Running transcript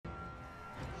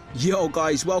Yo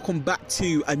guys, welcome back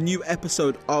to a new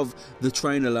episode of The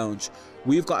Trainer Lounge.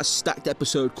 We've got a stacked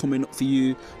episode coming up for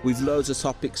you with loads of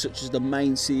topics such as the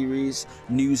main series,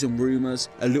 news and rumours,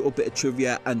 a little bit of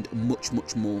trivia and much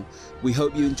more. We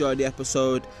hope you enjoy the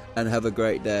episode and have a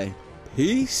great day.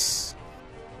 Peace.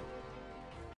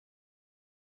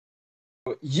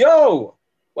 Yo,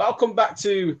 welcome back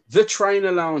to The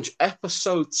Trainer Lounge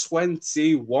episode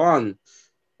 21.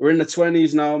 We're in the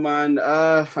 20s now,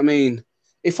 man.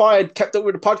 If I had kept up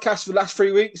with the podcast for the last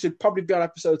 3 weeks, it'd probably be on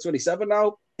episode 27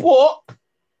 now. But,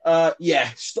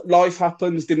 life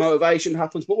happens, demotivation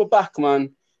happens. But we're back,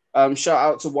 man. Shout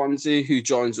out to Wanzi, who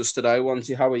joins us today.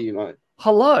 Wanzi, how are you, mate?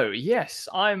 Hello. Yes,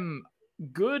 I'm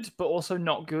good, but also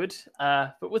not good.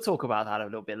 But we'll talk about that a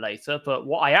little bit later. But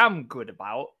what I am good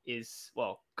about is,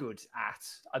 good at.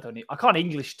 I can't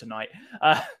English tonight.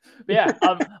 But yeah,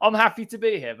 I'm happy to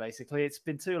be here. Basically, it's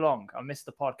been too long. I missed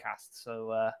the podcast,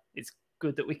 so it's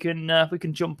good that we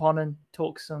can jump on and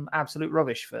talk some absolute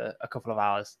rubbish for a couple of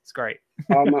hours. It's great.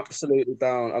 I'm absolutely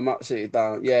down.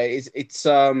 Yeah,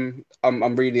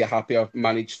 I'm really happy I've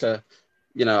managed to,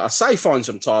 I say find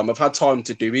some time. I've had time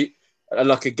to do it.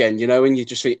 Like again, when you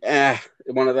just think,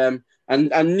 one of them.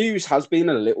 And news has been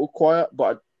a little quiet,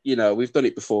 but we've done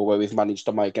it before where we've managed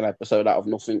to make an episode out of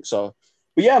nothing. So,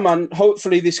 but yeah, man,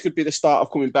 hopefully this could be the start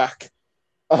of coming back.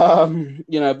 A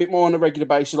bit more on a regular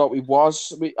basis like we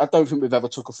was. I don't think we've ever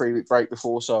took a 3-week break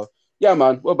before. So, yeah,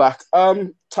 man, we're back.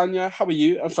 Tanya, how are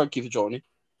you? And thank you for joining.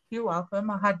 You're welcome.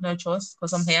 I had no choice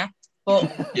because I'm here.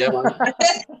 But yeah, man.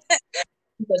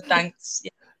 But thanks. Yeah.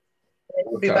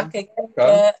 We'll be back again.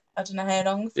 Okay. I don't know how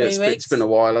long. 3 weeks. It's been a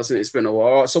while, hasn't it? It's been a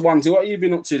while. So, Wanzi, what have you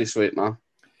been up to this week, man?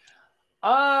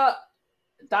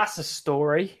 That's a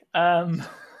story.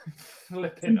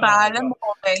 Flipping.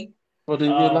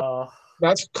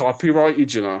 That's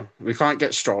copyrighted, We can't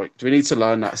get striked. We need to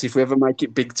learn that. So if we ever make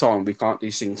it big time, we can't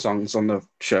do sing songs on the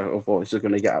show, otherwise we're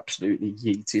going to get absolutely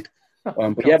yeeted.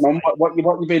 But yeah, man, what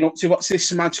you been up to? What's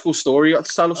this magical story you got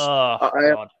to tell us?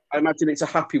 I imagine it's a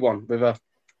happy one with a.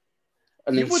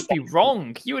 You would be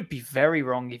wrong. You would be very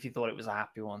wrong if you thought it was a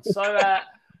happy one. So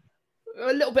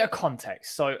a little bit of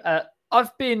context. So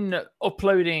I've been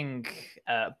uploading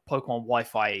Pokemon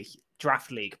Wi-Fi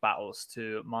Draft League battles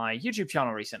to my YouTube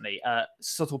channel recently.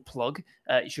 Subtle plug.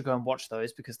 You should go and watch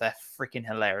those because they're freaking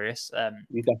hilarious.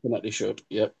 You definitely should.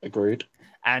 Yep, agreed.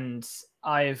 And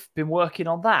I've been working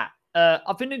on that.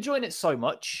 I've been enjoying it so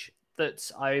much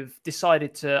that I've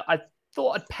decided I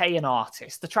thought I'd pay an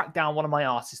artist to track down one of my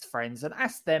artist friends and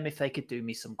ask them if they could do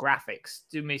me some graphics,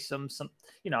 do me some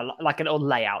like a little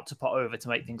layout to put over to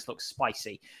make things look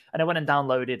spicy. And I went and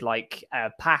downloaded like a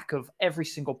pack of every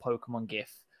single Pokemon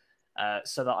GIF.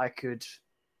 So that I could,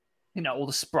 all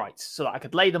the sprites, so that I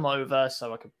could lay them over,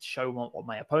 so I could show what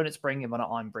my opponent's bringing, what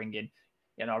I'm bringing.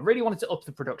 I really wanted to up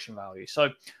the production value. So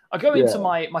I go into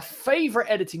my favorite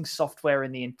editing software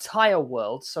in the entire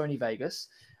world, Sony Vegas,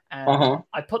 and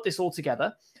I put this all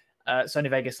together. Sony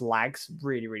Vegas lags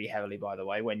really, really heavily, by the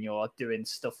way, when you're doing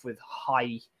stuff with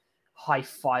high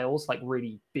files, like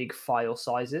really big file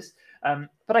sizes.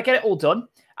 But I get it all done.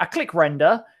 I click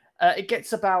render. It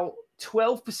gets about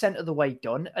 12% of the way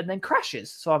done and then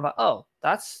crashes. So I'm like, oh,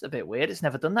 that's a bit weird. It's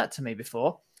never done that to me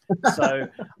before. So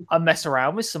I mess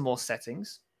around with some more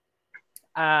settings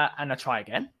and I try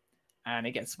again. And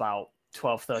it gets about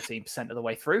 12, 13% of the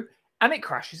way through and it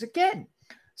crashes again.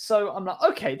 So I'm like,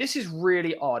 okay, this is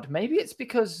really odd. Maybe it's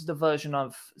because the version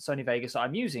of Sony Vegas that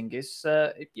I'm using is,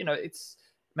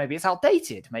 maybe it's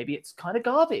outdated. Maybe it's kind of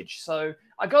garbage. So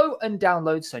I go and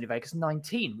download Sony Vegas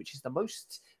 19, which is the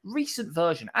most recent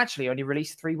version, actually only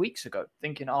released 3 weeks ago,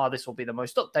 thinking, this will be the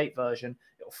most update version.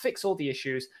 It'll fix all the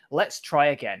issues. Let's try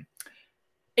again.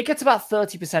 It gets about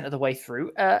 30% of the way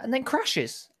through and then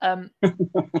crashes. By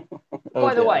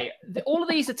the way, all of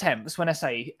these attempts, when I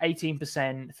say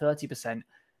 18%, 30%,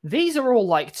 these are all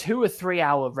like 2 or 3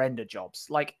 hour render jobs.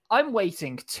 Like I'm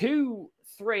waiting 2-3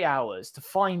 hours to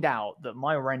find out that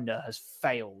my render has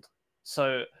failed.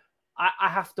 So I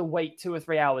have to wait 2 or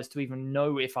 3 hours to even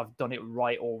know if I've done it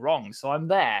right or wrong. So I'm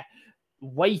there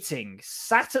waiting,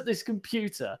 sat at this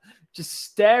computer, just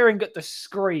staring at the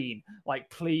screen like,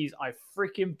 please, I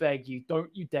freaking beg you,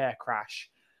 don't you dare crash.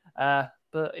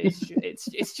 But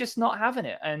it's just not having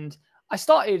it. And I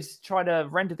started trying to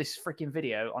render this freaking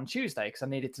video on Tuesday because I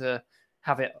needed to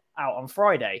have it out on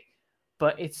Friday.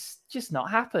 But it's just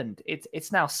not happened.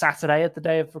 It's now Saturday at the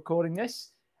day of recording this.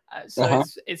 So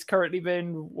it's currently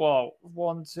been,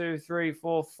 1, 2, 3,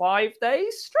 4, 5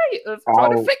 days straight of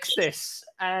trying to fix this.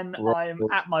 And I'm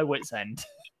at my wit's end.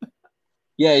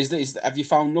 Yeah, have you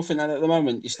found nothing at the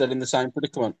moment? You're still in the same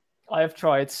predicament? I have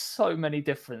tried so many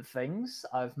different things.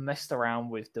 I've messed around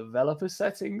with developer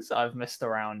settings. I've messed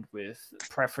around with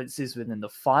preferences within the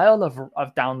file.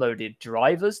 I've downloaded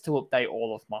drivers to update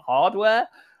all of my hardware.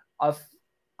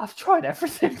 I've tried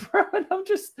everything, bro, and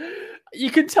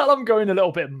you can tell I'm going a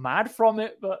little bit mad from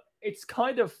it, but it's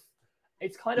kind of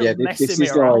messing me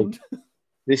around.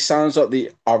 This sounds like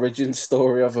the origin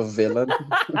story of a villain.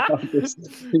 This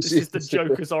is the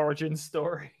Joker's origin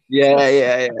story.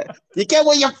 Yeah. You get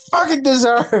what you fucking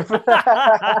deserve.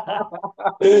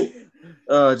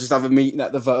 Just have a meeting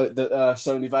at the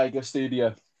Sony Vegas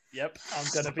studio. Yep, I'm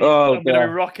gonna be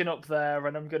rocking up there,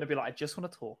 and I'm gonna be like, I just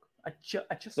want to talk. I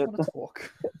just want to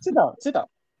talk. Sit down.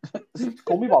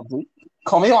 Call me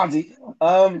Wandy.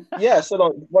 Yeah. So,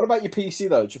 like, what about your PC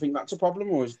though? Do you think that's a problem,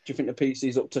 or do you think the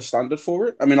PC's up to standard for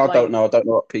it? I mean, I don't know. I don't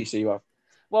know what PC you have.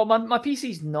 Well, my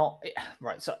PC's not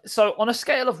right. So on a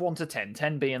scale of 1 to 10,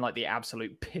 10 being like the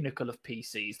absolute pinnacle of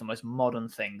PCs, the most modern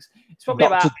things, it's probably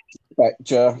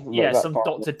some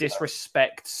Dr.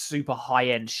 Disrespect, super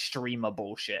high end streamer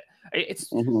bullshit. It's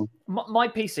my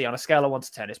PC on a scale of 1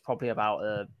 to 10 is probably about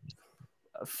a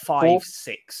 5,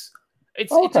 6.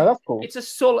 That's cool. It's a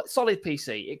solid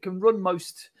PC. It can run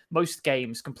most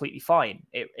games completely fine.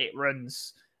 It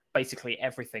runs basically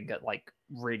everything at like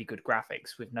really good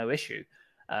graphics with no issue.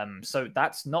 So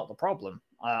that's not the problem.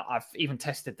 I've even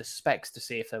tested the specs to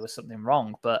see if there was something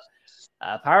wrong, but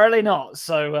apparently not.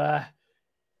 So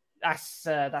that's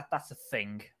a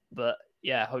thing. But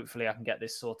yeah, hopefully I can get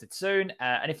this sorted soon.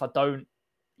 And if I don't,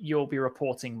 you'll be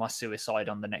reporting my suicide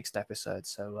on the next episode.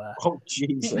 So oh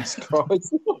Jesus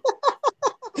Christ.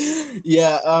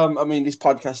 Yeah, I mean, this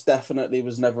podcast definitely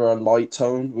was never a light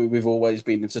tone. We've always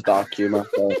been into dark humor.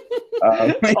 So,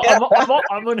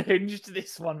 I'm unhinged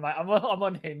this one, mate. I'm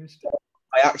unhinged.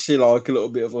 I actually like a little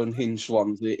bit of unhinged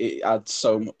ones. It adds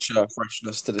so much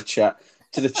freshness to the chat,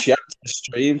 to the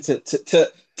stream, to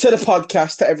the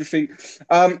podcast, to everything.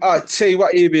 All right, T,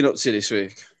 what have you been up to this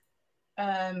week?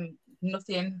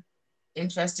 Nothing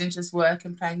interesting, just work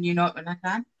and playing Unite when I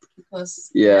can. Because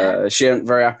she ain't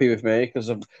very happy with me because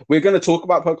we're going to talk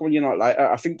about Pokemon Unite later.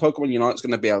 I think Pokemon Unite is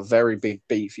going to be a very big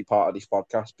beefy part of this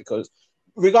podcast because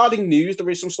regarding news, there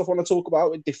is some stuff I want to talk about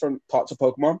with different parts of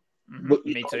Pokemon.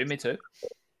 Mm-hmm. Me too.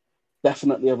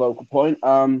 Definitely a vocal point.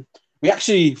 We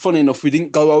actually, funny enough, we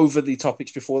didn't go over the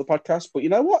topics before the podcast, but you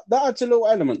know what? That adds a little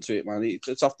element to it, man.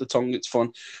 It's off the tongue. It's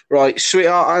fun. Right,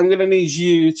 sweetheart, I'm going to need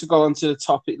you to go onto the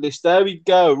topic list. There we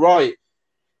go. Right.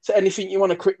 So anything you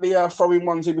want to quickly throw in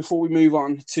ones before we move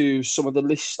on to some of the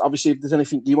lists? Obviously, if there's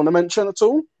anything you want to mention at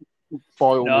all, by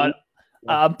all means.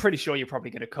 I'm pretty sure you're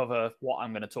probably going to cover what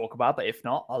I'm going to talk about, but if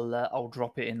not, I'll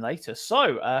drop it in later.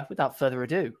 So without further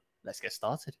ado, let's get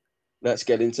started. Let's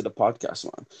get into the podcast,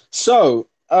 man. So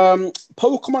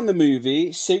Pokemon the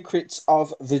movie, Secrets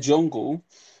of the Jungle,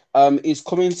 is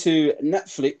coming to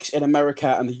Netflix in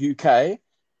America and the UK.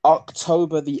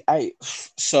 October the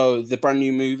 8th. So the brand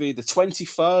new movie, the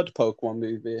 23rd Pokemon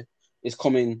movie, is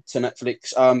coming to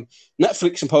Netflix.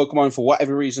 Netflix and Pokemon, for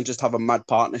whatever reason, just have a mad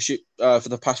partnership for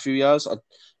the past few years. I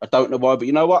don't know why, but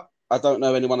you know what? I don't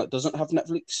know anyone that doesn't have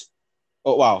Netflix.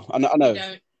 Oh, wow. I know. You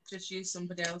don't just use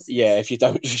somebody else. Yeah, if you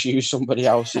don't just use somebody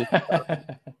else. Have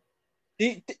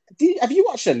you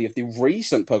watched any of the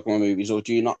recent Pokemon movies, or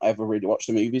do you not ever really watch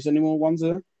the movies anymore, ones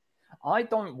there? I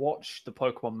don't watch the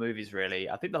Pokemon movies, really.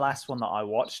 I think the last one that I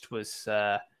watched was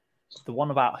the one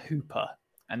about Hooper.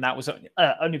 And that was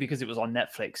only because it was on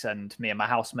Netflix and me and my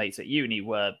housemates at uni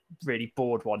were really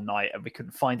bored one night and we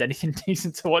couldn't find anything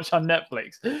decent to watch on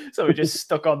Netflix. So we just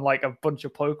stuck on like a bunch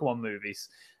of Pokemon movies.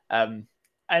 And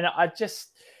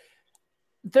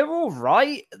they're all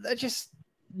right. They're just...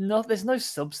 No, there's no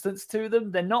substance to them.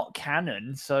 They're not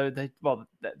canon, so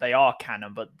they are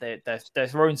canon, but they're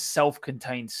their own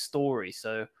self-contained story.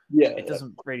 So it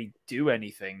doesn't really do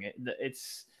anything.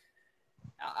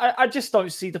 I just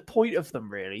don't see the point of them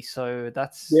really. So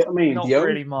that's not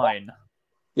really mine.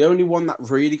 The only one that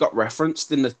really got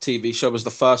referenced in the TV show was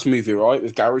the first movie, right,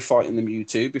 with Gary fighting the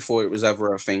Mewtwo before it was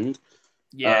ever a thing.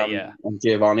 Yeah. And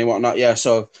Giovanni, whatnot. Yeah,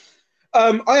 so.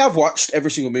 I have watched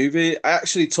every single movie. I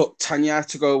actually took Tanya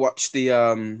to go watch the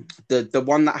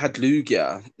one that had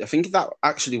Lugia. I think that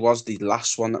actually was the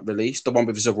last one that released, the one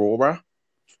with Zorora.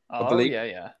 I believe.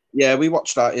 Yeah. Yeah, we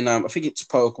watched that in I think it's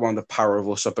Pokemon The Power of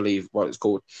Us, I believe what it's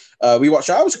called. We watched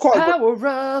that. It was quite Power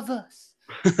of Us.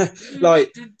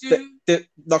 like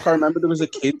I remember there was a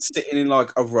kid sitting in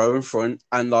like a row in front,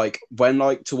 and like when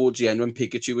like towards the end when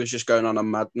Pikachu was just going on a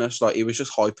madness, like he was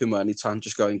just hyping Tam,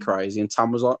 just going crazy, and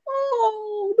Tam was like,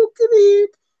 look at him.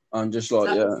 I'm just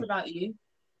like, that was about you.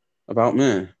 About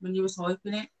me? When you was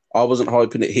hyping it. I wasn't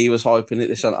hyping it. He was hyping it.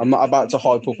 Listen, I'm not about to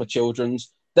hype up a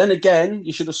children's. Then again,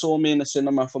 you should have saw me in the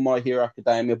cinema for My Hero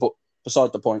Academia, but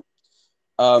beside the point.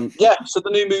 Yeah, so the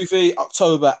new movie,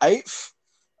 October 8th.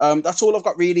 That's all I've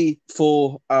got really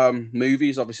for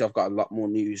movies. Obviously, I've got a lot more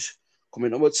news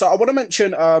coming up. So I want to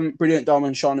mention Brilliant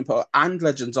Diamond, Shining Pearl, and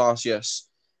Legends Arceus.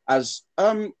 As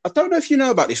I don't know if you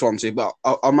know about this one, too, but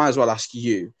I might as well ask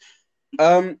you.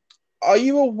 Are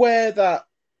you aware that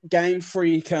Game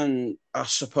Freak and I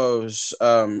suppose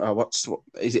what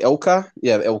is it, Ilka?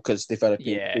 Yeah, Ilka's developing,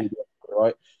 Yeah.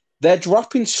 right? They're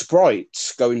dropping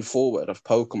sprites going forward of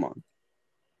Pokemon.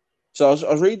 So I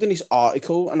was reading this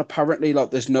article, and apparently,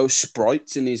 like, there's no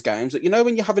sprites in these games. Like, you know,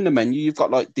 when you have in the menu, you've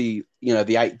got like the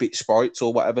 8-bit sprites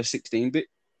or whatever, 16-bit.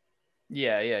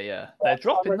 Yeah. They're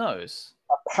dropping those.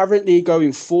 Apparently,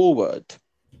 going forward,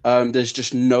 there's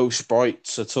just no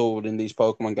sprites at all in these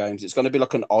Pokemon games. It's going to be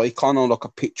like an icon or like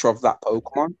a picture of that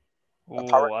Pokemon.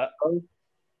 I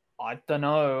don't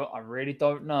know. I really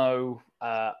don't know.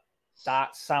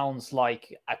 That sounds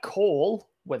like a call.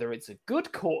 Whether it's a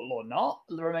good call or not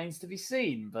remains to be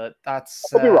seen. But that's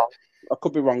I could be wrong. I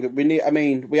could be wrong.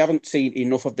 We haven't seen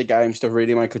enough of the games to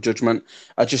really make a judgment.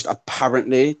 Just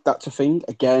apparently that's a thing.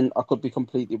 Again, I could be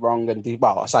completely wrong. And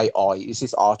I say is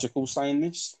this article saying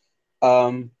this?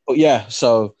 But yeah,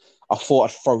 so I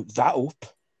thought I'd throw that up.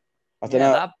 I don't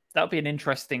know. That would be an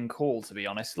interesting call, to be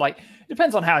honest. Like, it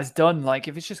depends on how it's done. Like,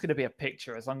 if it's just going to be a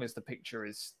picture, as long as the picture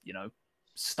is,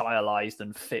 stylized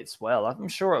and fits well, I'm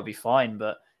sure it'll be fine.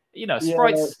 But,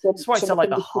 sprites are like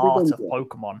the heart of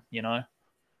Pokemon,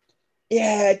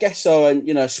 Yeah, I guess so.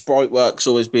 And, sprite work's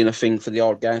always been a thing for the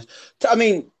old games. I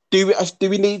mean, do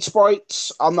we need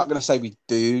sprites? I'm not going to say we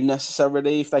do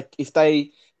necessarily. If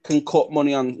they can cut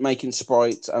money on making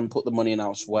sprites and put the money in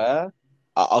elsewhere,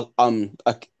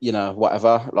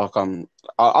 whatever. Like, I'm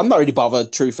not really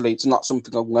bothered. Truthfully, it's not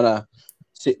something I'm gonna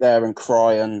sit there and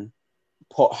cry and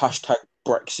put hashtag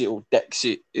Brexit or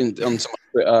Dexit on my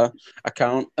Twitter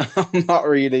account. I'm not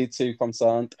really too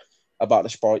concerned about the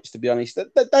sprites, to be honest.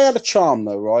 They had a charm,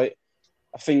 though, right?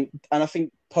 I think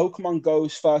Pokemon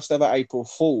Go's first ever April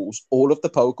Fools, all of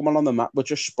the Pokemon on the map were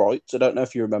just sprites. I don't know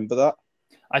if you remember that.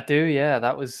 I do, yeah.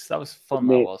 That was fun.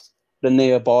 That was. The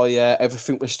nearby, yeah,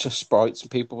 everything was just sprites,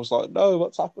 and people was like, "No,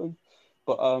 what's happened?"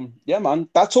 But yeah, man,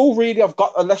 that's all really I've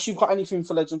got. Unless you've got anything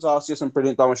for Legends Arceus and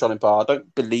Brilliant Diamond Shining Pearl, I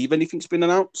don't believe anything's been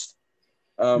announced.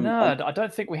 No, I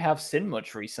don't think we have seen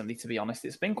much recently. To be honest,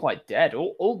 it's been quite dead.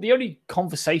 All the only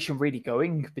conversation really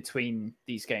going between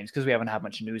these games, because we haven't had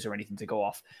much news or anything to go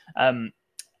off,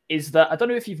 is that I don't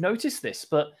know if you've noticed this,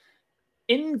 but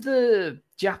in the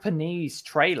Japanese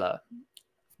trailer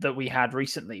that we had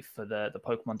recently for the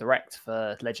Pokemon Direct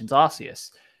for Legends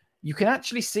Arceus, you can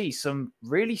actually see some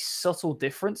really subtle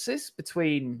differences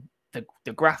between the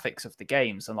graphics of the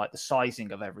games and like the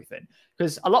sizing of everything.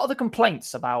 Because a lot of the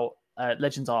complaints about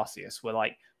Legends Arceus were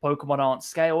like Pokemon aren't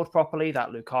scaled properly, that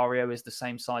Lucario is the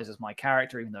same size as my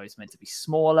character, even though he's meant to be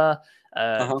smaller.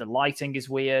 The lighting is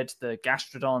weird. The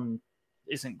Gastrodon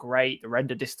isn't great. The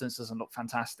render distance doesn't look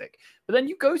fantastic. But then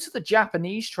you go to the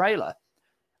Japanese trailer,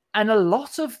 and a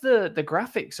lot of the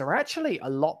graphics are actually a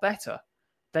lot better.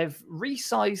 They've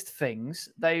resized things.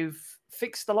 They've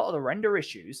fixed a lot of the render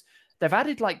issues. They've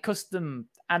added like custom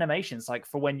animations, like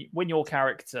for when your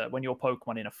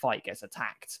Pokemon in a fight gets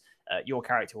attacked, your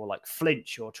character will like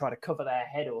flinch or try to cover their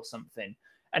head or something.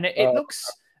 And it looks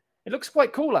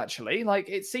quite cool, actually. Like,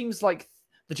 it seems like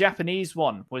the Japanese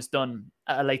one was done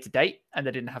at a later date, and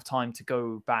they didn't have time to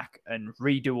go back and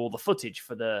redo all the footage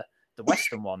for the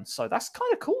Western one. So that's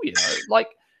kind of cool, Like,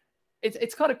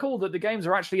 it's kind of cool that the games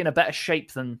are actually in a better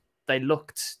shape than they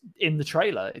looked in the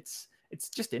trailer. It's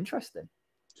just interesting.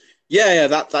 Yeah,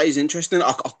 that is interesting.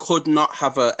 I could not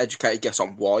have an educated guess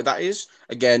on why that is.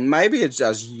 Again, maybe it's,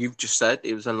 as you've just said,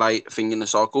 it was a late thing in the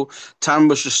cycle. Tam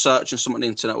was just searching something on the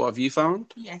internet. What have you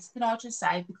found? Yes, can I just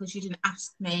say, because you didn't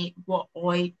ask me what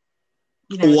I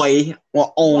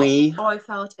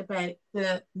felt about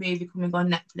the movie coming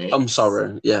on Netflix. I'm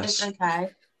sorry. Yes. It's okay.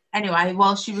 Anyway,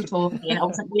 whilst you were talking, I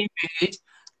wasn't being rude.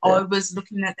 Yeah. I was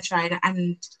looking at the trailer,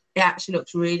 and it actually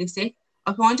looks really sick.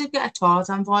 I kind of get a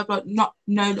Tarzan vibe, like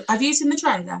have you seen the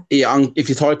trailer? Yeah, if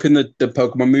you type in the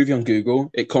Pokemon movie on Google,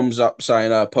 it comes up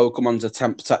saying Pokemon's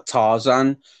attempt at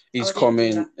Tarzan is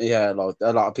coming. Yeah, like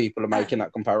a lot of people are making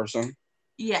that comparison.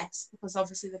 Yes, because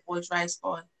obviously the boy's raised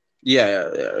by.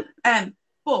 Yeah.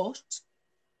 But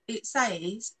it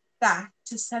says that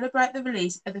to celebrate the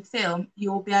release of the film,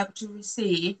 you'll be able to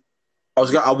receive. I was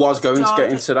going to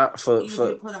get into that for.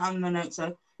 Put it on the notes,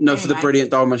 so. No, for the Anyway,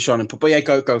 brilliant Diamond Shining Pearl. But yeah,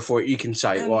 go for it. You can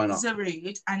say it. Why not?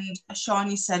 Zarude and a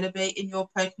shiny Celebi in your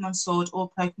Pokemon Sword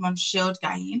or Pokemon Shield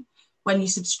game when you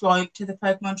subscribe to the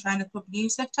Pokemon Trainer Club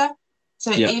newsletter.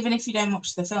 So Yeah. even if you don't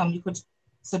watch the film, you could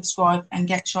subscribe and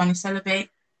get shiny Celebi.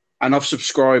 And I've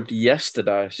subscribed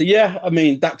yesterday. So yeah, I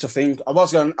mean that's a thing. I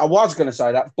was gonna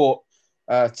say that, but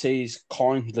T's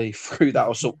kindly threw that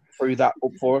up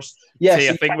for us. Yeah, T,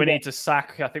 so I think we need to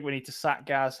sack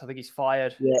Gaz. I think he's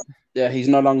fired. Yeah, he's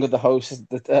no longer the host. He's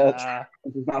now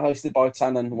hosted by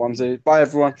Tannen Wanzu. Bye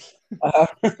everyone.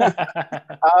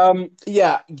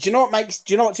 Yeah. Do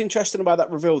you know what's interesting about that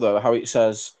reveal though? How it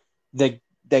says they're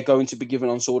going to be given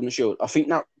on Sword and Shield. I think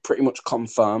that pretty much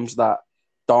confirms that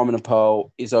Diamond and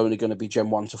Pearl is only going to be Gen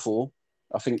 1 to 4.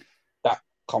 I think that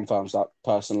confirms that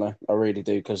personally. I really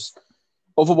do, because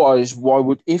otherwise, why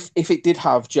would if it did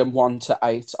have Gen 1 to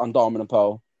 8 on Diamond and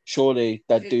Pearl, surely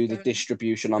they'd do the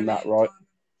distribution on that, right?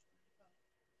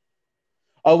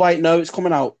 Oh wait, no, it's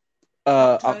coming out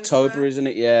October, isn't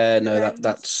it? Yeah, no,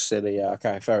 that's silly. Yeah,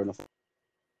 okay, fair enough.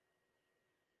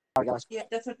 Yeah,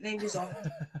 definitely was on.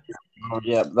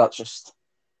 Yeah, that's just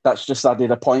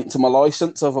added a point to my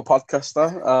license of a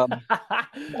podcaster.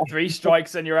 3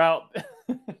 strikes and you're out.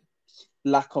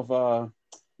 Lack of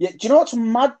yeah. Do you know what's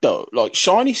mad though? Like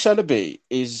Shiny Celebi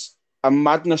is a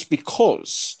madness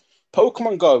because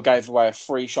Pokemon Go gave away a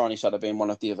free Shiny Celebi in one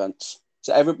of the events.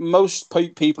 So most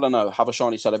people I know have a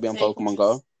Shiny Celebi on Pokemon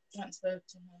Go.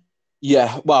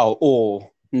 Yeah, well,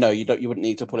 or no, you don't. You wouldn't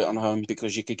need to put it on home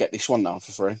because you could get this one now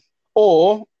for free.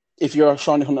 Or if you're a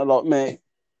shiny hunter like me,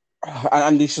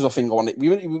 and this is a thing I want.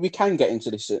 We can get into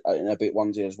this in a bit,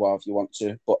 Onesie, as well if you want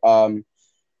to. But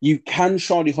you can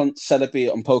shiny hunt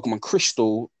Celebi on Pokemon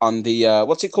Crystal on the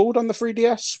what's it called on the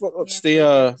 3DS? What's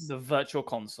the Virtual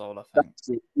Console? I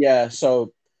think. Yeah.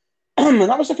 So and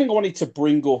that was the thing I wanted to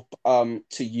bring up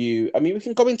to you. I mean, we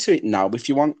can go into it now if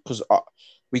you want, because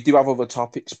we do have other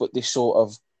topics, but this sort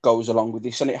of goes along with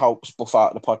this and it helps buff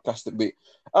out the podcast a bit.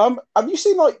 Have you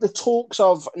seen like the talks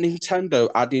of Nintendo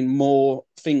adding more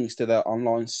things to their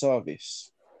online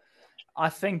service? I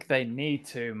think they need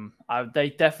to. They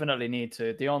definitely need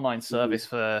to. The online service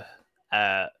for,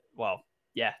 the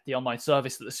online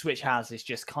service that the Switch has is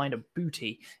just kind of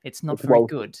booty. It's not very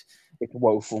good. It's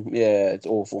woeful. Yeah, it's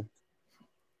awful.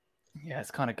 Yeah,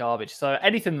 it's kind of garbage. So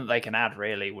anything that they can add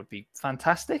really would be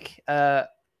fantastic.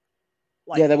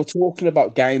 Yeah, they were talking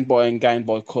about Game Boy and Game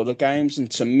Boy Color games, and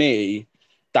to me,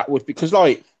 that would because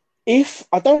if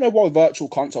I don't know why Virtual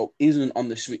Console isn't on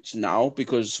the Switch now,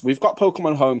 because we've got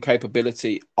Pokemon Home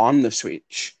capability on the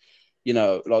Switch. You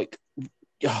know, I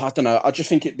don't know. I just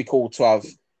think it'd be cool to have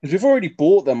because we've already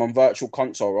bought them on Virtual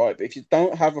Console, right? But if you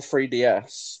don't have a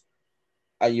 3DS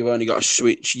and you've only got a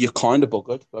Switch, you're kind of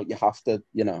buggered. Like you have to,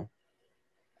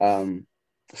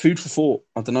 food for thought.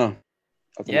 I don't know.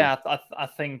 I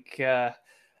think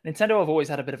Nintendo have always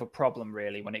had a bit of a problem,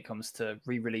 really, when it comes to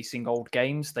re-releasing old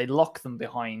games. They lock them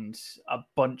behind a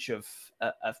bunch of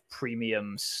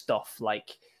premium stuff. For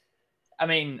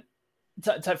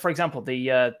example,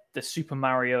 the Super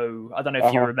Mario. I don't know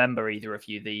if you remember either of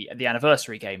you the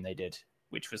anniversary game they did,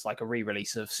 which was like a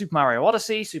re-release of Super Mario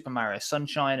Odyssey, Super Mario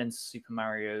Sunshine, and Super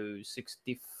Mario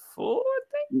 64. I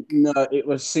think. No, it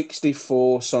was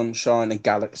 64, Sunshine, and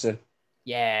Galaxy.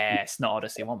 Yeah, it's not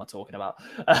Odyssey. What am I talking about?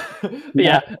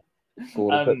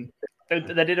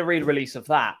 They did a re-release of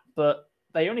that, but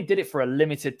they only did it for a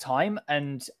limited time.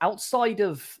 And outside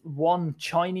of one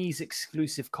Chinese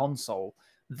exclusive console,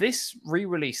 this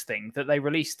re-release thing that they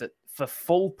released for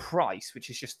full price,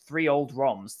 which is just 3 old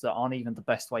ROMs that aren't even the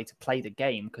best way to play the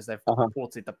game because they've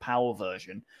ported the PAL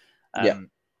version.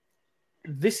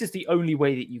 This is the only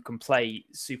way that you can play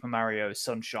Super Mario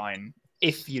Sunshine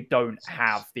if you don't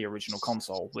have the original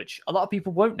console, which a lot of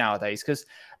people won't nowadays because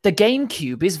the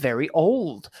GameCube is very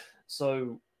old.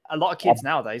 So a lot of kids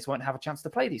nowadays won't have a chance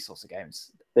to play these sorts of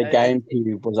games. The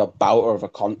GameCube was a bouter of a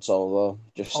console, though.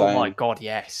 Just saying. Oh my god,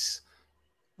 yes.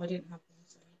 I didn't have one.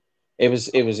 It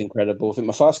was incredible. I think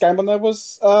my first game on there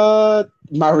was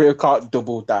Mario Kart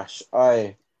Double Dash.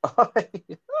 What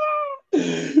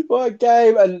a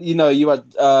game! And you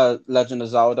had Legend of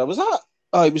Zelda. Was that?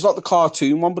 Oh, it was like the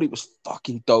cartoon one, but it was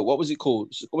fucking dope. What was it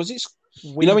called? Was it?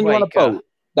 When you're on a boat.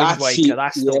 That's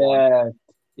the one.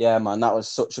 Yeah, man, that was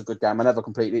such a good game. I never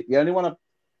completed it. The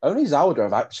only Zelda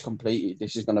I've actually completed.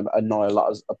 This is going to annoy a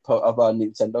lot of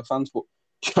Nintendo fans, but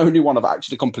the only one I've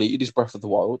actually completed is Breath of the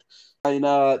Wild. And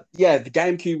the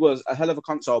GameCube was a hell of a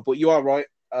console. But you are right.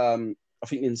 I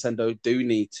think Nintendo do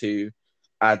need to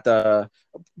add.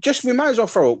 We might as well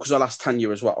throw up because I last 10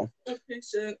 years as well. Okay,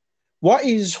 so. What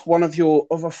is one of your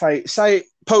other say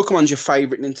Pokemon's your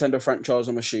favorite Nintendo franchise,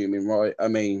 I'm assuming, right? I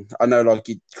mean, I know like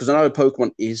because I know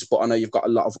Pokemon is, but I know you've got a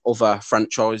lot of other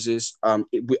franchises, that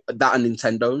and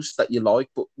Nintendo's that you like.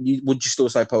 But would you still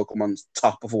say Pokemon's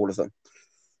top of all of them?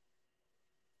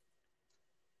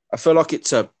 I feel like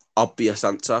it's a obvious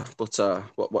answer,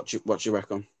 but what do you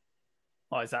reckon?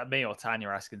 Oh, is that me or Tanya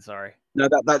asking? Sorry. No,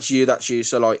 that's you. That's you.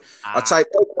 So like, I'd say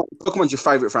Pokemon's your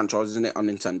favorite franchise, isn't it, on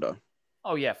Nintendo?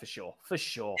 Oh yeah, for sure,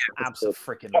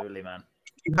 absolutely, man.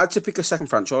 If you had to pick a second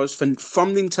franchise from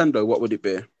Nintendo, what would it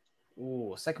be?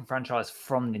 Ooh, second franchise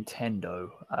from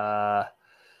Nintendo.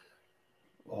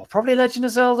 Probably Legend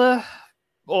of Zelda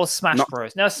or Smash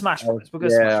Bros. No, Smash Bros. We'll go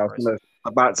Smash Bros.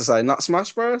 I'm about to say not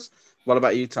Smash Bros. What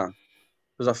about you, Tan?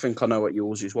 Because I think I know what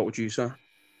yours is. What would you say?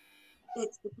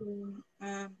 It's between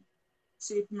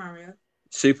Super Mario.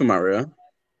 Super Mario.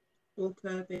 Or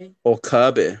Kirby. Or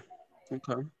Kirby.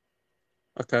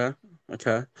 Okay.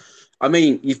 I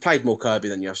mean, you've played more Kirby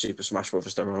than you have Super Smash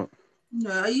Bros. Right?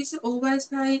 No, I used to always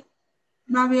play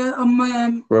Mario on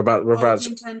my We're about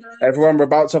Nintendo. Everyone, we're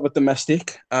about to have a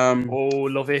domestic. Oh,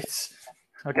 love it.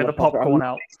 I'll get the popcorn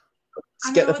out.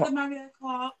 The Mario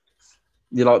Kart.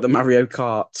 You like the Mario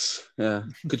Karts? Yeah.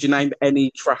 Could you name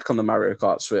any track on the Mario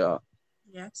Kart, sweetheart?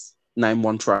 Yes. Name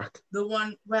one track. The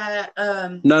one where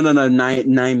No.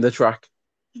 Name the track.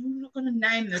 I'm not gonna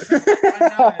name the track.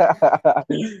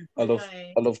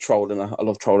 I love trolling her. I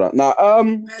love trolling her. Now,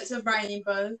 it's a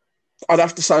rainbow. I'd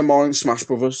have to say mine, Smash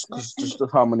Brothers, because just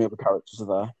how many other characters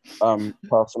are there.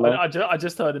 Personally, I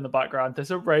just heard in the background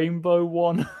there's a rainbow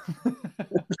one.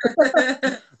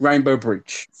 Rainbow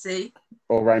Bridge. See.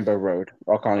 Or Rainbow Road.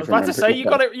 I can't. I was about to say you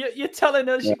got it. You're telling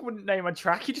us you wouldn't name a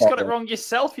track. You just got it wrong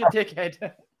yourself, you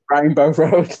dickhead. Rainbow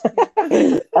Road.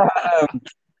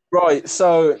 Right.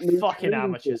 So fucking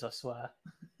amateurs, I swear.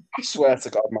 I swear to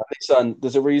God, man. Listen,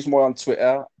 there's a reason why on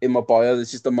Twitter in my bio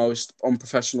this is the most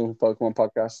unprofessional Pokemon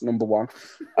podcast, number one.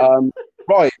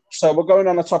 Right. So we're going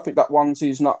on a topic that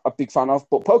Wanzi's not a big fan of,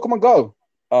 but Pokemon Go.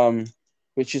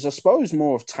 Which is, I suppose,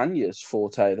 more of Tanya's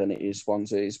forte than it is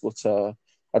Wanzi's, but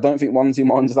I don't think Wanzi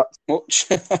minds that much.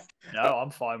 No, I'm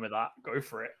fine with that. Go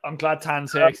for it. I'm glad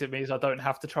Tan's here because it means I don't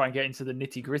have to try and get into the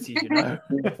nitty gritty, you know?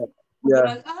 Yeah.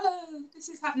 Like, this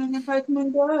is happening in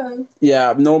Pokemon Go.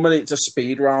 Yeah, normally it's a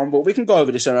speed round, but we can go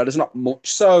over this. There's not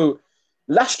much. So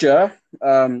last year,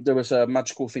 there was a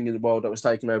magical thing in the world that was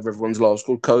taking over everyone's lives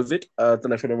called COVID. I don't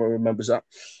know if anyone remembers that.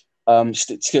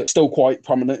 Still quite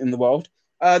prominent in the world.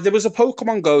 There was a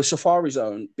Pokemon Go Safari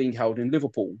Zone being held in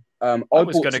Liverpool. I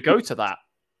was going to go to that.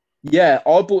 Yeah,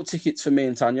 I bought tickets for me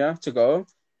and Tanya to go,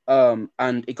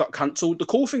 and it got cancelled. The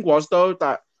cool thing was, though,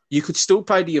 that you could still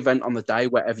play the event on the day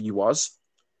wherever you was.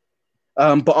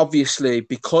 But obviously,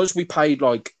 because we paid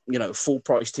full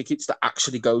price tickets to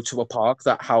actually go to a park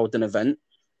that held an event,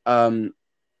 the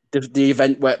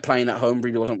event where playing at home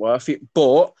really wasn't worth it.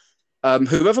 But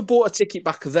whoever bought a ticket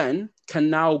back then can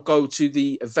now go to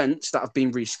the events that have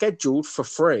been rescheduled for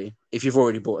free if you've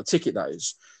already bought a ticket, that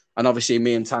is. And obviously,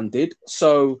 me and Tan did.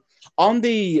 So on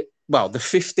the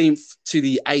 15th to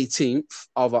the 18th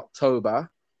of October,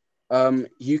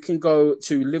 you can go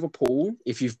to Liverpool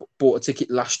if you've bought a ticket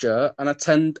last year and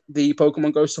attend the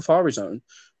Pokemon Go Safari Zone,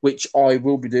 which I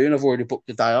will be doing. I've already booked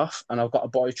the day off and I've got to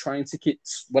buy train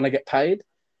tickets when I get paid.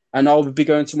 And I'll be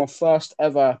going to my first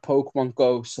ever Pokemon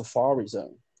Go Safari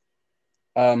Zone,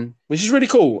 which is really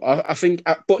cool. I think,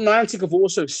 but Niantic have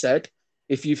also said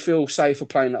if you feel safer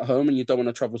playing at home and you don't want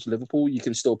to travel to Liverpool, you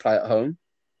can still play at home.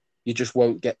 You just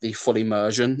won't get the full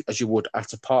immersion as you would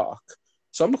at a park.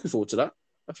 So I'm looking forward to that.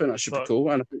 I think that should be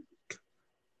cool. And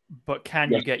but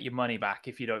can you get your money back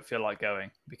if you don't feel like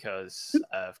going because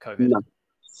of COVID?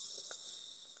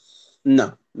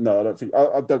 No, I don't think.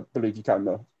 I don't believe you can.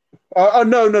 No.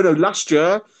 No. Last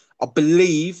year, I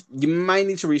believe you may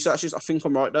need to research this. I think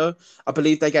I'm right though. I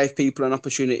believe they gave people an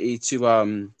opportunity to a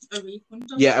refund.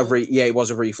 It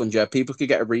was a refund. Yeah, people could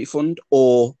get a refund,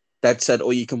 or they'd said,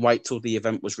 or you can wait till the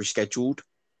event was rescheduled.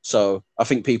 So I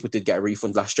think people did get a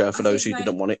refund last year for those who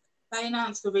didn't want it. They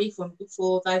announced the refund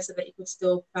before they said that you could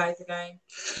still play the game.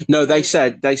 No, they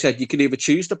said you can either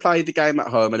choose to play the game at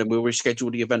home and then we'll reschedule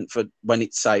the event for when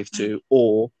it's safe to,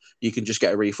 or you can just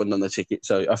get a refund on the ticket.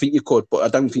 So I think you could, but I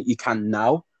don't think you can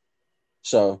now.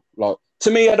 So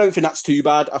to me, I don't think that's too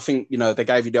bad. I think, they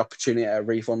gave you the opportunity at a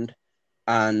refund.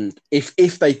 And if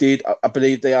they did, I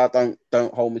believe they are.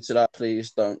 Don't hold me to that,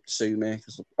 please. Don't sue me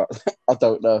because I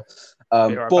don't know.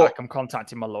 Back. I'm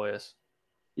contacting my lawyers.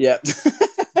 Yeah.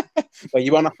 Well,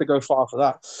 you won't have to go far for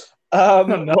that.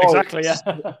 No, exactly, yeah.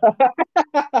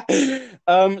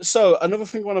 So another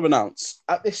thing I want to announce,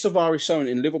 at this Safari Zone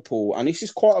in Liverpool, and this is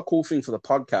quite a cool thing for the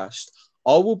podcast,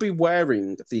 I will be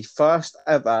wearing the first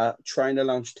ever Trainer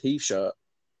Lounge T-shirt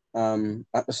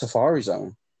at the Safari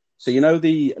Zone. So you know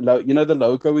the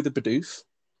logo with the Bidoof?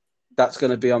 That's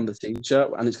going to be on the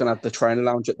T-shirt, and it's going to have the Trainer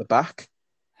Lounge at the back.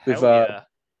 With Hell yeah.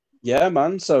 yeah,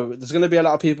 man. So there's going to be a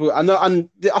lot of people, and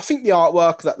I think the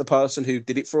artwork that the person who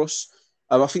did it for us,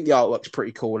 I think the artwork's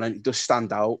pretty cool, and it does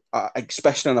stand out,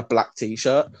 especially on a black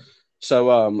T-shirt.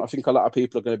 So I think a lot of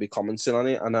people are going to be commenting on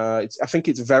it, and I think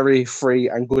it's very free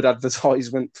and good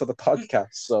advertisement for the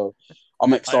podcast. So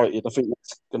I'm excited. I think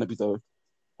that's going to be dope.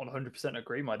 100%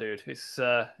 agree, my dude. It's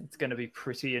going to be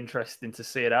pretty interesting to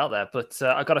see it out there. But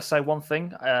I got to say one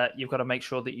thing: you've got to make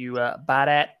sure that you buy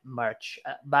that merch.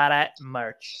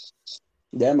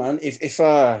 Yeah, man. If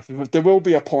there will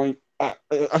be a point.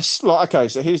 Okay,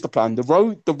 so here's the plan. The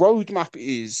roadmap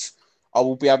is I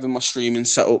will be having my streaming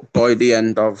set up by the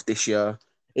end of this year.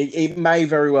 It may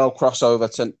very well cross over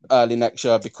to early next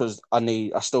year because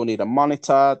I still need a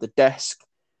monitor, the desk.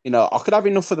 I could have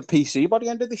enough for the PC by the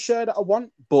end of this year that I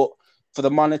want, but for the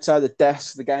monitor, the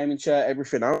desk, the gaming chair,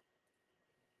 everything else.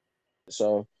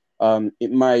 So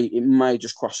it may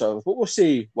just cross over, but we'll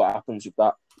see what happens with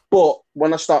that. But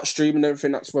when I start streaming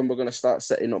everything, that's when we're going to start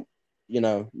setting up,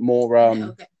 more.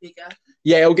 It'll get bigger.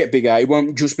 Yeah, it'll get bigger. It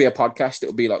won't just be a podcast.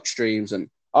 It'll be like streams, and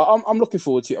I'm looking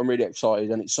forward to it. I'm really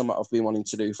excited, and it's something I've been wanting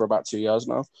to do for about 2 years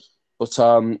now. But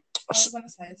I was going to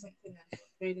say something that's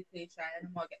really cliche, and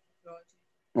I might get copyrighted.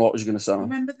 What was you going to say?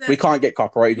 Remember We can't get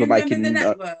copyrighted. We're making the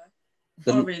network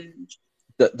orange.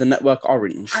 The network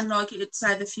orange. And like it would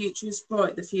say, the future is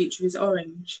bright, the future is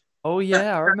orange. Oh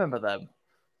yeah, I remember them.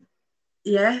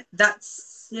 Yeah,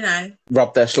 that's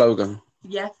Rob their slogan.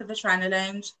 Yeah, for the Trainer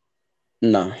Lounge.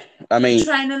 No, I mean the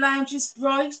Trainer Lounge is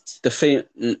bright. The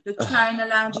Trainer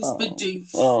Lounge is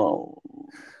Bidoof. Oh.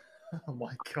 Oh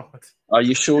my god. Are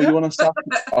you sure you want to stop?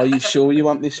 Are you sure you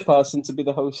want this person to be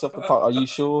the host of the podcast? Are you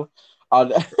sure?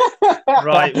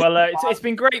 Right. Well, it's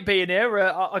been great being here.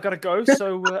 I gotta go.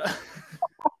 So.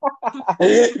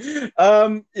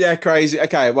 Yeah, crazy.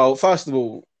 Okay. Well, first of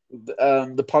all,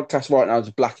 the podcast right now is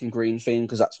a black and green theme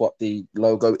because that's what the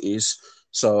logo is.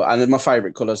 So, and my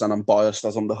favorite colors, and I'm biased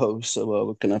as I'm the host, so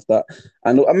we can have that,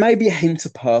 and maybe a hint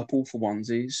of purple for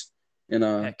onesies.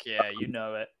 Heck yeah, you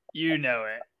know it.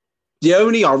 The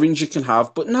only orange you can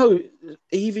have, but no,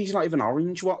 Eevee's not even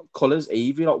orange. What colour's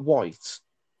Eevee? Like white?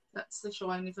 That's the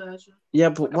shiny version. Yeah,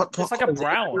 but it's like a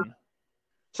brown.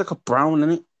 It's like a brown,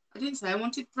 isn't it? I didn't say I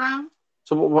wanted brown.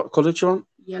 So what colour do you want?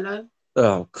 Yellow.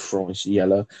 Oh, Christ,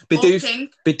 yellow.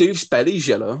 Pink. Bidoof's belly's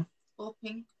yellow. Or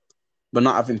pink. We're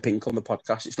not having pink on the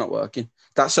podcast. It's not working.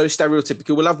 That's so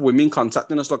stereotypical. We'll have women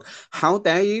contacting us like, how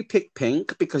dare you pick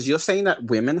pink? Because you're saying that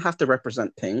women have to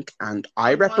represent pink and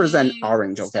I represent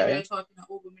orange, okay? Stereotyping that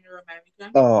all women are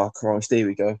American. Oh, Christ. Here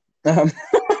we go.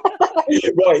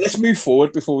 Right, let's move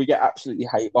forward before we get absolutely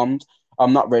hate bombed.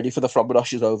 I'm not ready for the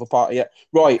Flabberdash over party yet.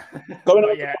 Right. Going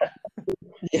on.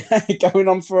 Yeah, going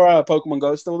on for Pokemon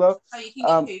Go still, though. Oh, you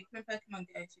can get food for Pokemon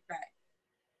Go to play.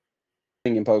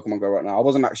 In Pokemon Go right now. I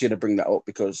wasn't actually going to bring that up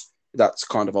because that's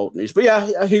kind of old news. But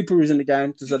yeah, Hooper is in the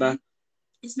game. Does it?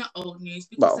 It's not old news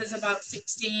because there's about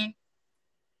 16.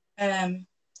 You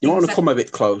want to come a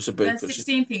bit closer, but there's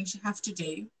 16 things you have to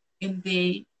do in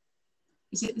the.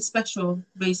 Is it the special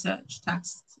research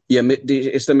task? Yeah,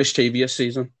 it's the Mischievous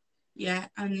season. Yeah,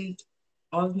 and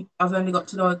I've only got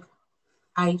to like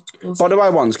 8. By the way,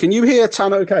 ones, can you hear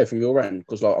Tan okay from your end?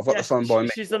 Because I've got the phone by me.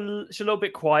 She's a little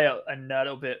bit quiet and a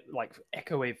little bit like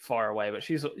echoey far away, but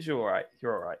she's all right.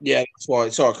 You're all right. Yeah, that's why.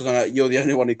 Sorry, because I know you're the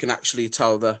only one who can actually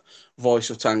tell the voice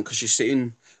of Tan because she's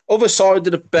sitting other side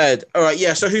of the bed. All right,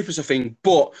 yeah. So Hooper's a thing,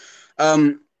 but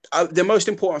the most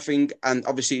important thing, and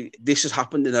obviously this has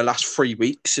happened in the last 3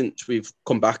 weeks since we've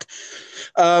come back.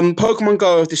 Pokemon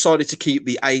Go have decided to keep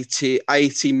the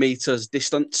 80 meters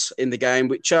distance in the game,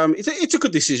 which it's a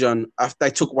good decision.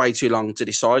 They took way too long to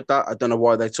decide that. I don't know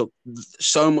why they took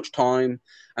so much time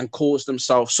and caused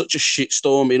themselves such a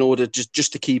shitstorm in order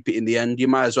just to keep it in the end. You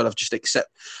might as well have just accept.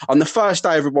 On the first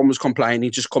day, everyone was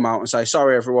complaining. Just come out and say,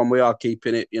 sorry, everyone, we are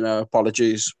keeping it.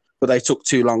 Apologies. But they took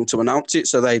too long to announce it.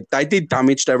 So they did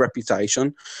damage their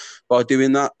reputation by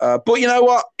doing that. But you know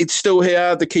what? It's still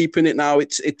here. They're keeping it now.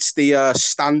 It's the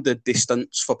standard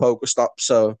distance for Pokestop.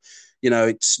 So,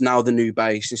 it's now the new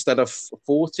base. Instead of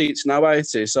 40, it's now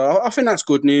 80. So I think that's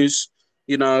good news.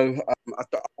 In a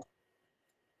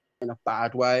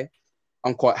bad way.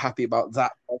 I'm quite happy about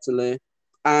that, personally.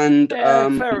 And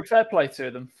fair play to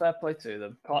them. Fair play to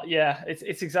them. Yeah,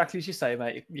 it's exactly as you say,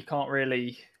 mate. You can't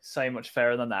really say much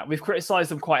fairer than that. We've criticised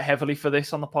them quite heavily for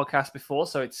this on the podcast before,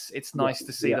 so it's nice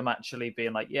to see them actually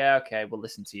being like, yeah, okay, we'll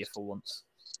listen to you for once.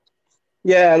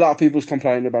 Yeah, a lot of people's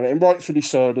complaining about it, and rightfully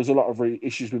so. There's a lot of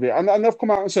issues with it, and they've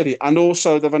come out and said it, and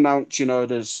also they've announced,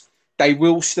 they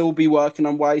will still be working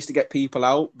on ways to get people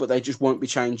out, but they just won't be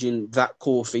changing that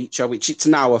core feature, which it's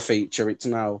now a feature. It's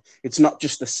not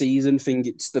just a season thing;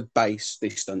 it's the base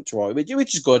distance, right?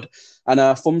 Which is good, and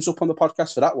thumbs up on the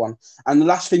podcast for that one. And the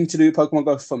last thing to do, Pokemon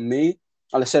Go for me.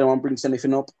 And I said I won't bring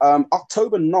anything up.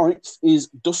 October 9th is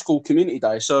Duskull Community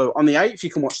Day. So on the 8th, you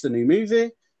can watch the new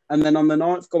movie. And then on the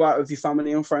 9th, go out with your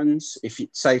family and friends if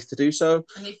it's safe to do so.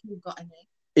 And if you've got any.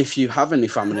 If you have any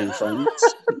family and friends.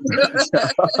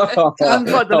 Sounds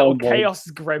like the little chaos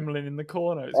gremlin in the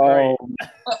corner. It's great.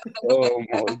 Oh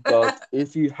my God.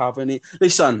 If you have any.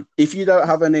 Listen, if you don't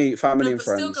have any family and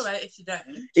friends. Still go out if you don't.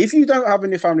 If you don't have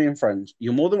any family and friends,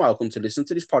 you're more than welcome to listen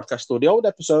to this podcast or the old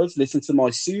episodes, listen to my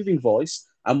soothing voice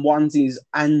and Wanzi's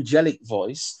angelic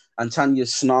voice and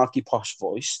Tanya's snarky posh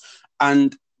voice.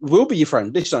 And we'll be your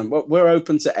friend. Listen, we're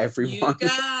open to everyone. You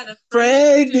got a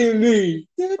friend in me.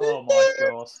 Oh my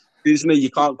God. Disney,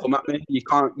 you can't come at me.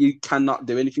 You cannot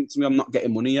do anything to me. I'm not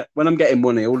getting money yet. When I'm getting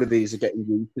money, all of these are getting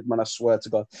used, man. I swear to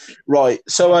God. Right.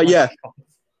 So, yeah.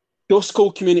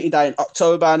 Duskull Community Day in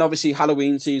October, and obviously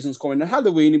Halloween season's coming. And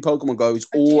Halloween in Pokemon Go is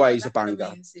always a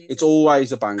banger. It's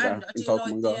always a banger in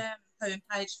Pokemon Go.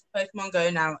 Homepage for Pokemon Go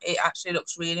now, it actually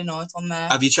looks really nice on there.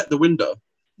 Have you checked the window?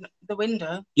 The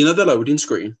window? You know the loading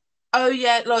screen? Oh,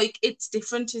 yeah, like, it's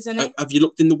different, isn't it? Have you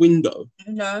looked in the window?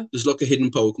 No. There's like a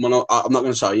hidden Pokemon. I'm not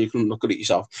going to say, you can look at it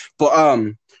yourself. But,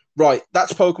 right,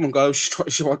 that's Pokemon Go.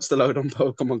 She wants to load on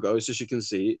Pokemon Go so she can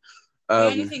see it. The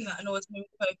only thing that annoys me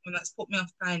with Pokemon that's put me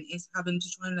off playing is having to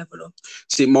try and level up.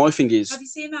 See, my thing is... Have you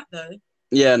seen that, though?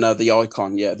 Yeah, no, the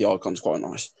icon. Yeah, the icon's quite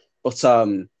nice. But,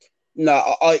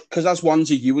 no, because as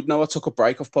Wanzi, you would know I took a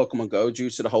break off Pokemon Go due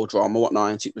to the whole drama, what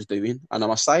Niantic was doing. And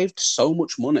I saved so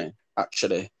much money,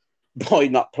 actually, by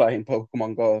not playing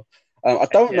Pokemon Go. I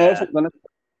don't know if I'm going to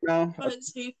now. Well,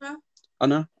 it's super. I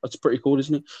know. That's pretty cool,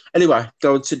 isn't it? Anyway,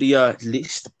 go to the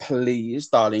list, please,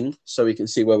 darling, so we can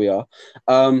see where we are.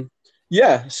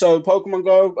 Yeah, so Pokemon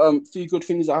Go, a few good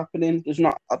things are happening. There's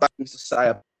not a bad things to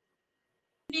say.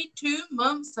 2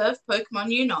 months of Pokemon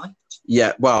Unite.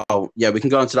 Yeah, well, yeah, we can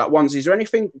go into that one. Is there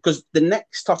anything, because the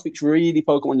next topic's really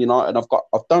Pokemon Unite, and I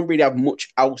don't really have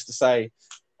much else to say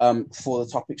for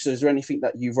the topic. So is there anything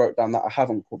that you wrote down that I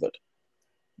haven't covered?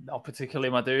 Not particularly,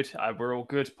 my dude. We're all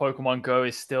good. Pokemon Go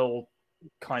is still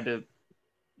kind of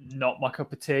not my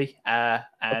cup of tea.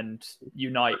 And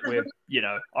Unite,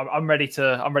 I'm ready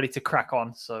to crack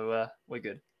on. So we're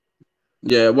good.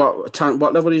 Yeah. What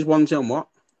level is Wanzi on? What?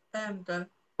 Go.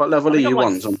 What level are you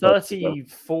on?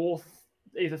 34th,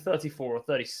 either 34 or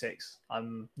 36.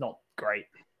 I'm not great.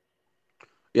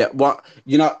 Yeah, what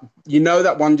you know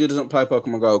that one dude doesn't play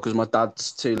Pokemon Go because my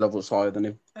dad's 2 levels higher than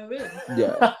him. Oh really?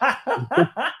 Yeah.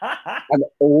 And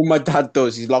all my dad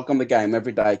does is log on the game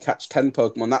every day, catch 10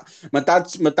 Pokemon. That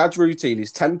my dad's routine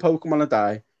is 10 Pokemon a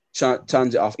day.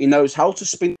 Turns it off. He knows how to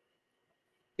spin.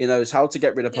 He knows how to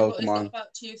get rid of Pokemon.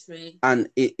 About 2 or 3. And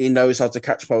he knows how to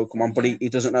catch Pokemon, but he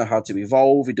doesn't know how to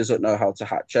evolve. He doesn't know how to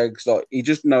hatch eggs. Like he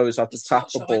just knows how to tap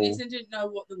the ball. He didn't know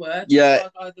what the word. Yeah.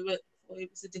 It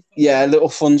was a different. Yeah, a little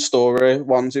fun story,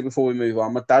 Wanzi, before we move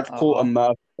on. My dad caught a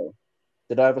Murkrow.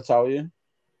 Did I ever tell you?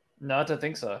 No, I don't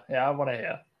think so. Yeah, I want to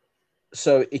hear.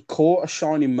 So he caught a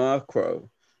shiny Murkrow,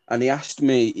 and he asked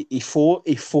me. He thought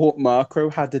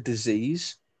Murkrow had a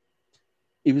disease.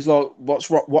 He was like, "What's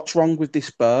wrong with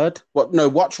this bird?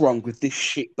 What's wrong with this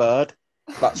shit bird?"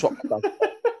 That's what my dad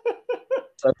said.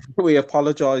 So we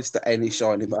apologise to any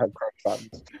shiny Murkrow fans.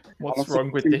 What's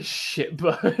wrong with this shit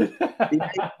bird?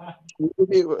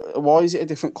 Why is it a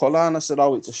different colour? And I said,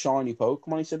 "Oh, it's a shiny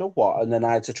Pokemon." He said, "Oh, what?" And then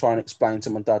I had to try and explain to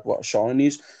my dad what a shiny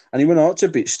is. And he went, "Oh, it's a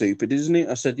bit stupid, isn't it?"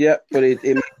 I said, "Yeah, but it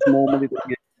makes more money than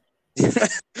you."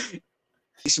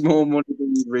 It's more money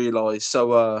than you realise.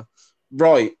 So,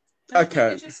 right. Okay.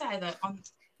 Did you just say that on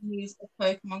news of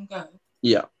Pokemon Go?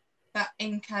 Yeah. That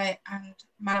Inkay and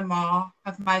Malamar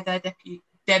have made their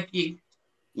debut.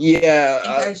 Yeah.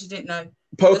 In case you didn't know.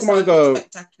 Pokemon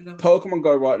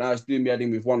Go right now is doing me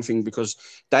heading with one thing because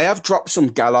they have dropped some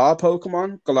Galarian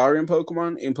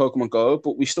Pokemon in Pokemon Go,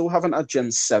 but we still haven't had Gen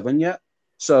 7 yet.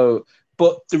 So,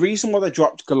 but the reason why they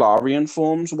dropped Galarian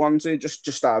forms, Wanzi,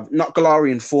 just have not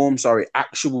Galarian forms, sorry,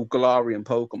 actual Galarian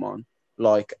Pokemon,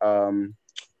 like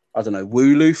I don't know,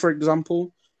 Wooloo, for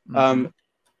example. Doing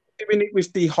it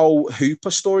with the whole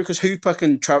Hooper story, because Hooper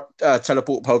can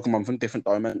teleport Pokemon from different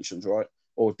dimensions, right?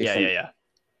 Or different. Yeah.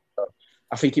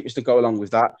 I think it was to go along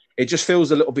with that. It just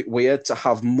feels a little bit weird to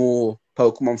have more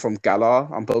Pokemon from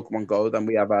Galar on Pokemon Go than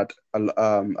we have had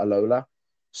Alola.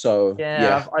 So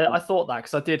Yeah, I thought that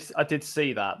because I did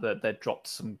see that they dropped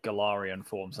some Galarian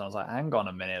forms, and I was like, hang on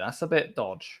a minute, that's a bit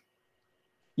dodge.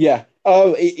 yeah.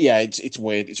 Oh, it's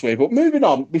weird. It's weird. But moving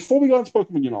on, before we go into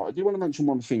Pokemon Unite, I do want to mention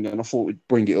one thing, and I thought we'd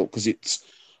bring it up because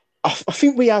I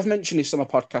think we have mentioned this on a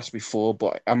podcast before,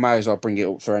 but I may as well bring it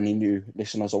up for any new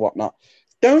listeners or whatnot.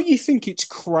 Don't you think it's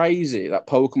crazy that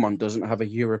Pokemon doesn't have a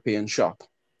European shop?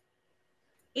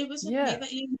 It was with me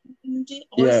that you mentioned it.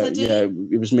 I Yeah, said yeah, it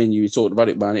it was me and you talked about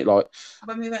it, man. It like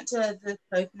when we went to the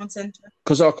Pokemon Center.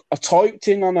 because I typed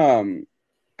in on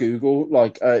Google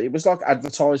like it was like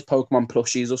advertised Pokemon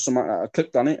plushies or something. Like that. I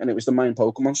clicked on it and it was the main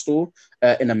Pokemon store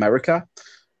in America,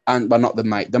 and well, not the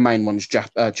main one's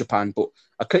Japan, but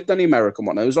I clicked on the American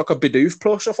one. It was like a Bidoof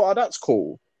plush. I thought, oh, that's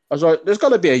cool. I was like, there's got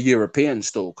to be a European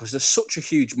store because there's such a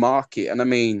huge market, and I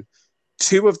mean,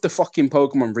 two of the fucking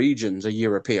Pokemon regions are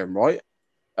European, right?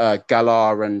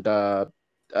 Galar and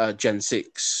Gen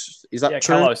 6. Is that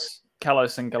true?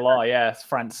 Kalos and Galar, yeah.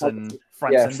 France and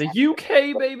Yeah. the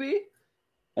UK, baby.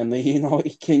 And the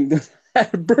United Kingdom.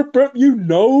 You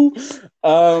know.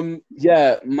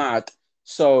 Yeah, mad.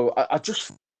 So I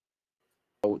just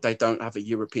they don't have a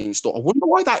European store. I wonder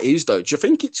why that is though. Do you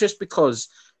think it's just because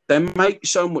they make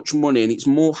so much money and it's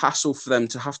more hassle for them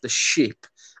to have to ship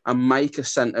and make a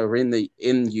center in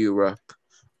Europe?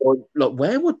 Or look,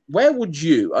 where would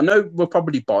you? I know we're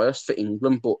probably biased for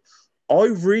England, but I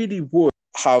really would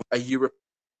have a Europe.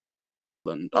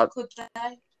 Could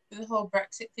they? The whole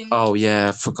Brexit thing. Oh yeah,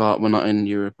 I forgot we're not in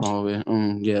Europe, are we?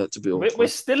 Yeah, it's a bit awkward. We're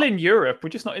still in Europe. We're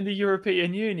just not in the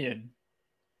European Union.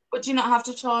 But do you not have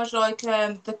to charge like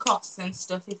the costs and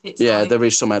stuff if it's Yeah, like... there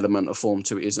is some element of form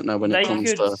to it, isn't there? When it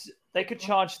comes to they could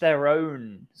charge their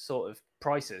own sort of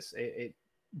prices. It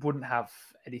wouldn't have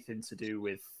anything to do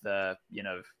with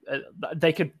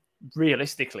they could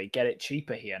realistically get it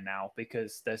cheaper here now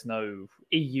because there's no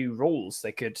EU rules.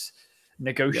 They could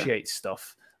negotiate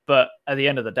stuff, but at the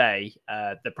end of the day,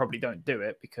 they probably don't do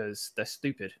it because they're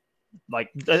stupid. Like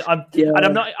I'm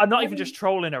not even just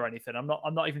trolling or anything. I'm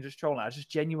not even just trolling. I just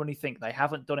genuinely think they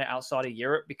haven't done it outside of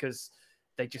Europe because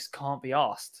they just can't be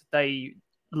asked. They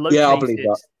located, I believe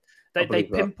that. They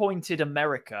pinpointed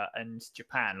America and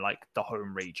Japan, like the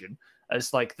home region,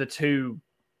 as like the two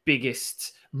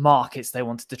biggest markets they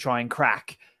wanted to try and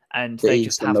crack, and they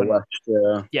just haven't.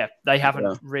 They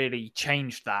haven't really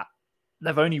changed that.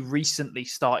 They've only recently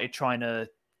started trying to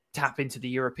tap into the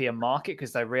European market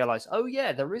because they realize, oh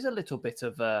yeah, there is a little bit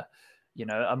of a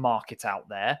market out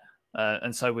there,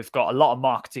 and so we've got a lot of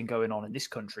marketing going on in this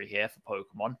country here for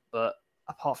Pokemon. But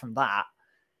apart from that,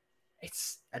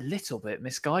 it's a little bit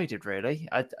misguided, really.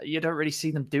 You don't really see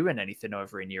them doing anything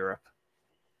over in Europe.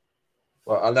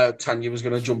 Well, I know Tanya was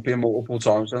going to jump in multiple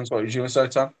times. Then, so what was you going to say,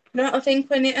 Tan? No, I think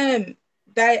when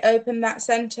they opened that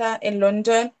centre in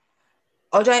London,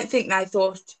 I don't think they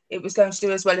thought it was going to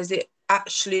do as well as it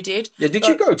actually did. Yeah, did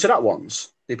you go to that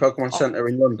once? The Pokemon Centre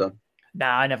in London?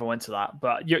 Nah, I never went to that.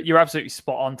 But you're absolutely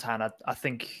spot on, Tan. I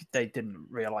think they didn't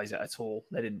realise it at all.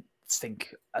 They didn't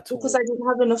think at all. Because they didn't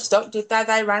have enough stock, did they?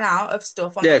 They ran out of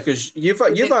stuff. Yeah, because you've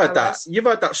heard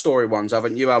that story once,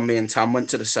 haven't you? How me and Tam went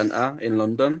to the centre in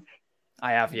London.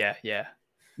 I have, yeah.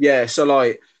 Yeah, so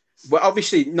like, we're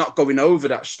obviously not going over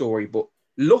that story, but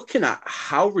looking at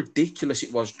how ridiculous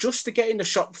it was just to get in the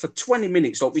shop for 20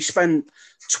 minutes, like we spent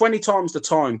 20 times the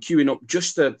time queuing up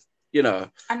just to,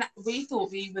 And we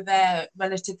thought we were there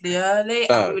relatively early,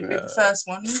 and we would be the first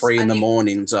ones. 3 in the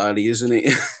morning's early, isn't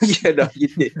it? You did.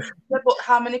 Yeah, but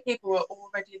how many people were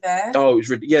already there? Oh, it was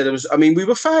really, there was. I mean, we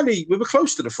were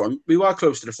close to the front. We were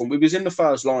close to the front. We was in the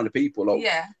first line of people. Like,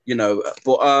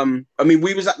 but I mean,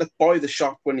 we was by the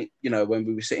shop when when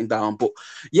we were sitting down. But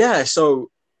yeah, so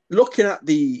looking at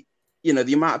the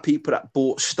amount of people that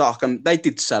bought stock, and they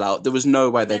did sell out. There was no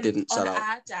way they didn't sell out. On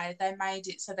our day, they made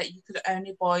it so that you could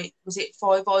only buy, was it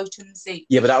 5 items each?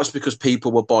 Yeah, but that was because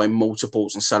people were buying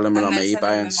multiples and selling them on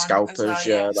eBay and scalpers.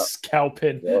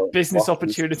 Scalping. Business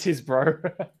opportunities, bro.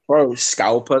 Bro,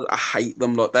 scalpers, I hate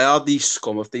them. Look, they are the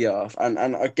scum of the earth. And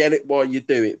I get it why you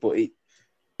do it, but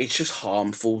it's just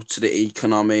harmful to the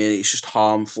economy, and it's just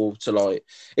harmful to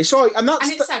it's like, and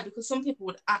it's sad because some people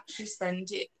would actually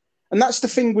spend it. And that's the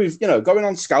thing with, going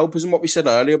on scalpers and what we said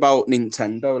earlier about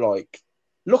Nintendo. Like,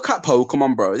 look at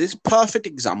Pokemon, bro. This is a perfect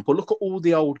example. Look at all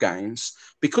the old games.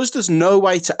 Because there's no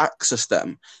way to access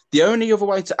them, the only other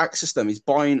way to access them is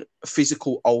buying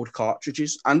physical old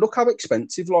cartridges. And look how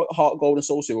expensive, like, Heart Gold and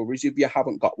Soul Silver is if you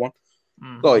haven't got one.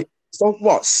 Like, so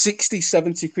what, 60,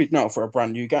 70 quid now for a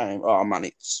brand new game? Oh, man,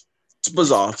 it's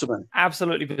bizarre to me.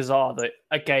 Absolutely bizarre that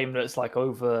a game that's like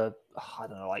over, I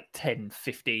don't know, like 10,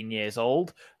 15 years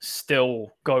old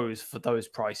still goes for those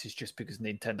prices just because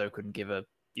Nintendo couldn't give a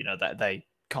that they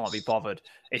can't be bothered.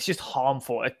 It's just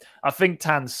harmful. I think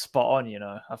Tan's spot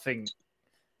on. I think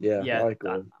Yeah, I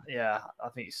agree. I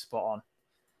think he's spot on.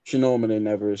 She normally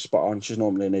never is spot on. She's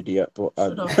normally an idiot, but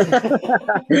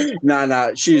No,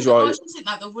 nah, she's right. I just think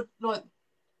that they would like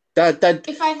That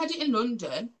if I had it in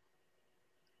London.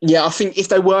 Yeah, I think if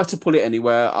they were to put it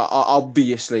anywhere,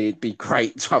 obviously it'd be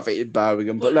great to have it in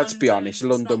Birmingham. But let's be honest,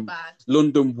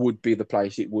 London would be the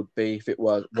place it would be if it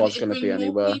was going to be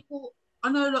anywhere.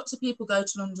 I know lots of people go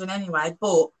to London anyway,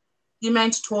 but the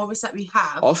amount of tourists that we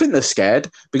have, I think they're scared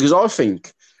because I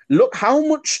think, look, how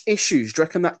much issues do you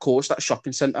reckon that caused that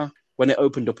shopping centre when it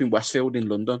opened up in Westfield in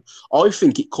London? I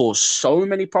think it caused so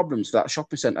many problems to that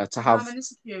shopping centre to have. How many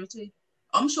security?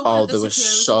 I'm sure the security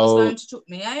was going to took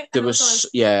me out. There was,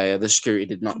 the security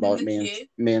did not like me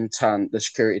and Tan. The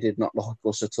security did not like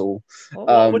us at all.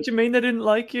 What do you mean they didn't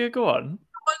like you? Go on.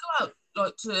 I go out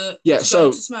like to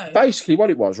so to smoke. Basically what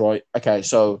it was, right? Okay,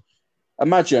 so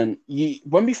imagine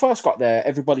when we first got there,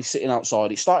 everybody's sitting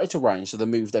outside. It started to rain, so they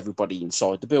moved everybody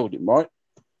inside the building, right?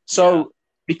 So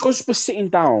because we're sitting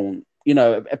down,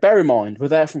 bear in mind we're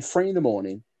there from 3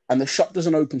 a.m. and the shop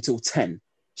doesn't open till 10.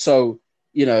 So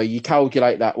you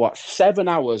calculate that, 7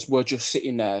 hours we're just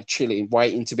sitting there chilling,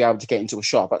 waiting to be able to get into a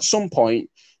shop. At some point,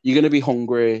 you're going to be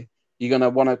hungry. You're going to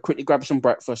want to quickly grab some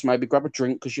breakfast, maybe grab a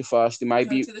drink because you're thirsty.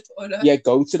 Maybe go to the toilet.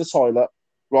 Go to the toilet.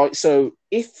 Right. So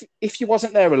if you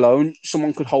wasn't there alone,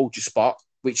 someone could hold your spot,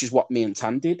 which is what me and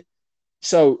Tan did.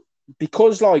 So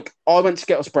because I went to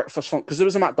get us breakfast because there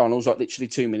was a McDonald's literally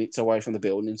 2 minutes away from the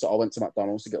building. So I went to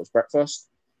McDonald's to get us breakfast.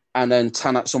 And then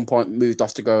Tan at some point moved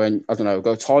off to go and, I don't know,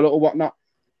 go toilet or whatnot.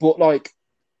 But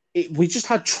we just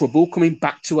had trouble coming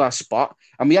back to our spot,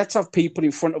 and we had to have people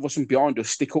in front of us and behind us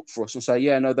stick up for us and say,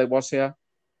 "Yeah, no, they was here."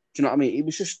 Do you know what I mean? It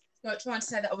was just trying to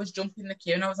say that I was jumping the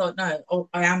queue, and I was like, "No,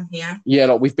 I am here."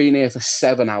 Yeah, we've been here for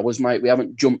 7 hours, mate. We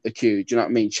haven't jumped the queue. Do you know what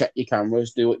I mean? Check your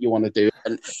cameras, do what you want to do,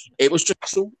 and it was just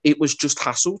hassle. It was just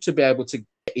hassle to be able to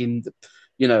get in.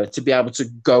 To be able to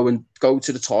go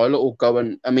to the toilet or go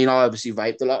and. I mean, I obviously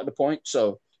vaped a lot at the point,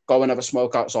 so go and have a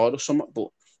smoke outside or something.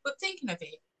 But thinking of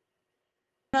it.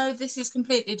 No, this is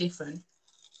completely different.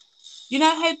 You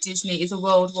know how Disney is a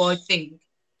worldwide thing?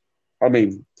 I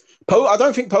mean, I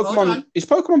don't think Pokemon... Is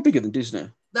Pokemon bigger than Disney?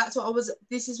 That's what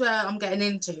this is where I'm getting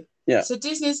into. Yeah. So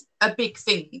Disney's a big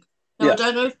thing. Now, I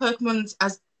don't know if Pokemon's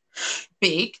as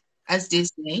big as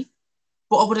Disney,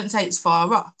 but I wouldn't say it's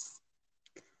far off.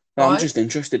 No, right? I'm just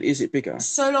interested. Is it bigger?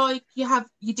 So, you have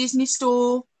your Disney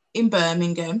store in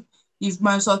Birmingham. You've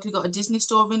most likely got a Disney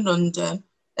store in London.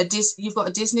 You've got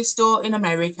a Disney store in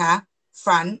America,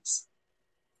 France,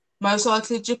 most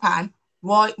likely Japan.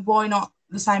 Why not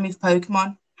the same with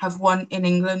Pokemon? Have one in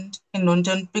England, in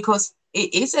London, because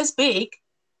it is as big.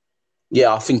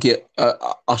 Yeah, I think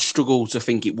I struggle to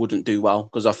think it wouldn't do well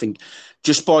because I think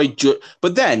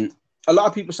but then a lot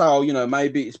of people say,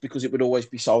 maybe it's because it would always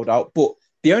be sold out. But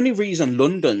the only reason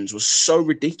London's was so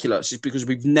ridiculous is because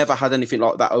we've never had anything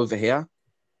like that over here.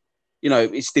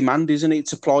 It's demand, isn't it?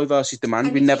 Supply versus demand.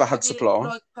 And we never had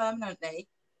supply. Permanently,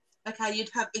 okay, you'd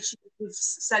have issues with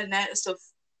selling out and stuff to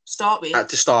start with. At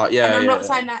the start, yeah. And I'm not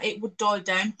saying that it would die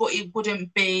down, but it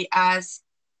wouldn't be as...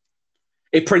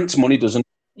 It prints money, doesn't it?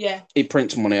 Yeah. It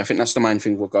prints money. I think that's the main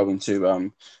thing we're going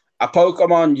to. A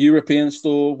Pokemon European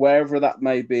store, wherever that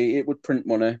may be, it would print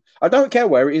money. I don't care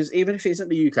where it is, even if it isn't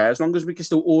the UK, as long as we can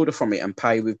still order from it and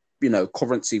pay with,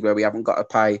 currency where we haven't got to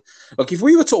pay. Like, if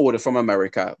we were to order from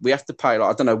America, we have to pay,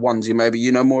 I don't know, Onesie, maybe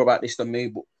you know more about this than me,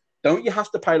 but don't you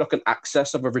have to pay, an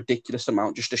excess of a ridiculous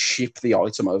amount just to ship the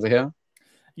item over here?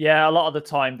 Yeah, a lot of the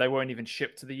time they won't even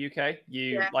ship to the UK.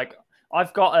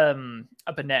 I've got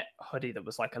a Burnett hoodie that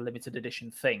was a limited edition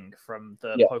thing from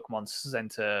the Pokemon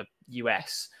Center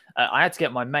US. I had to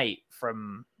get my mate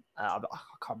from, I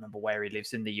can't remember where he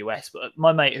lives in the US, but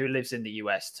my mate who lives in the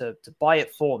US to buy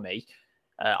it for me.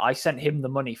 I sent him the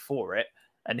money for it,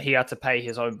 and he had to pay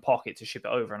his own pocket to ship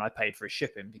it over, and I paid for his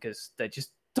shipping because they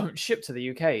just don't ship to the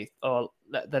UK or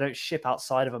they don't ship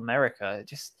outside of America. It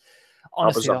just,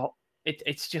 honestly,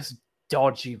 it's just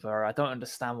dodgy, bro. I don't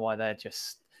understand why they're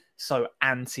just so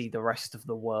anti the rest of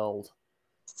the world.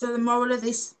 So the moral of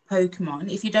this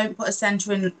Pokemon, if you don't put a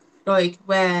centre in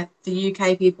where the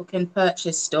UK people can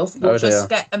purchase stuff, you'll just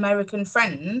get American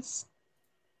friends.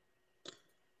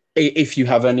 If you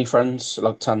have any friends,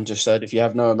 like Tan just said, if you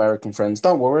have no American friends,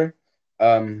 don't worry.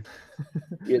 If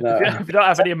you don't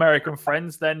have any American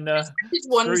friends, then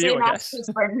screw you, I guess.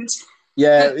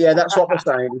 Yeah, that's what we're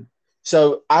saying.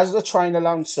 So, as the trainer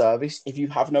lounge service, if you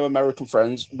have no American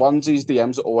friends, Onesie's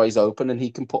DMs are always open, and he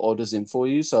can put orders in for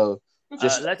you. So,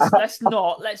 let's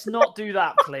not do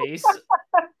that, please.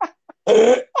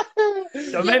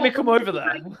 Don't make me come over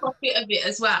there. Pocket of it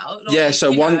as well. Like, Yeah,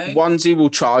 so Onesie will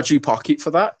charge you pocket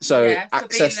for that. So yeah,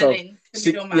 access of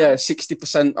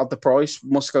 60% of the price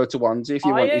must go to Onesie if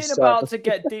you want this. I ain't about to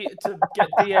get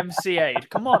DMCA'd.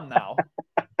 Come on now.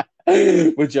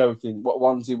 We're joking. What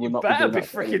Onesie will not better be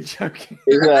freaking joking.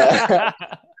 Yeah.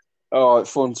 Oh,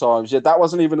 fun times. Yeah, that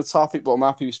wasn't even a topic, but I'm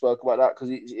happy we spoke about that because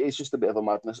it's just a bit of a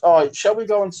madness. All right, shall we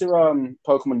go on to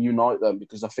Pokemon Unite then?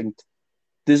 Because I think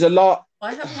there's a lot.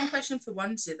 I have one question for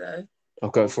Onesie though. I'll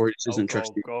go for it. This is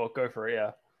interesting. Go for it,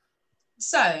 yeah.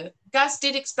 So, Gaz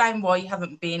did explain why you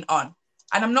haven't been on.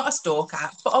 And I'm not a stalker,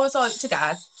 but I was like to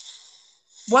Gaz,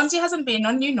 Onesie hasn't been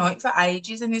on Unite for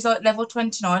ages and he's like level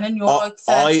 29 and you're like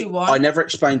 31. I never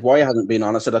explained why I hasn't been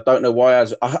on. I said I don't know why.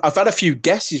 I've had a few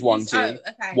guesses, Onesie,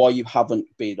 why you haven't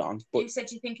been on. But you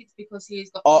said you think it's because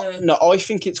he's got No, I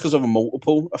think it's because of a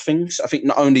multiple of things. I think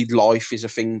not only life is a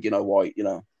thing, why,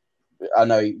 I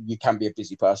know you can be a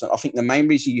busy person. I think the main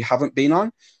reason you haven't been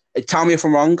on, tell me if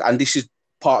I'm wrong, and this is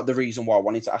part of the reason why I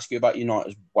wanted to ask you about Unite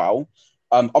as well.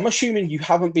 I'm assuming you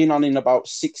haven't been on in about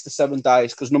 6 to 7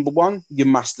 days because number one, your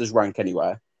Masters rank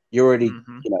anywhere. You're already,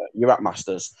 you're at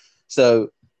Masters. So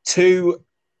 2,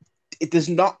 there's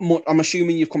not much. I'm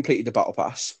assuming you've completed the Battle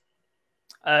Pass.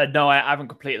 No, I haven't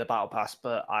completed the Battle Pass,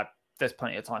 but there's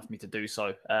plenty of time for me to do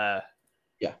so. Okay.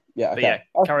 But yeah,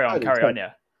 carry on,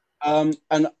 yeah.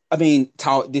 And I mean,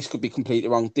 this could be completely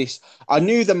wrong. I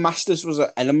knew the Masters was an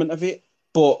element of it,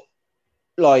 but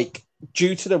like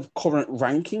due to the current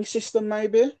ranking system,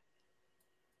 maybe.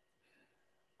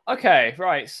 Okay,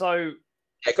 right. So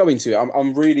yeah, go into it.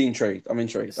 I'm really intrigued. I'm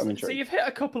intrigued. So you've hit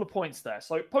a couple of points there.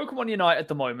 So Pokemon Unite at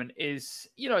the moment is,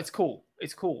 it's cool.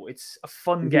 It's cool. It's a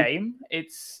fun game.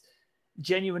 It's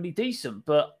genuinely decent,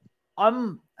 but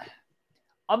I'm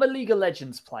a League of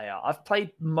Legends player. I've played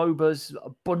MOBAs,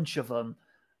 a bunch of them,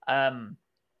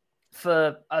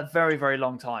 for a very, very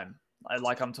long time.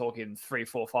 Like I'm talking 3,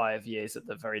 4, 5 years at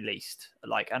the very least.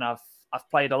 And I've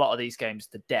played a lot of these games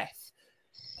to death.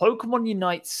 Pokemon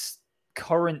Unite's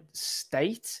current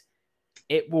state,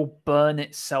 it will burn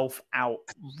itself out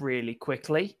really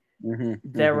quickly.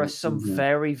 There are some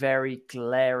very, very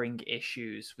glaring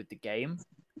issues with the game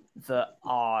that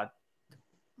are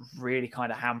really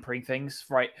kind of hampering things,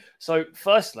 right? So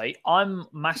firstly, I'm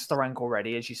Master rank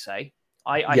already, as you say.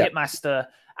 I hit Master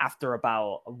after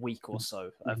about a week or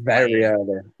so. Very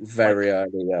early,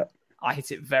 yeah. I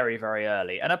hit it very, very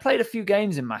early. And I played a few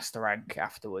games in Master rank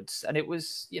afterwards. And it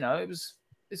was,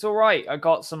 it's all right. I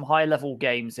got some high-level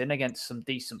games in against some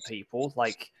decent people.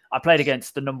 Like, I played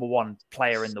against the #1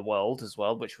 player in the world as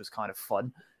well, which was kind of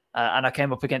fun. And I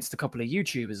came up against a couple of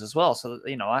YouTubers as well. So, I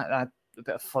had a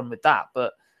bit of fun with that.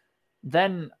 But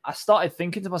then I started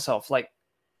thinking to myself, like,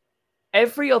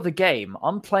 every other game,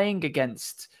 I'm playing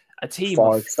against a team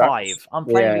of 5. I'm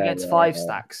playing against 5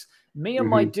 stacks. Me and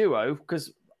my duo,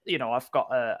 because, I've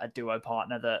got a duo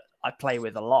partner that I play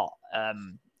with a lot.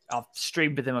 I've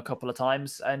streamed with him a couple of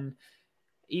times, and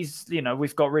he's,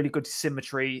 we've got really good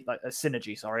synergy,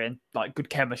 and like good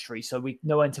chemistry. So we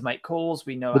know when to make calls.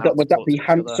 We know. Would that be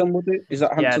Handsome? Would it? Is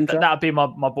that Handsome? Yeah, that'd be my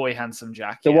boy Handsome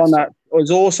Jack. The one that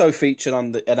was also featured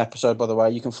on an episode, by the way.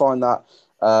 You can find that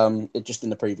just in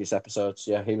the previous episodes.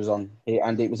 Yeah, he was on,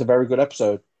 and it was a very good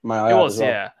episode. It was,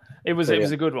 yeah. It was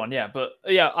a good one, yeah. But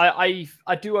yeah,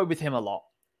 I duo with him a lot,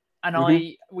 and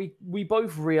we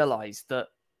both realized that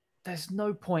there's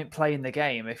no point playing the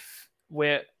game if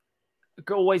we're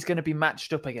always going to be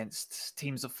matched up against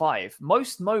teams of 5.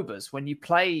 Most MOBAs, when you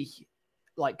play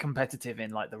like competitive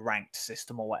in like the ranked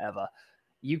system or whatever,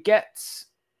 you get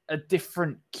a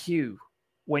different queue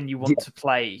when you want to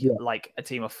play like a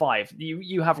team of 5.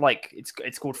 You have like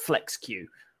it's called flex queue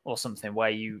or something, where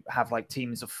you have like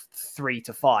teams of 3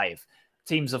 to 5.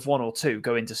 Teams of 1 or 2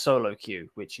 go into solo queue,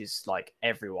 which is like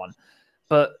everyone.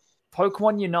 But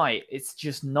Pokemon Unite, it's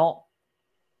just not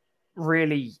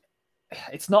really,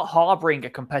 it's not harboring a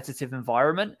competitive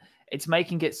environment. It's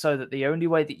making it so that the only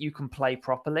way that you can play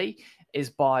properly is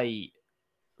by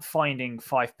finding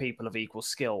 5 people of equal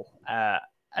skill,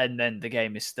 and then the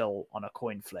game is still on a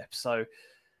coin flip. So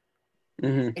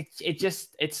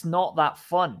it's not that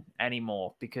fun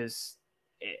anymore because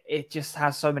it just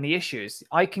has so many issues.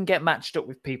 I can get matched up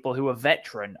with people who are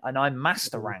veteran and I'm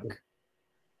Master rank.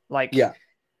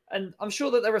 And I'm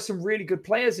sure that there are some really good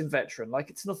players in veteran. Like,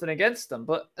 it's nothing against them,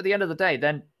 but at the end of the day,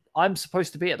 then I'm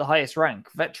supposed to be at the highest rank.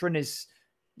 Veteran is,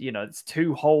 it's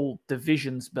 2 whole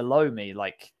divisions below me.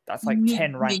 Like, that's like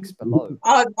 10 ranks below.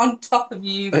 On top of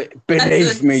you.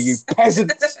 Beneath me, you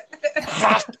peasant.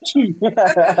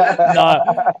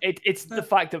 No, it's the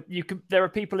fact that there are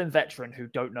people in veteran who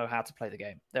don't know how to play the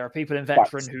game. There are people in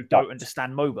veteran who don't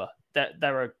understand MOBA.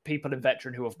 there are people in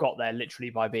Veteran who have got there literally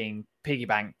by being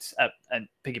piggybacked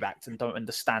and don't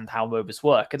understand how MOBAs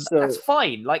work, and that's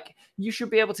fine. Like, you should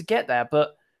be able to get there,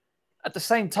 but at the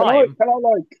same time, can I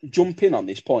like jump in on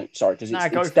this point? Sorry, because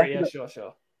go for it. Yeah,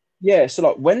 sure. Yeah, so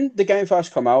like when the game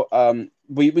first come out,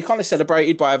 we kind of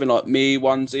celebrated by having like me,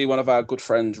 Onesie, one of our good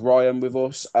friends, Ryan, with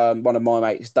us, one of my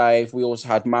mates, Dave. We also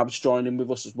had Mavs joining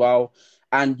with us as well.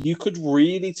 And you could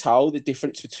really tell the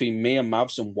difference between me and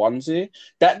Mavs and Onesie.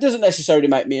 That doesn't necessarily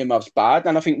make me and Mavs bad.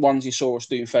 And I think Onesie saw us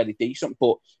doing fairly decent,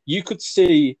 but you could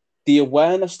see the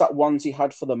awareness that Onesie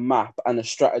had for the map and the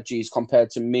strategies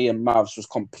compared to me and Mavs was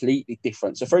completely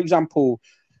different. So, for example,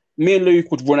 me and Luke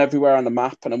would run everywhere on the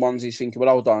map, and then Onesie's thinking, well,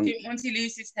 hold on. Once he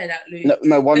loses his head out, Luke.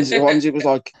 No, Onesie was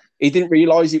like, he didn't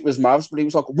realise it was Mavs, but he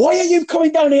was like, why are you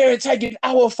coming down here and taking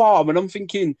our farm? And I'm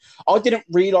thinking, I didn't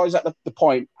realise at the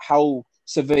point how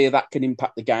severe that can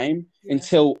impact the game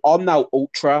until I'm now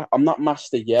Ultra. I'm not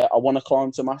Master yet. I want to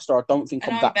climb to Master. I don't think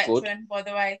I'm that veteran, good. By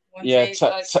the way.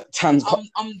 Tan's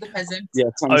I'm the peasant. Yeah,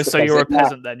 so you're a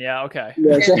peasant then, yeah, okay.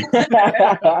 Yeah.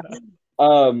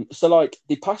 So like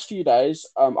the past few days,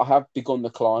 I have begun the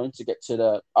climb to get to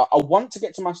the. I want to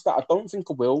get to Master. I don't think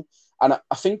I will, and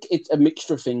I think it's a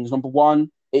mixture of things. Number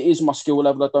one, it is my skill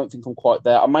level. I don't think I'm quite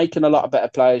there. I'm making a lot of better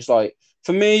plays. Like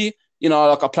for me,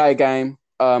 like I play a game.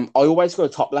 I always go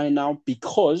top lane now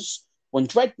because when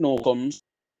Dreadnought comes,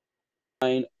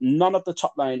 none of the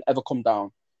top lane ever come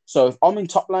down. So if I'm in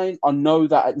top lane, I know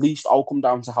that at least I'll come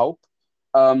down to help.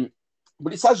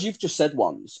 But it's as you've just said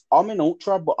once. I'm in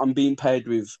Ultra, but I'm being paired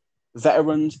with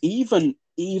veterans, even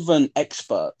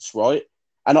experts, right?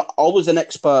 And I was an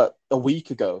expert a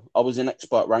week ago. I was in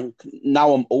expert rank.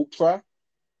 Now I'm Ultra.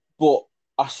 But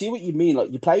I see what you mean.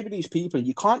 Like, you play with these people and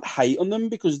you can't hate on them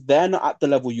because they're not at the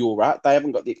level you're at. They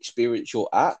haven't got the experience you're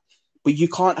at. But you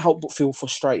can't help but feel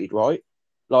frustrated, right?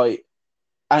 Like,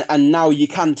 and now you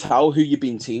can tell who you've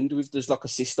been teamed with. There's like a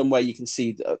system where you can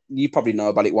see, you probably know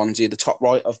about it, Onesie, the top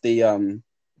right of the,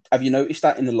 have you noticed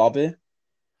that in the lobby?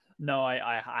 No,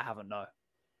 I haven't, no.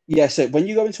 Yeah, so when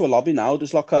you go into a lobby now,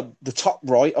 there's like the top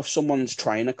right of someone's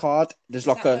trainer card. There's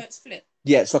like it's flip?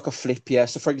 Yeah, it's like a flip, yeah.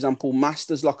 So for example,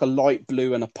 Master's like a light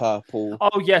blue and a purple.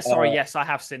 Oh, yeah, sorry, yes, I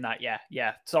have seen that, yeah.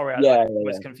 Sorry, I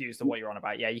was confused on what you're on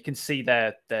about. Yeah, you can see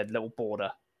their little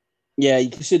border. Yeah,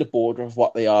 you can see the border of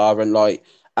what they are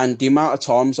and the amount of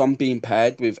times I'm being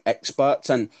paired with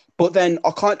experts. But then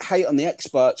I can't hate on the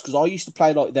experts because I used to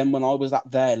play like them when I was at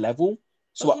their level.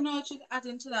 So can I just add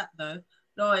into that though?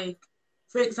 Like,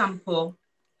 for example,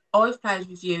 I've played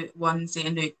with you, Onesie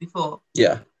and Luke before.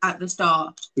 Yeah. At the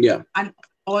start. Yeah. And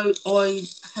I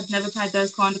had never played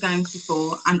those kind of games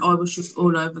before, and I was just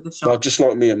all over the shop. Well, just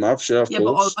like me and Mavs, yeah, of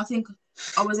course. But I think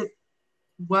I was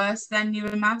worse than you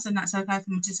and Mavs, and that's okay for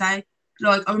me to say.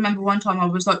 Like, I remember one time I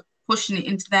was like pushing it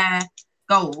into their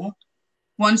goal.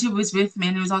 Onesie was with me,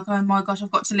 and he was like, "Oh my gosh,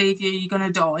 I've got to leave you. You're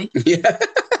gonna die." Yeah.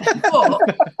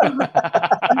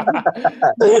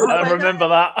 I remember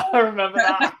that.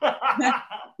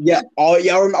 Yeah, I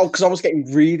remember because I was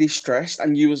getting really stressed,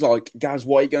 and you was like, "Gaz,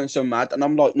 why are you going so mad?" And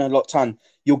I'm like, "No, look, Tan,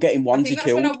 you're getting Onesie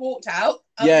killed." When I walked out.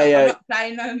 I'm not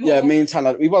playing no more. Yeah, me and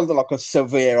Tan, we wasn't like a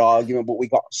severe argument, but we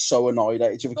got so annoyed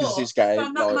at each other because this game.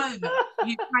 From that moment,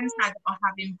 you can say that I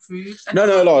have improved. No,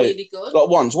 really good. Like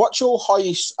ones. What's your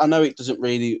highest? I know it doesn't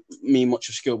really mean much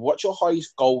of skill, but what's your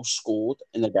highest goal scored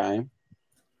in the game?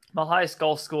 My highest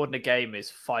goal scored in a game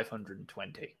is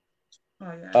 520.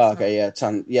 Okay, yeah,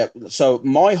 Tan. Yeah, so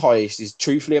my highest is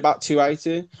truthfully about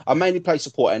 280. I mainly play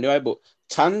support anyway, but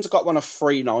Tan's got one of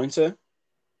 390.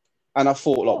 And I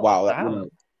thought, like, wow. I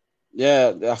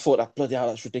thought that, bloody hell,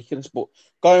 that's ridiculous. But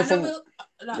going from...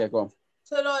 yeah, go on.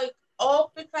 So, like,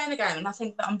 I'll be playing a game and I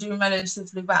think that I'm doing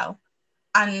relatively well.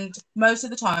 And most of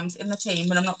the times in the team,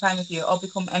 when I'm not playing with you, I'll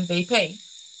become MVP.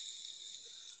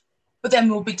 But then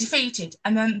we'll be defeated.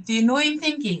 And then the annoying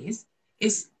thing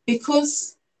is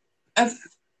because of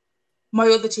my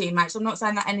other teammates, I'm not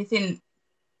saying that anything,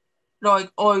 like,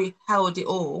 I held it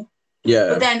all. Yeah.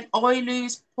 But then I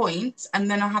lose points and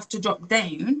then I have to drop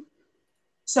down.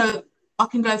 So I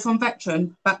can go from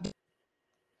veteran back.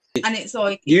 And it's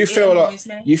like you feel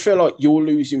like you're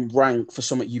losing rank for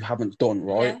something you haven't done,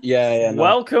 right? Yeah. No.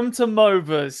 Welcome to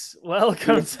MOBAs.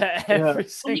 Welcome to every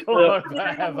single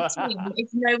MOBA ever. If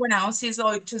no one else is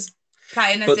like just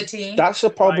playing as a team. That's the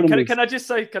problem. Right, can I just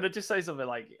say something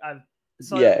like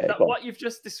what you've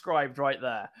just described right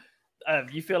there?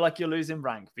 You feel like you're losing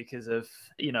rank because of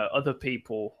other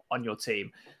people on your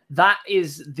team. That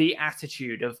is the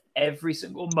attitude of every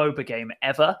single MOBA game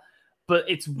ever. But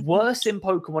it's worse in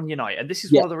Pokemon Unite. And this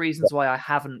is one of the reasons why I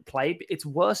haven't played. It's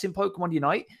worse in Pokemon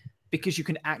Unite because you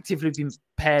can actively be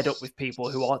paired up with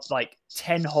people who are like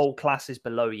 10 whole classes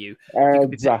below you. You can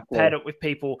be paired up with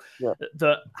people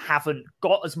that haven't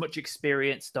got as much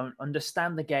experience, don't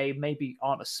understand the game, maybe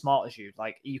aren't as smart as you.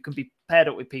 Like, you can be paired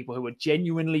up with people who are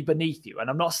genuinely beneath you. And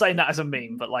I'm not saying that as a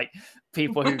meme, but like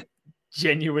people who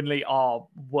genuinely are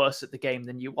worse at the game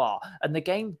than you are. And the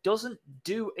game doesn't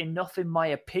do enough, in my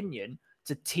opinion,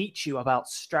 to teach you about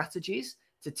strategies,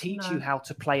 to teach you how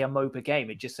to play a MOBA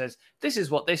game. It just says, this is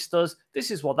what this does,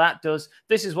 this is what that does,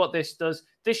 this is what this does,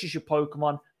 this is your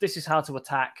Pokemon, this is how to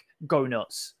attack, go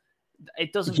nuts.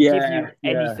 It doesn't give you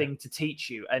anything to teach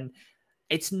you. And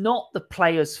it's not the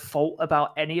player's fault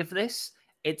about any of this.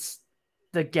 It's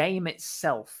the game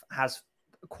itself has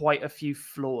quite a few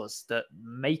flaws that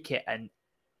make it, and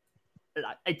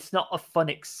it's not a fun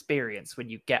experience when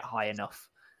you get high enough.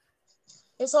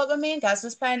 It's like when me and Gaz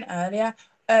was playing earlier,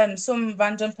 some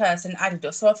random person added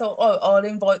us, so I thought, I'll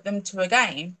invite them to a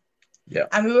game. Yeah.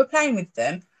 And we were playing with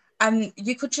them, and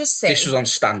you could just see. This was on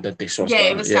standard, this was. Yeah,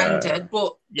 it was standard,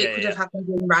 but it could have happened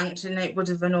in ranked, and it would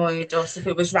have annoyed us if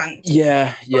it was ranked.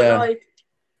 Yeah. But like,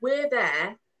 we're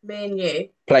there, me and you,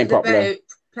 playing properly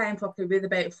with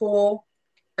about 4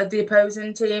 of the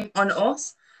opposing team on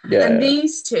us. Yeah. And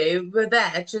these two were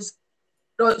there just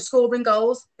like scoring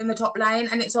goals in the top lane,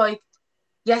 and it's like,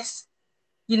 yes,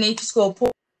 you need to score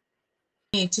points,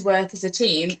 you need to work as a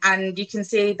team, and you can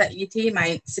see that your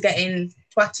teammates are getting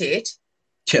twatted.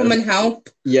 Come and help.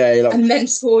 Yeah, and then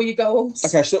score your goals.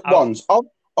 Okay, so ones.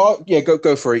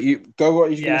 Go for it. You go.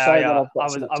 What you're going to say?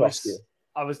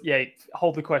 I was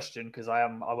hold the question, because I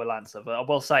will answer, but I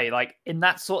will say, like, in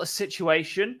that sort of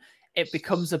situation, it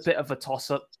becomes a bit of a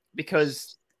toss-up,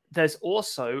 because there's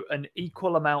also an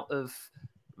equal amount of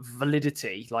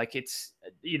validity. Like, it's,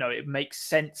 it makes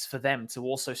sense for them to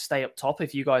also stay up top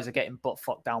if you guys are getting butt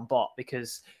fucked down bot,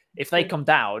 because if they come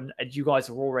down and you guys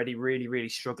are already really, really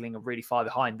struggling and really far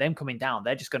behind, them coming down,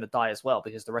 they're just going to die as well,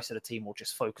 because the rest of the team will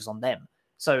just focus on them.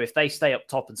 So if they stay up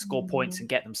top and score points and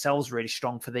get themselves really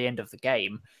strong for the end of the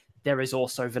game, there is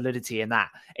also validity in that.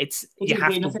 You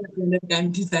have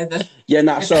to. Yeah,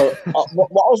 no. So what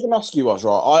I was going to ask you was,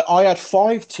 right, I had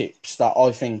 5 tips that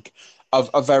I think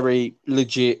are very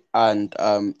legit and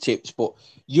tips, but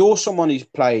you're someone who's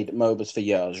played MOBAs for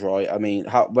years, right? I mean,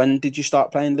 when did you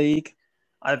start playing League?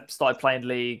 I started playing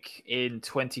League in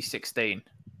 2016.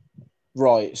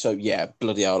 Right. So yeah,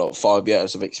 bloody hell, like 5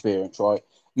 years of experience, right?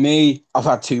 Me, I've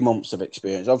had 2 months of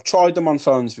experience. I've tried them on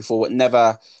phones before, but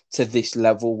never to this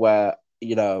level where,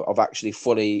 I've actually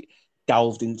fully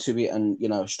delved into it and,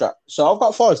 So I've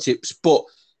got 5 tips, but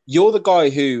you're the guy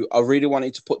who I really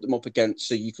wanted to put them up against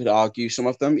so you could argue some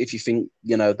of them if you think,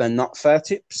 they're not fair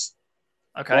tips.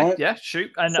 Okay, right? Yeah,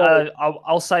 shoot. And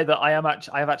I'll say that I have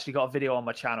actually got a video on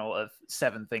my channel of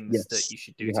 7 things that you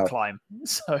should do to climb.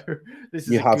 So this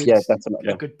is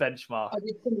definitely a good benchmark. I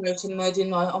did promoting mode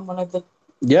on one of the.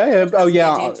 Yeah. Oh,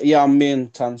 yeah. On me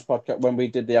and Tan's podcast, when we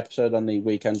did the episode on the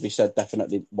weekend, we said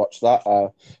definitely watch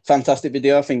that. Fantastic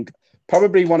video. I think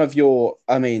probably one of your.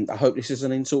 I mean, I hope this is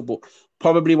an insult, but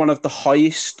probably one of the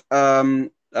highest. Not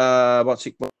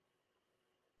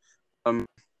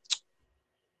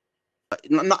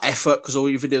effort, because all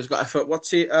your videos got effort.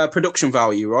 What's it? Production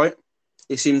value, right?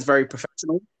 It seems very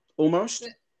professional, almost.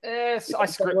 Yes, I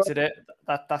scripted it.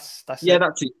 That's yeah,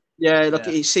 that's it. Yeah,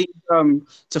 it seemed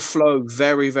to flow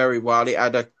very, very well. It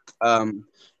had it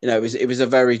was a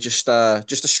very just a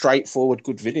straightforward,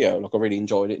 good video. Like, I really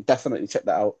enjoyed it. Definitely check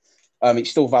that out. It's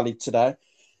still valid today.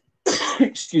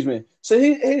 Excuse me. So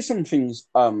here's some things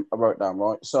I wrote down.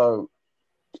 Right. So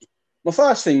my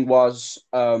first thing was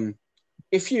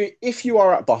if you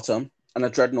are at bottom and a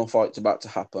Dreadnought fight's about to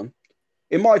happen,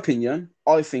 in my opinion,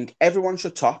 I think everyone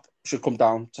should come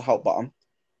down to help bottom.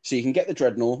 So you can get the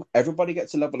Dreadnought, everybody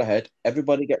gets a level ahead,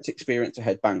 everybody gets experience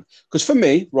ahead, bang. Because for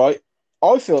me, right,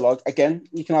 I feel like, again,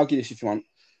 you can argue this if you want,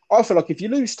 I feel like if you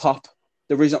lose top,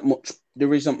 there isn't much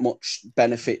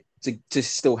benefit to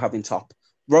still having top.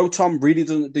 Rotom really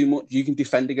doesn't do much. You can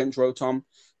defend against Rotom.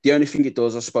 The only thing it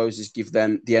does, I suppose, is give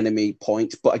them the enemy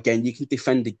points. But again, you can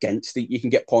defend against it. You can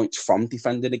get points from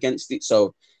defending against it.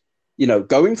 So,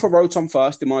 going for Rotom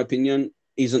first, in my opinion,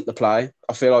 isn't the play.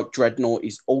 I feel like Dreadnought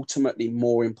is ultimately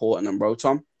more important than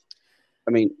Rotom.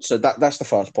 I mean, so that's the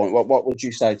first point. What would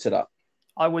you say to that?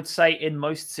 I would say in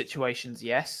most situations,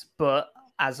 yes. But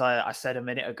as I said a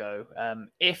minute ago,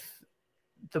 if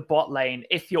the bot lane,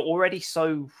 if you're already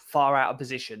so far out of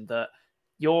position that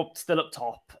you're still up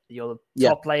top, your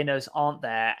top laners aren't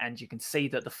there, and you can see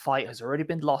that the fight has already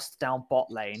been lost down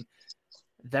bot lane,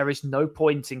 there is no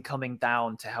point in coming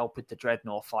down to help with the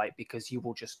Dreadnought fight, because you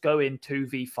will just go in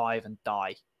 2v5 and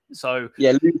die. So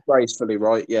yeah, lose gracefully,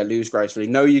 right? Yeah, lose gracefully.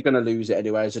 Know you're going to lose it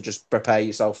anyway, so just prepare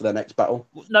yourself for the next battle.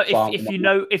 no,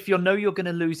 if you know you're going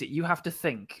to lose it, you have to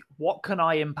think, what can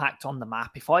I impact on the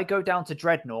map? If I go down to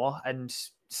Dreadnought and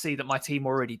see that my team are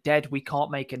already dead, we can't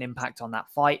make an impact on that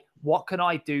fight. What can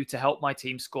I do to help my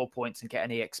team score points and get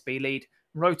an EXP lead?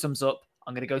 Rotom's up.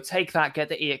 I'm going to go take that, get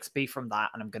the EXP from that,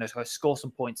 and I'm going to go score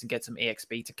some points and get some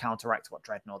EXP to counteract what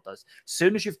Dreadnought does. As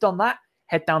soon as you've done that,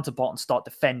 head down to bot and start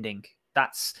defending.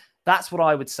 That's what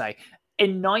I would say.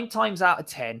 In 9 times out of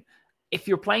 10, if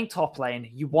you're playing top lane,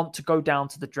 you want to go down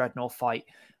to the Dreadnought fight.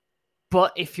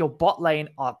 But if your bot lane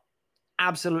are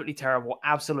absolutely terrible,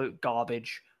 absolute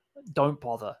garbage, don't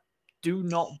bother. Do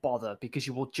not bother, because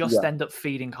you will just end up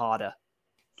feeding harder.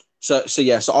 So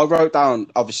I wrote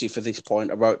down, obviously for this point,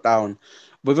 I wrote down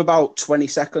with about 20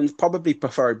 seconds, probably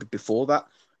preferably before that,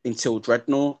 until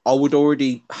Dreadnought, I would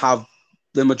already have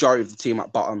the majority of the team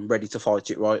at bottom ready to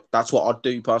fight it, right? That's what I'd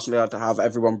do personally. I'd have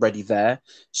everyone ready there.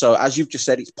 So as you've just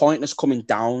said, it's pointless coming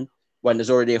down when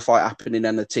there's already a fight happening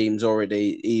and the team's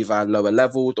already either lower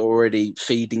leveled or already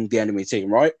feeding the enemy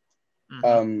team, right?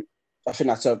 Mm-hmm. I think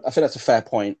that's a fair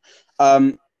point.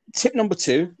 Tip number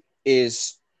 2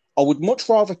 is I would much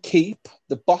rather keep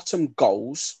the bottom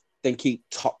goals than keep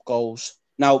top goals.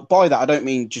 Now, by that, I don't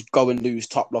mean just go and lose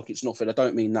top like it's nothing. I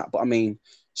don't mean that. But I mean,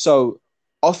 so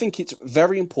I think it's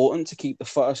very important to keep the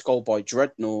first goal by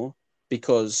Dreadnought,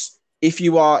 because if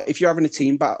you're having a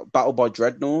team battle by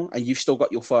Dreadnought and you've still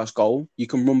got your first goal, you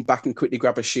can run back and quickly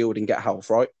grab a shield and get health,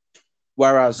 right?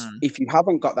 Whereas if you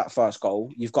haven't got that first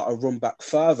goal, you've got to run back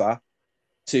further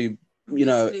to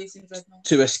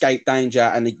escape danger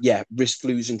and risk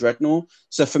losing Dreadnought.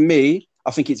 So for me,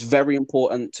 I think it's very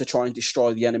important to try and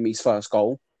destroy the enemy's first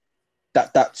goal.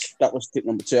 That was tip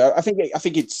number 2. I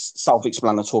think it's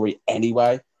self-explanatory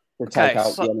anyway to take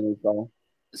out the enemy's goal.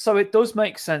 So it does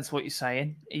make sense what you're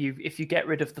saying. If you get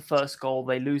rid of the first goal,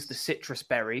 they lose the citrus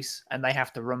berries and they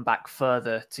have to run back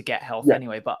further to get health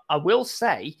anyway. But I will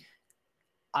say,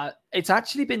 it's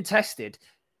actually been tested.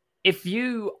 If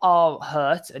you are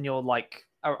hurt and you're like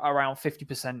around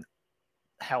 50%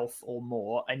 health or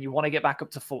more and you want to get back up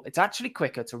to full, it's actually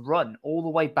quicker to run all the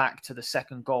way back to the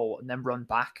second goal and then run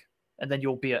back, and then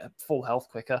you'll be at full health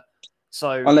quicker.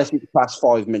 So unless you pass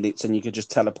 5 minutes and you could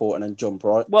just teleport and then jump,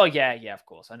 right? Well, yeah, of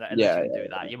course. Unless you do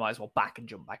that, you might as well back and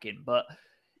jump back in. But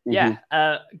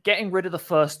getting rid of the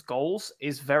first goals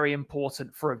is very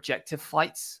important for objective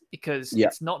fights, because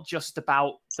it's not just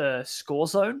about the score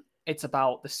zone. It's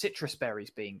about the citrus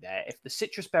berries being there. If the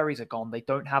citrus berries are gone, they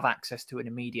don't have access to an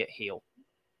immediate heal.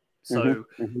 So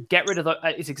get rid of the.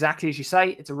 It's exactly as you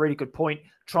say. It's a really good point.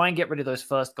 Try and get rid of those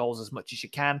first goals as much as you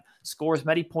can. Score as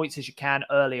many points as you can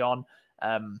early on.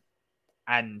 And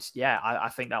I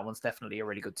think that one's definitely a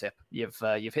really good tip. You've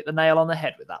hit the nail on the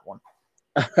head with that one.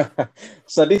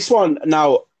 So this one,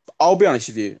 now, I'll be honest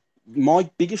with you. My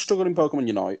biggest struggle in Pokemon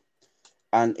Unite,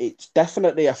 and it's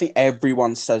definitely, I think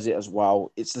everyone says it as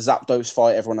well, it's the Zapdos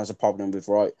fight everyone has a problem with,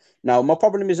 right? Now, my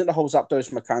problem isn't the whole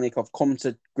Zapdos mechanic. I've come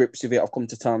to grips with it. I've come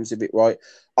to terms with it, right?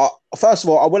 First of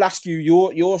all, I will ask you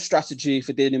your strategy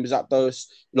for dealing with Zapdos,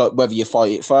 like whether you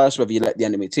fight it first, whether you let the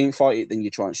enemy team fight it, then you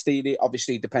try and steal it.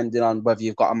 Obviously, depending on whether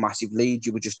you've got a massive lead,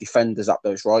 you would just defend the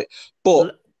Zapdos, right?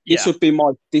 But this would be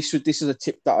this is a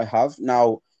tip that I have.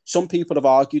 Now, some people have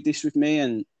argued this with me,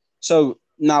 and so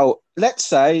now let's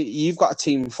say you've got a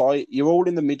team fight, you're all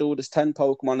in the middle, there's 10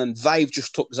 Pokemon, and they've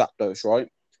just took Zapdos, right?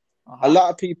 A lot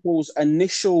of people's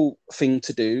initial thing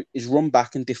to do is run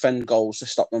back and defend goals to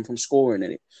stop them from scoring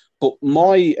in it. But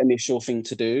my initial thing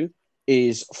to do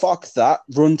is fuck that,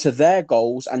 run to their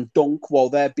goals and dunk while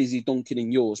they're busy dunking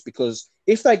in yours, because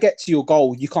if they get to your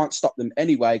goal, you can't stop them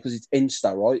anyway because it's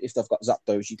insta, right? If they've got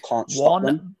Zapdos, you can't stop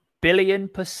them.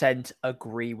 1,000,000,000%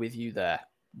 agree with you there.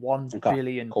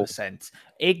 1,000,000,000%.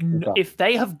 If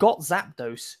they have got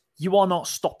Zapdos, you are not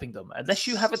stopping them. Unless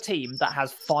you have a team that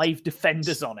has 5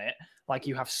 defenders on it, like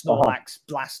you have Snorlax,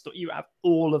 Blast, you have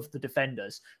all of the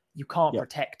defenders, you can't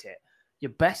protect it.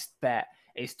 Your best bet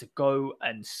is to go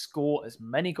and score as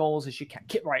many goals as you can.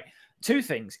 Right, 2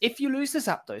 things. If you lose the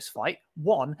Zapdos fight,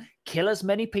 1, kill as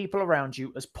many people around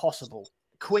you as possible.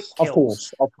 Quick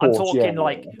kills. Of course, I'm talking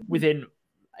within...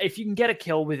 If you can get a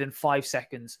kill within 5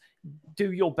 seconds,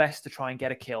 do your best to try and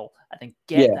get a kill, and then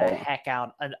get the heck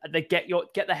out and they get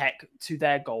the heck to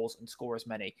their goals and score as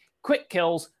many quick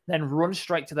kills. Then run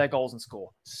straight to their goals and score.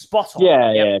 Spot on.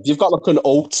 Yeah. If you've got like an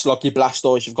ult, like your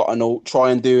Blastoise, you've got an ult. Try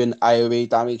and do an AOE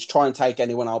damage. Try and take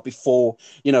anyone out before.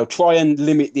 Try and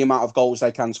limit the amount of goals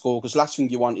they can score, because last thing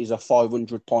you want is a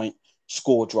 500 point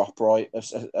score drop, right?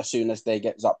 As soon as they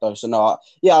get Zapdos. So no,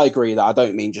 I agree that I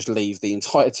don't mean just leave the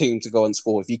entire team to go and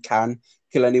score. If you can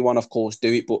kill anyone, of course,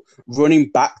 do it. But running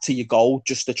back to your goal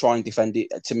just to try and defend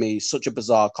it, to me, is such a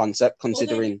bizarre concept.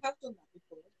 Considering,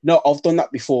 no, I've done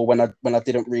that before when I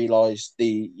didn't realize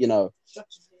the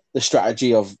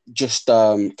strategy of just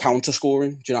counter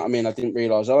scoring. Do you know what I mean? I didn't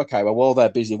realize. Oh, okay, well, while they're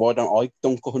busy, why don't I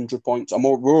dunk 100 points?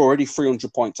 We're already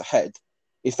 300 points ahead.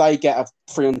 If they get a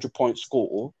 300 point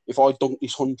score, if I dunk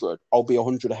this 100, I'll be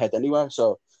 100 ahead anyway.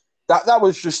 So that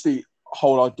was just the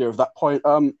whole idea of that point.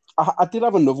 I did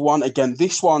have another one. Again,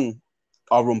 this one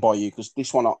I'll run by you because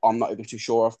this one I'm not even too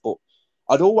sure of. But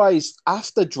I'd always,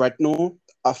 after Dreadnought,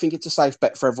 I think it's a safe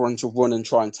bet for everyone to run and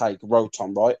try and take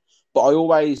Rotom, right? But I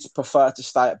always prefer to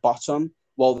stay at bottom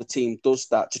while the team does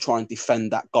that to try and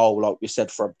defend that goal, like we said,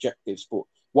 for objectives. But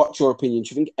what's your opinion? Do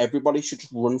you think everybody should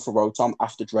just run for Rotom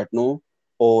after Dreadnought?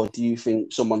 Or do you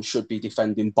think someone should be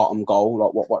defending bottom goal?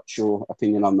 Like, what's your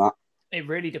opinion on that? It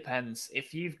really depends.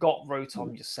 If you've got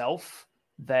Rotom yourself,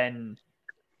 then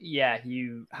yeah,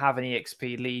 you have an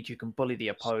EXP lead, you can bully the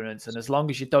opponents, and as long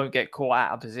as you don't get caught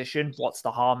out of position, what's the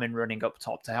harm in running up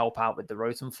top to help out with the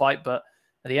Rotom fight? But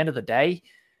at the end of the day,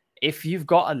 if you've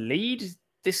got a lead,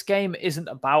 this game isn't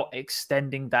about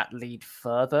extending that lead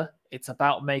further. It's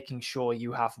about making sure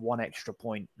you have one extra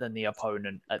point than the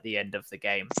opponent at the end of the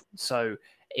game. So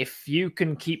if you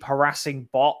can keep harassing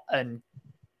bot and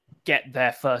get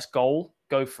their first goal,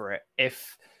 go for it.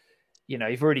 If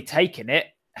you've already taken it,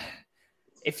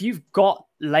 if you've got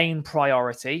lane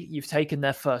priority, you've taken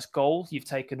their first goal, you've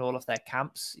taken all of their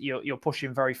camps, you're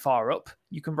pushing very far up,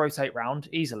 you can rotate round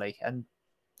easily, and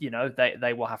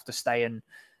they will have to stay and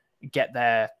get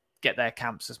their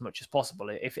camps as much as possible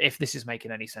if this is making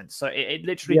any sense. So it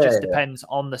literally depends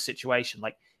on the situation.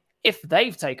 Like if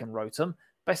they've taken Rotom,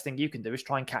 best thing you can do is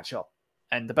try and catch up,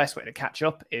 and the best way to catch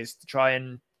up is to try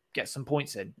and get some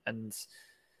points in. And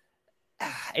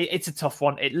it's a tough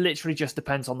one. It literally just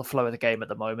depends on the flow of the game at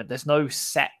the moment. There's no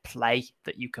set play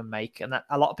that you can make, and that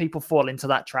a lot of people fall into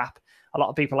that trap. A lot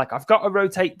of people are like, I've got to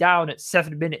rotate down at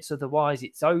 7 minutes, otherwise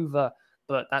it's over.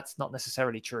 But that's not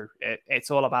necessarily true.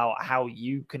 It's all about how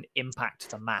you can impact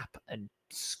the map and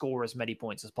score as many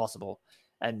points as possible.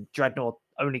 And Dreadnought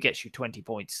only gets you 20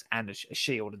 points and a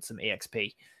shield and some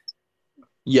EXP.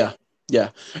 Yeah.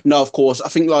 No, of course. I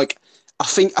think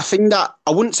that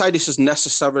I wouldn't say this is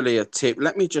necessarily a tip.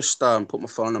 Let me just put my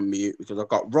phone on mute because I've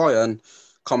got Ryan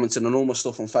commenting on all my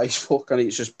stuff on Facebook and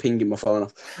it's just pinging my phone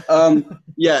off.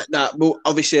 Well,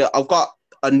 obviously I've got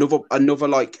another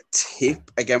like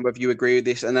tip again, whether you agree with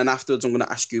this, and then afterwards I'm going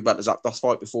to ask you about the Zapdos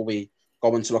fight before we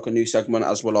go into like a new segment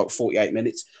as we're like 48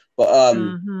 minutes. But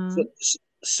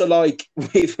so like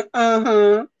with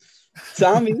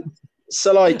Sammy,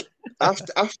 so like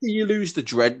after you lose the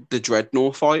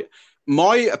Dreadnought fight,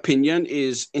 my opinion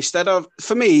is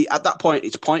for me at that point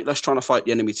it's pointless trying to fight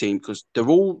the enemy team because they've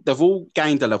all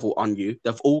gained a level on you,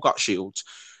 they've all got shields.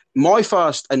 My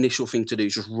first initial thing to do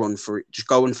is just run for it. Just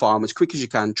go and farm as quick as you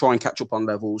can. Try and catch up on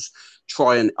levels.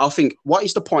 I think, what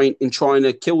is the point in trying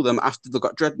to kill them after they've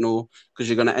got Dreadnought? Because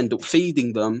you're going to end up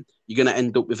feeding them. You're going to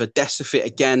end up with a Decifit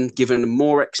again, giving them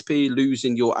more XP,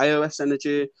 losing your AOS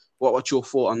energy. What's your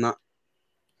thought on that?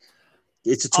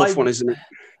 It's a tough one, isn't it?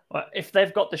 Well, if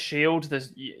they've got the shield,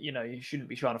 you shouldn't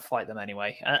be trying to fight them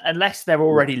anyway, unless they're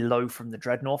already low from the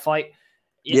Dreadnought fight.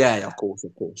 Yeah, of course.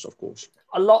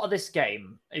 A lot of this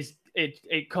game is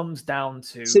it comes down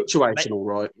to situational,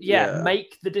 right? Yeah,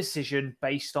 make the decision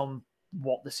based on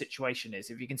what the situation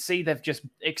is. If you can see they've just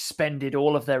expended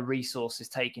all of their resources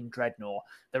taking Dreadnought,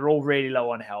 they're all really low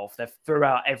on health. They've threw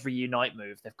out every Unite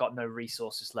move. They've got no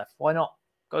resources left. Why not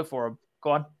go for them?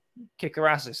 Go on, kick their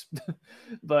asses.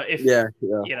 But if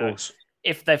of course.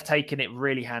 If they've taken it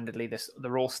really handedly,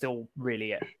 they're all still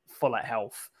really full at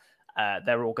health.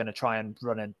 They're all going to try and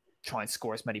run and try and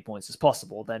score as many points as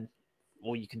possible. Then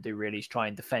all you can do really is try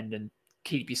and defend and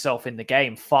keep yourself in the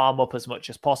game, farm up as much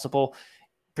as possible,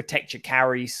 protect your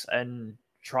carries, and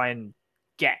try and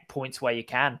get points where you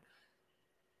can.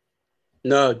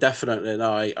 No, definitely.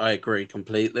 No, I agree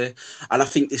completely. And I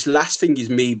think this last thing is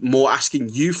me more asking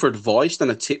you for advice than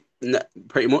a tip,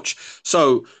 pretty much.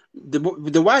 So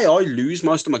the way I lose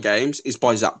most of my games is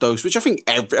by Zapdos, which I think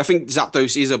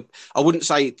Zapdos is I wouldn't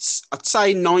say I'd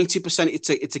say 90%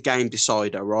 it's a game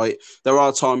decider, right? There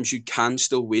are times you can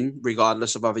still win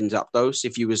regardless of having Zapdos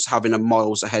if you was having a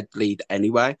miles ahead lead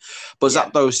anyway. But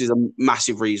Zapdos is a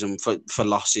massive reason for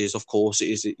losses. Of course, it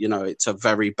is. It's a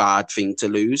very bad thing to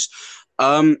lose.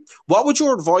 What would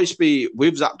your advice be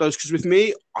with Zapdos? Because with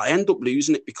me, I end up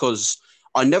losing it because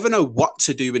I never know what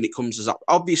to do when it comes to Zap.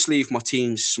 Obviously, if my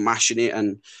team's smashing it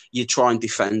and you try and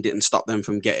defend it and stop them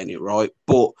from getting it right.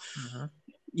 But,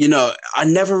 I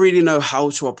never really know how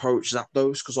to approach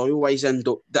Zapdos because I always end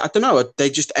up, I don't know, they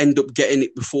just end up getting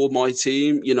it before my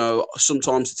team.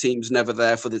 Sometimes the team's never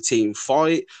there for the team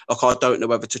fight. Like, I don't know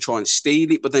whether to try and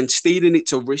steal it, but then stealing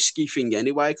it's a risky thing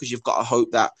anyway because you've got to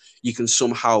hope that you can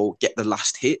somehow get the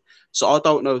last hit. So I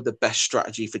don't know the best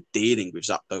strategy for dealing with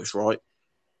Zapdos, right?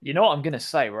 You know what I'm going to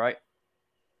say, right?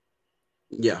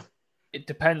 Yeah. It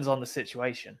depends on the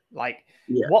situation. Like,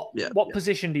 yeah, what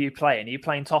position do you play in? Are you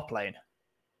playing top lane?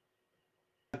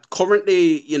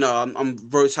 Currently, I'm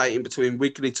rotating between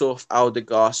Wigglytuff,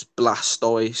 Eldegoss,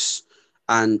 Blastoise,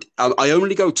 and I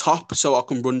only go top so I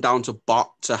can run down to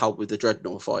bot to help with the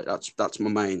Dreadnought fight. That's my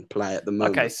main play at the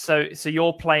moment. Okay, so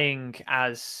you're playing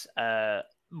as a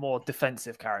more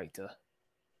defensive character.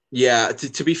 Yeah,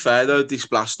 to be fair though, this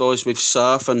Blastoise with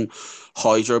Surf and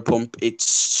Hydro Pump, it's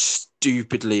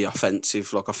stupidly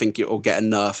offensive. Like, I think it will get a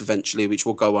nerf eventually, which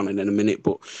we'll go on in a minute,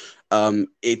 but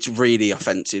it's really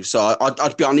offensive. So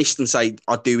I'd be honest and say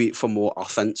I do it for more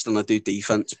offense than I do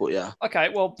defense, but yeah. Okay,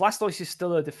 well, Blastoise is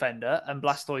still a defender, and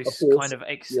Blastoise kind of...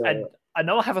 And I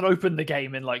know I haven't opened the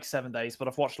game in like 7 days, but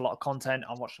I've watched a lot of content,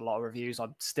 I've watched a lot of reviews,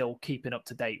 I'm still keeping up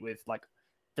to date with like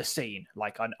the scene.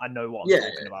 Like, I know what I'm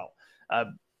talking about.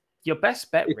 Your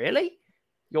best bet, really?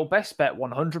 Your best bet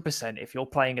 100% if you're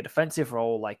playing a defensive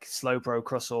role like Slowbro,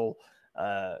 Crustle,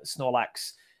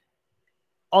 Snorlax.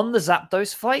 On the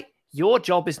Zapdos fight, your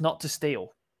job is not to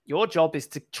steal. Your job is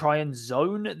to try and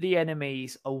zone the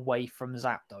enemies away from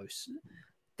Zapdos.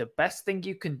 The best thing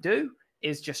you can do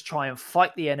is just try and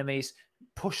fight the enemies,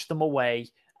 push them away,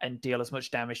 and deal as much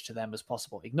damage to them as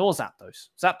possible. Ignore Zapdos.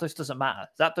 Zapdos doesn't matter.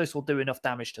 Zapdos will do enough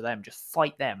damage to them. Just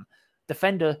fight them.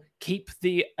 Defender, keep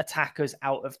the attackers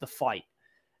out of the fight.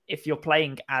 If you're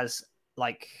playing as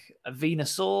like a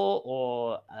Venusaur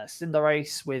or a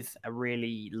Cinderace with a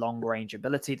really long range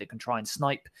ability that can try and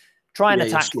snipe, try and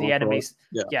attack the enemies.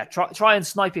 Right? Try and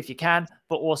snipe if you can,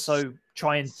 but also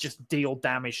try and just deal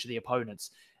damage to the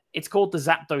opponents. It's called the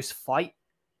Zapdos fight.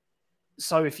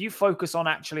 So if you focus on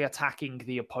actually attacking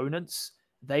the opponents,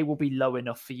 they will be low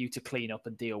enough for you to clean up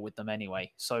and deal with them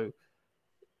anyway. So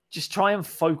just try and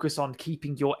focus on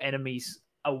keeping your enemies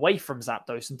away from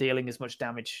Zapdos and dealing as much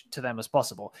damage to them as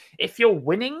possible. If you're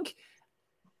winning,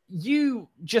 you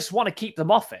just want to keep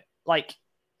them off it. Like,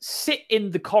 sit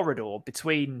in the corridor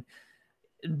between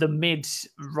the mid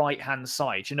right-hand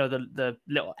side, the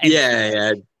little...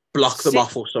 Block them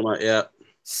off or something,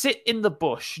 Sit in the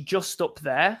bush just up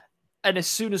there, and as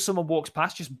soon as someone walks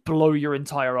past, just blow your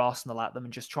entire arsenal at them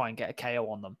and just try and get a KO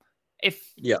on them.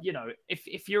 If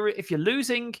you're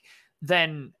losing,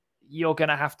 then you're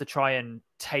gonna have to try and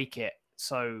take it.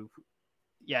 So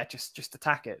yeah, just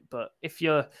attack it. But if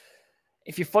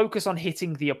you focus on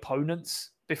hitting the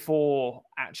opponents before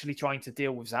actually trying to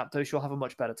deal with Zapdos, you'll have a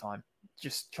much better time.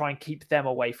 Just try and keep them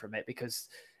away from it, because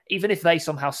even if they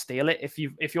somehow steal it,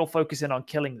 if you're focusing on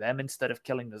killing them instead of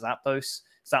killing the Zapdos,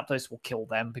 Zapdos will kill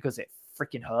them because it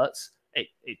freaking hurts. It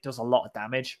does a lot of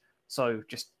damage. So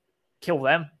just kill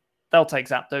them. They'll take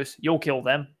Zapdos. You'll kill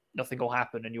them. Nothing will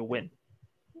happen, and you'll win.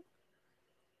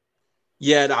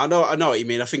 Yeah, I know what you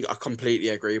mean. I think I completely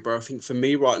agree, bro. I think for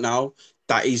me right now,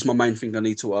 that is my main thing I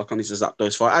need to work on is a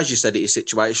Zapdos fight. As you said, it is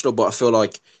situational, but I feel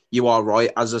like you are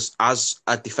right. As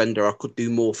a defender, I could do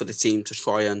more for the team to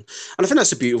try and I think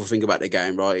that's the beautiful thing about the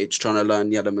game, right? It's trying to learn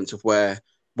the elements of what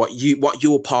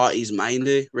your part is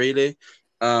mainly, really.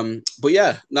 But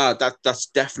yeah, no, that's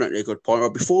definitely a good point.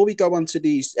 Right, before we go on to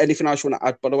these, anything else you want to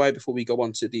add, by the way, before we go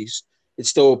on to these? It's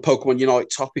still a Pokemon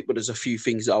Unite topic, but there's a few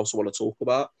things I also want to talk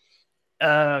about.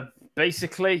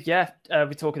 Basically, yeah,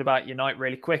 we're talking about Unite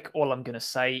really quick. All I'm going to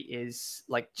say is,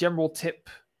 like, general tip,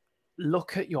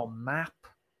 look at your map.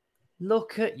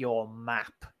 Look at your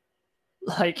map.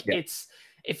 Like,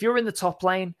 if you're in the top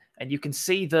lane and you can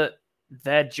see that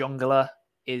their jungler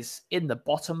is in the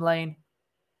bottom lane,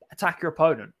 attack your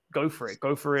opponent. Go for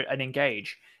it and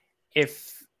engage.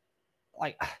 If,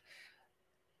 like,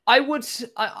 and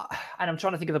I'm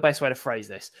trying to think of the best way to phrase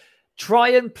this. Try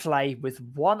and play with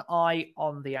one eye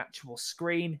on the actual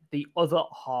screen. The other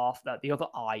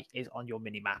eye is on your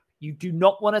minimap. You do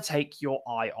not want to take your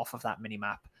eye off of that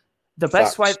minimap. The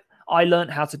best way I learned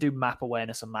how to do map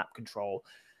awareness and map control,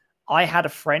 I had a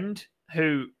friend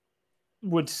who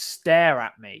would stare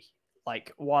at me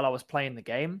like while I was playing the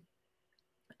game,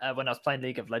 when I was playing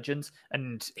League of Legends,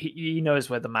 and he knows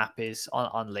where the map is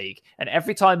on League. And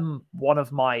every time one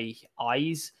of my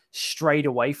eyes strayed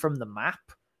away from the map,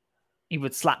 he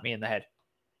would slap me in the head.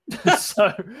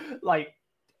 So, like,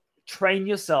 train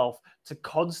yourself to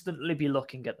constantly be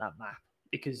looking at that map,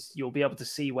 because you'll be able to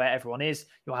see where everyone is.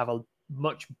 You'll have a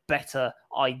much better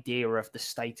idea of the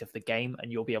state of the game,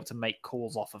 and you'll be able to make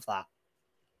calls off of that.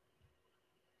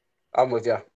 I'm with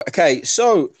you. Okay,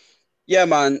 so yeah,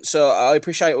 man. So I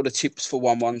appreciate all the tips for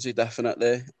 1-1-2,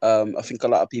 definitely. I think a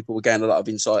lot of people were getting a lot of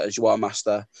insight as you are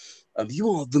master. You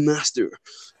are the master.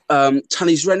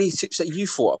 Tanya, is there any tips that you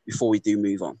thought of before we do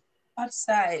move on? I'd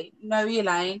say know your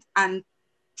lane and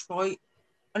try,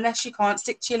 unless you can't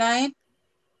stick to your lane.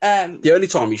 The only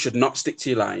time you should not stick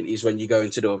to your lane is when you go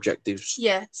into the objectives.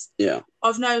 Yes. Yeah.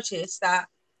 I've noticed that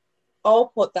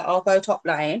I'll go top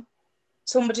lane.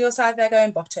 Somebody will say they're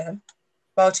going bottom.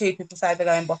 Well, two people say they're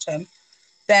going bottom.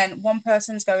 Then one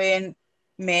person's going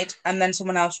mid, and then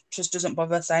someone else just doesn't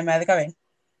bother saying where they're going.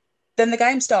 Then the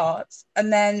game starts,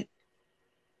 and then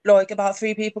like about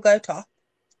 3 people go top.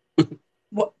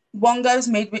 One goes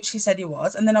mid, which he said he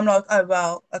was, and then I'm like, oh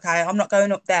well, okay, I'm not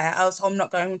going up there, else I'm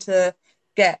not going to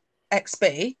get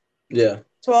XP. Yeah.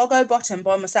 So I'll go bottom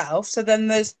by myself. So then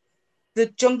there's the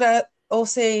jungler will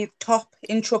see top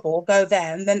in trouble, go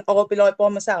there, and then I'll be like by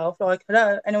myself, like,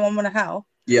 hello, anyone want to help?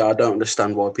 Yeah, I don't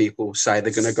understand why people say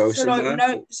they're going to go somewhere.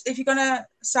 No, if you're going to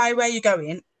say where you're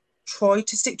going, try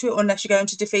to stick to it unless you're going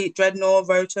to defeat Dreadnought,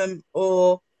 Rotom,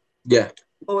 or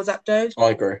Zapdos. I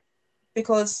agree.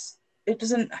 Because it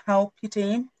doesn't help your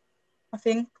team, I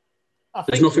think. I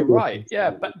think you're right.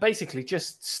 Yeah, but basically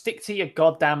just stick to your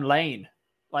goddamn lane.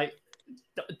 Like,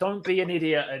 don't be an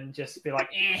idiot and just be like,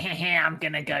 I'm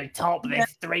going to go top.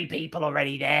 There's 3 people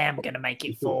already there. I'm going to make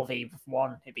it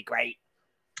 4v1. It'd be great.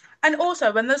 And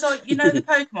also, when there's like, the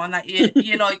Pokemon that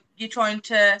you're trying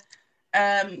to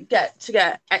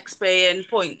get XP and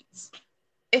points.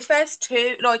 If there's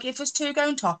 2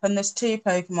 going top and there's 2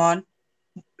 Pokemon,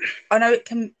 I know it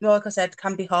can, like I said,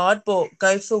 can be hard, but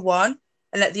go for one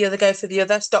and let the other go for the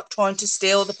other. Stop trying to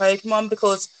steal the Pokemon,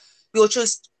 because you're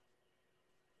just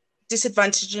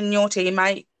disadvantaging your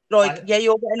teammate. Like,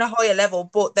 you're getting a higher level,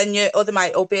 but then your other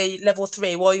mate will be level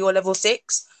 3 while you're level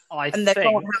 6. I think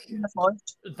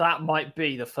that might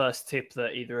be the first tip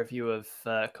that either of you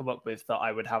have come up with that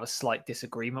I would have a slight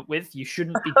disagreement with. You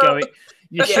shouldn't be going.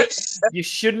 You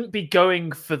shouldn't be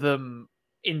going for them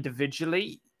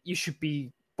individually. You should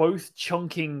be both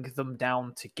chunking them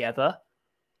down together,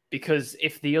 because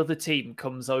if the other team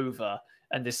comes over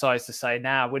and decides to say,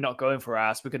 nah, we're not going for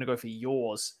ours, we're going to go for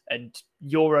yours, and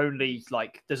you're only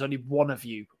like, there's only one of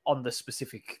you on the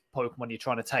specific Pokemon you're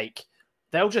trying to take,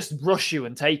 they'll just rush you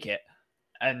and take it,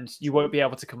 and you won't be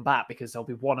able to combat because there'll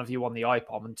be one of you on the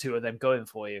IPOM and 2 of them going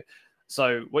for you.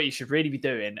 So what you should really be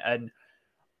doing, and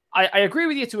I agree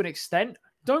with you to an extent,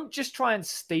 don't just try and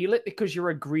steal it because you're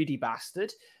a greedy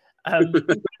bastard.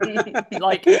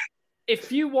 Like,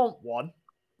 if you want one,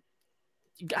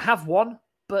 have one,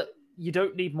 but you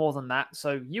don't need more than that.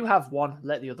 So you have one,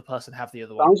 let the other person have the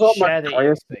other one. Share the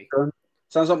XP.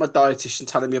 Sounds like my dietitian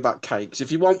telling me about cakes.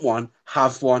 If you want one,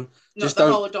 have one. Just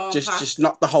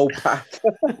not the whole pack.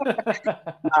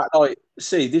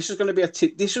 See, this was going to be a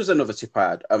tip. This was another tip I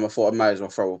had. I thought I may as well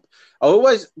throw up.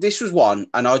 This was one,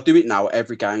 and I do it now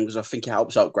every game because I think it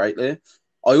helps out greatly.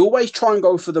 I always try and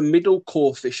go for the middle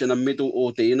Corphish and a middle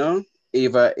Ordino,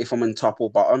 either if I'm in top or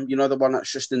bottom. You know, the one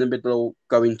that's just in the middle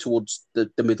going towards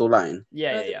the middle lane?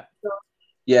 Yeah.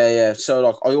 So,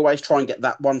 like, I always try and get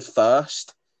that one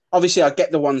first. Obviously, I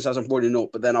get the ones as I'm running up,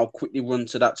 but then I'll quickly run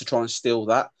to that to try and steal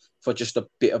that for just a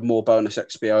bit of more bonus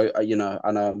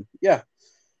XP,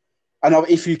 And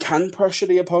if you can pressure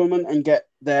the opponent and get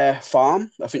their farm,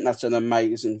 I think that's an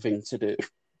amazing thing to do.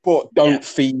 But don't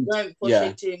feed. Don't push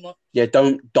it too much. Yeah,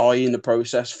 don't die in the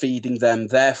process, feeding them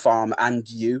their farm and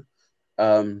you.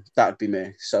 That'd be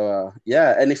me. So,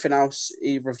 anything else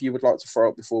either of you would like to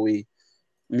throw up before we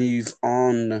move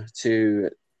on to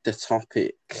the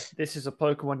topic? This is a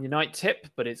Pokemon Unite tip,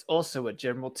 but it's also a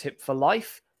general tip for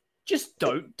life. Just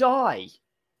don't die.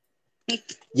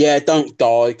 Yeah, don't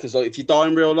die, because if you die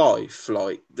in real life,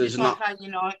 there's no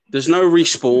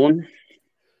respawn.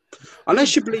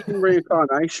 Unless you believe in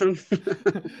reincarnation.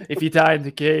 If you die in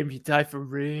the game, you die for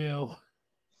real.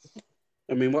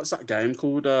 I mean, what's that game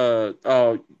called? You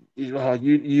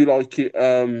like it?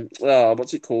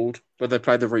 What's it called? Where they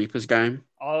play the Reapers game?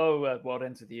 Oh, World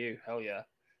Ends With You. Hell yeah.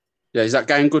 Yeah, is that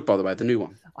game good, by the way, the new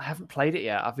one? I haven't played it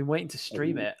yet. I've been waiting to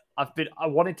stream it. I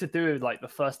wanted to do the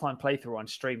first time playthrough on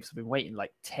stream, so I've been waiting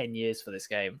 10 years for this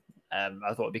game. I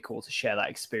thought it'd be cool to share that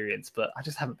experience, but I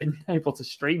just haven't been able to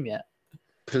stream yet.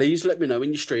 please let me know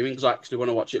when you're streaming because I actually want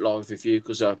to watch it live with you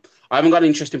because I haven't got an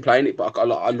interest in playing it, but I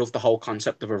love the whole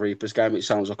concept of a Reapers game. It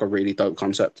sounds like a really dope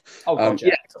concept. Oh, God,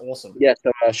 yeah, it's awesome. Yeah,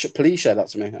 so please share that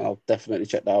to me. I'll definitely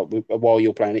check that out while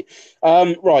you're playing it.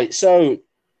 Right, so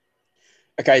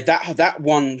okay, that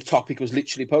one topic was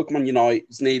literally Pokemon Unite.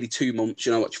 It's nearly 2 months.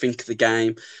 You know what you think of the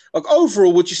game? Like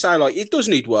overall, would you say like it does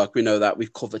need work? We know that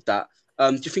we've covered that.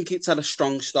 Do you think it's had a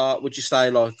strong start? Would you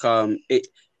say like it?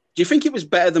 Do you think it was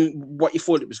better than what you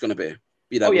thought it was going to be?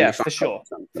 You know, oh yeah, for sure,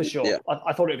 for sure. Yeah.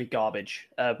 I thought it would be garbage.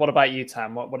 What about you,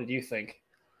 Tam? What did you think?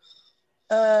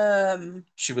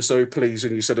 She was so pleased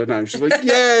when you said her name. She's like,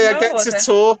 "Yeah, No, I get to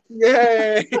talk.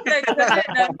 Yeah." I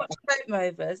don't know much about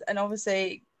MOBAs, and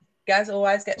obviously, Gaz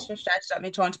always gets frustrated at me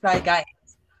trying to play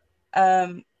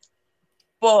games.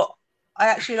 But I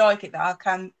actually like it that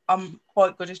I'm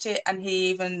quite good at it, and he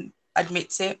even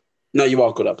admits it. No, you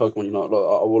are good at Pokemon Unite. Like,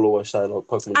 I will always say, like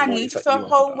Pokemon And Unite. for a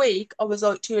whole week, I was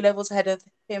like 2 levels ahead of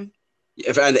him.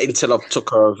 And until I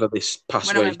took her over this past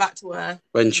when week. I went back to work.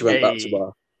 When she went back to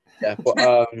work. Yeah, but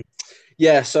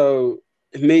yeah. So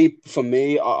for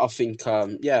me, I think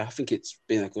I think it's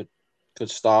been a good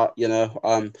start. You know,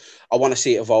 I want to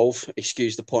see it evolve.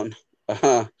 Excuse the pun.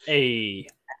 Hey.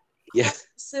 Yeah.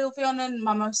 Sylveon and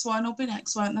Mamoswine will be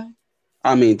next, won't they?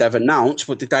 I mean, they've announced,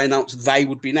 but did they announce they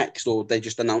would be next, or they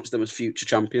just announced them as future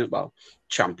champions? Well,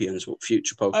 champions, but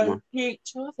future Pokemon.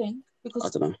 Future, I think. Because I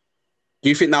don't know. Do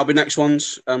you think that'll be next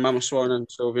ones, Mamoswine and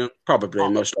Sylveon? Probably,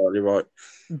 most likely, right.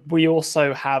 We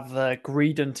also have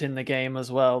Greedent in the game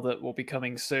as well that will be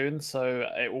coming soon. So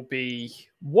it will be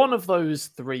one of those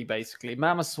 3, basically.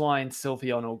 Mamoswine,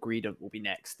 Sylveon, or Greedent will be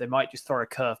next. They might just throw a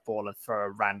curveball and throw a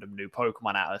random new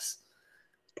Pokemon at us.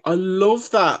 I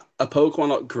love that a Pokemon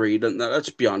like Greedent, let's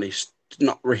be honest,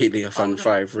 not really a fan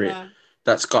favourite. Yeah.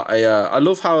 That's got a, I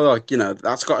love how, like, you know,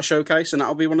 that's got a showcase and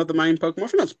that'll be one of the main Pokemon. I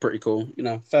think that's pretty cool. You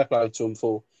know, fair play to them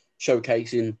for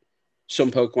showcasing some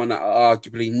Pokemon that are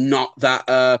arguably not that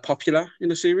popular in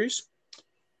the series.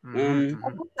 I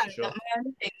would say that my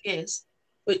only thing is,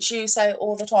 which you say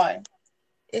all the time,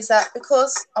 is that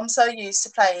because I'm so used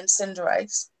to playing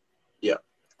Cinderace, yeah,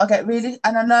 I get really,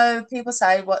 and I know people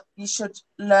say what you should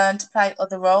learn to play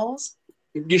other roles.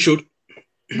 You should,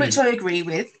 which I agree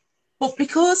with, but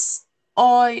because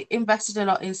I invested a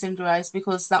lot in Cinderace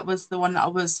because that was the one that I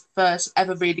was first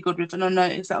ever really good with, and I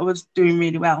noticed that I was doing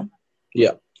really well.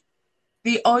 Yeah.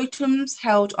 The items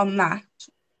held on that,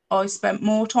 I spent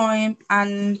more time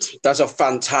and that's a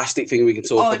fantastic thing we can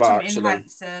talk about.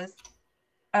 Enhancers,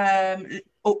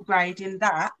 upgrading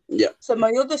that. Yeah. So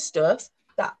my other stuff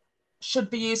that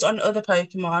should be used on other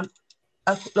Pokemon,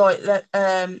 like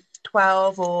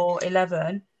 12 or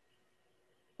 11,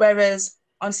 whereas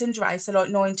on Cinderace they're like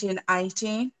 19,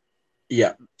 18.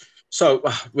 Yeah. So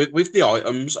with the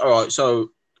items, all right. So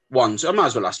so I might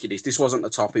as well ask you this. This wasn't a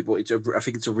topic, but I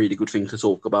think it's a really good thing to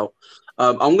talk about.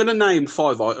 I'm going to name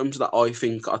 5 items that I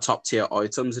think are top tier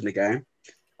items in the game.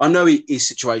 I know it is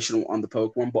situational on the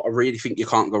Pokemon, but I really think you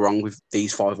can't go wrong with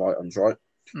these 5 items, right?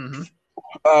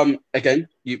 Mm-hmm. Again,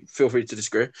 you feel free to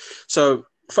disagree. So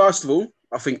first of all,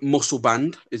 I think Muscle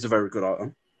Band is a very good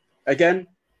item. Again,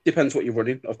 depends what you're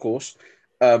running, of course.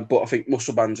 But I think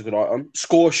Muscle Band's a good item.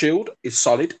 Score Shield is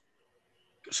solid.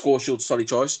 Score Shield's a solid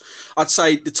choice. I'd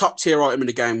say the top tier item in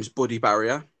the game is Buddy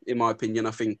Barrier, in my opinion.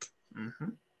 I think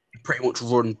pretty much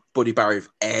run Buddy Barrier with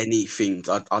anything,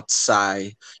 I'd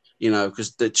say, you know,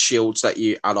 because the shields that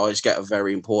you allies get are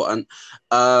very important.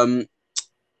 I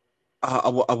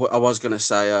was going to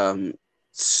say,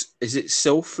 is it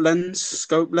Sylph Lens?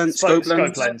 Scope Lens? Scope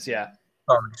Lens, yeah.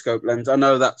 Scope Lens. I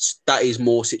know that is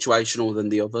more situational than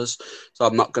the others, so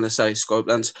I'm not going to say Scope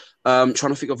Lens. Trying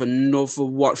to think of another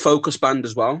one. Focus Band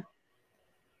as well.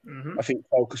 I think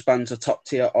Focus Band's a top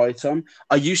tier item.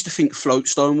 I used to think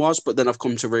Floatstone was, but then I've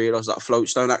come to realise that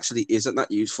Floatstone actually isn't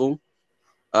that useful.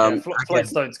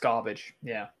 Floatstone's garbage.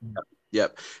 Yeah.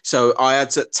 Yep. So I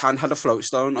had Tan had a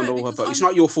Floatstone on all her Pokemon. It's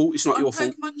not your fault. It's not your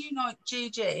fault. Pokemon Unite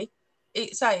GG,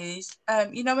 it says,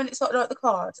 you know, when it's like the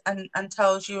cards and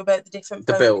tells you about the different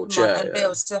builds,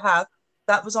 builds to have.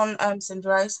 That was on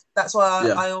Cinderace. That's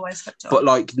why I always kept it on. But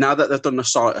like now that they've done the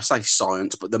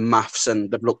science, but the maths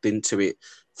and they've looked into it,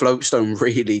 Floatstone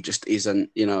really just isn't,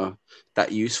 you know,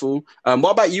 that useful.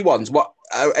 What about you ones? What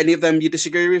any of them you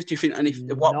disagree with? Do you think any?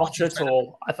 Not at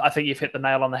all. I think you've hit the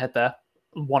nail on the head there.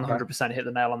 100% hit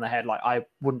the nail on the head. Like I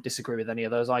wouldn't disagree with any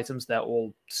of those items. They're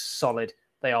all solid.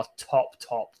 They are top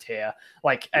tier.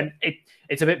 Like, and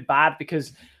it's a bit bad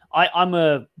because I'm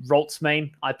a Ralts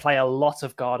main. I play a lot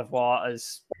of Gardevoir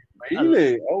as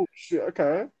really. Oh shit!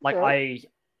 Okay. Like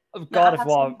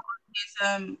Gardevoir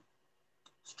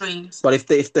is Streams. But if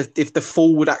the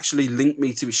fool would actually link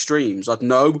me to his streams, I'd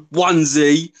know.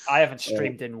 1Z. I haven't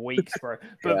streamed in weeks, bro.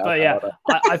 Yeah,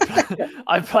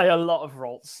 I play a lot of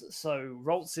Ralts. So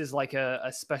Ralts is like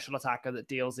a special attacker that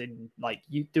deals in like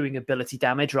you doing ability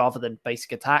damage rather than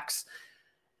basic attacks.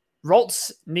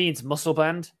 Ralts needs muscle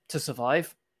band to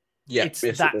survive. Yeah, it's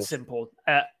yes, that it does. simple.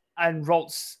 And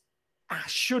Ralts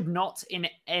should not in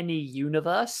any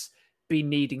universe be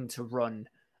needing to run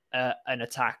an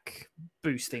attack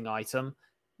boosting item.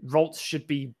 Ralts should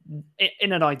be,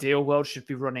 in an ideal world, should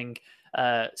be running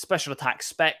special attack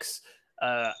specs,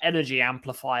 energy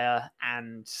amplifier,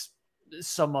 and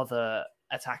some other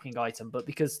attacking item. But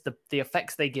because the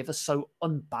effects they give are so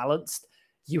unbalanced,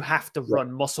 you have to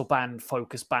run muscle band,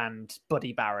 focus band,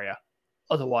 buddy barrier.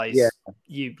 Otherwise,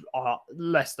 you are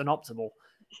less than optimal.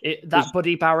 That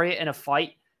buddy barrier in a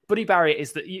fight, buddy barrier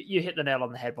is that you hit the nail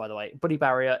on the head, by the way. Buddy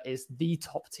barrier is the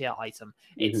top tier item.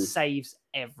 It saves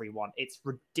everyone. It's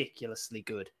ridiculously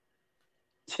good.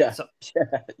 Yeah.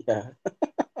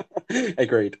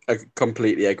 Agreed. I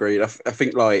completely agreed. I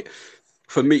think like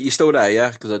for me, you're still there,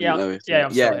 yeah? Because I didn't know it. Yeah,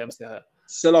 I'm still here.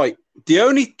 So like the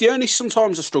only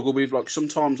sometimes I struggle with, like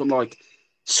sometimes I'm like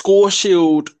score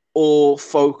shield or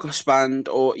focus band,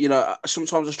 or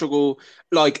sometimes I struggle.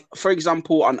 Like for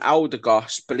example, on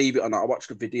Eldegoss, believe it or not, I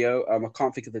watched a video. I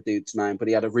can't think of the dude's name, but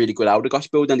he had a really good Eldegoss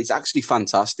build, and it's actually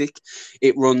fantastic.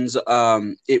 It runs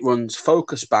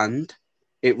focus band.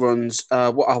 It runs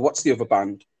what's the other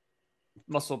band?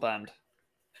 Muscle band.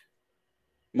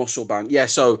 Muscle band. Yeah,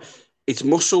 so it's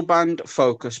muscle band,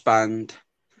 focus band,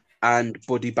 and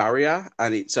buddy barrier,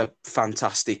 and it's a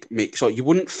fantastic mix. So you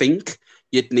wouldn't think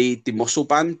you'd need the muscle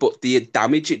band, but the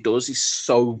damage it does is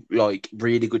so like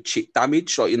really good chip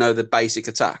damage. Like the basic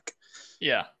attack.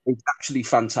 Yeah, it's actually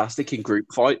fantastic in group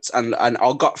fights, and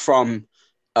I got from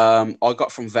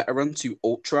veteran to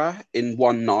ultra in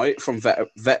one night, from vet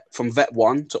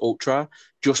 1 to ultra,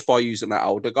 just by using that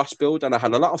Eldegoss build, and I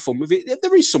had a lot of fun with it.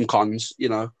 There is some cons, Do you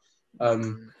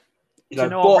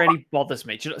know what really bothers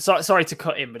me? Sorry to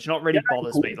cut in, but do you know what really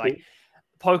bothers me? Like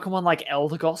Pokemon like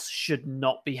Eldegoss should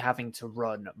not be having to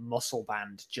run muscle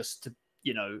band just to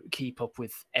keep up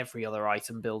with every other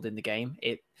item build in the game.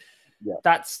 It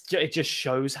just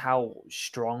shows how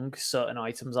strong certain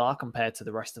items are compared to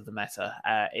the rest of the meta.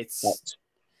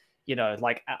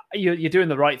 You're doing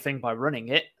the right thing by running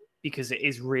it because it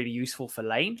is really useful for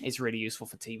lane. It's really useful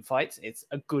for team fights. It's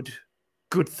a good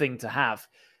thing to have.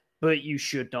 But you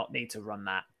should not need to run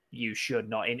that. You should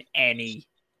not in any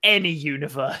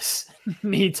universe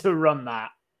need to run that.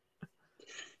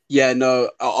 Yeah, no,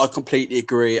 I completely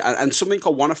agree. And something I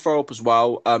want to throw up as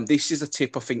well. This is a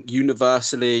tip I think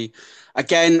universally.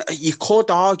 Again, you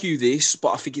could argue this,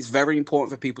 but I think it's very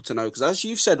important for people to know because, as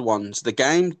you've said once, the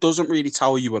game doesn't really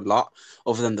tell you a lot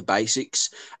other than the basics.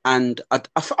 And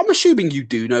I'm assuming you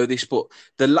do know this, but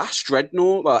the last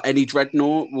Dreadnought, or any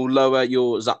Dreadnought, will lower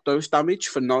your Zapdos damage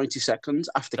for 90 seconds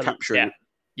after capturing it.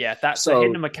 Yeah, that's a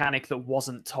hidden mechanic that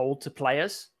wasn't told to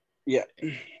players. Yeah.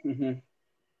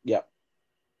 Yeah.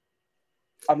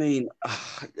 I mean,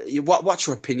 what's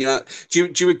your opinion?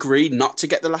 Do you agree not to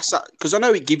get the last? Because I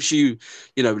know it gives you,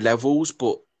 levels,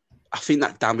 but I think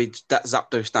that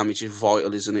Zapdos damage is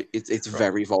vital, isn't it? It's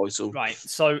very vital. Right.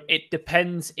 So it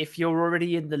depends. If you're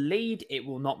already in the lead, it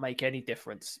will not make any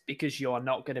difference because you are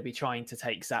not going to be trying to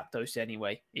take Zapdos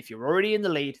anyway. If you're already in the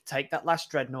lead, take that last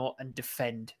Dreadnought and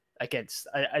defend against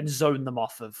and zone them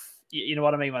off of. You know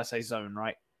what I mean when I say zone,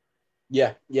 right?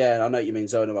 Yeah, I know what you mean.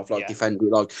 Zone them off, defend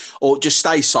it, or just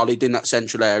stay solid in that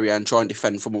central area and try and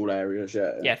defend from all areas.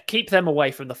 Yeah, keep them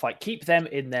away from the fight. Keep them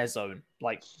in their zone.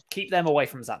 Keep them away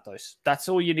from Zapdos. That's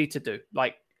all you need to do.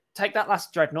 Take that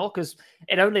last Dreadnought because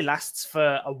it only lasts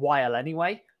for a while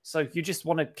anyway. So you just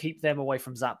want to keep them away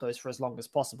from Zapdos for as long as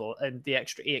possible, and the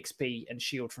extra EXP and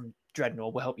shield from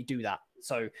Dreadnought will help you do that.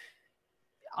 So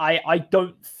I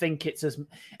don't think it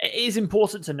is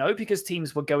important to know because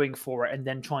teams were going for it and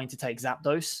then trying to take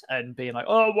Zapdos and being like,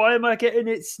 oh, why am I getting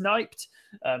it sniped?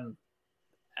 And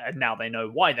now they know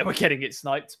why they were getting it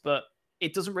sniped, but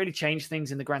it doesn't really change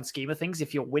things in the grand scheme of things.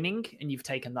 If you're winning and you've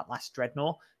taken that last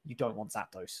Dreadnought, you don't want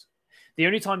Zapdos. The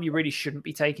only time you really shouldn't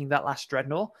be taking that last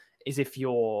Dreadnought is if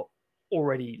you're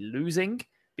already losing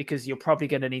because you're probably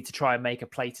going to need to try and make a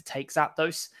play to take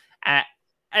Zapdos.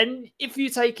 And if you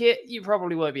take it, you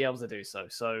probably won't be able to do so.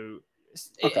 So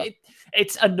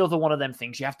it's another one of them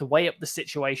things. You have to weigh up the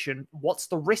situation. What's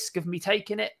the risk of me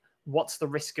taking it? What's the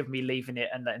risk of me leaving it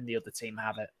and letting the other team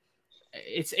have it?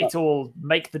 It's all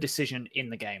make the decision in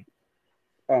the game.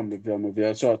 I'm with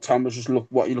you. So Thomas, just look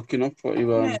what you're looking up.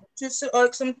 Just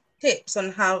some tips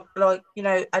on how,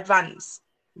 advance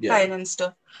Yeah. playing and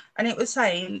stuff, and it was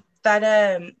saying that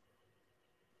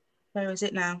where is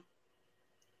it now?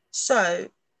 So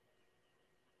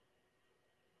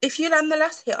if you land the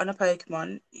last hit on a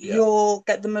Pokemon, you'll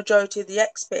get the majority of the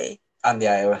XP and the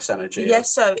AOS energy.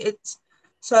 Yes, so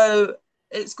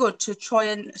it's good to try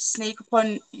and sneak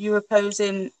upon your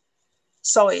opposing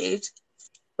side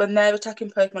when they're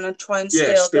attacking Pokemon and try and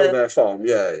steal their farm.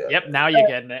 Yeah. Yep, now you're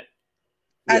getting it.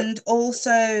 And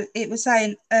also, it was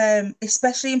saying,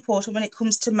 especially important when it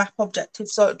comes to map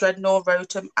objectives like Dreadnought,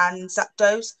 Rotom, and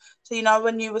Zapdos. So, you know,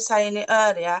 when you were saying it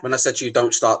earlier. When I said to you,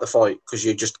 don't start the fight because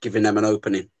you're just giving them an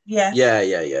opening. Yeah. Yeah.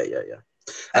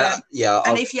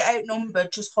 And if you're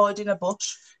outnumbered, just hide in a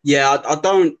bush. Yeah, I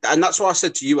don't. And that's why I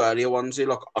said to you earlier, Onesie,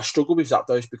 like, I struggle with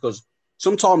Zapdos because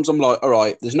sometimes I'm like, all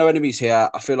right, there's no enemies here.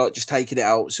 I feel like just taking it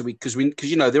out. So because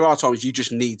you know, there are times you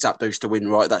just need Zapdos to win,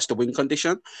 right? That's the win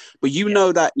condition. But you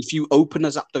know that if you open a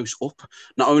Zapdos up,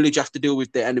 not only do you have to deal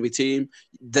with the enemy team,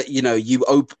 that, you know,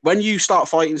 when you start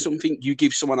fighting something, you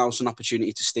give someone else an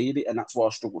opportunity to steal it. And that's why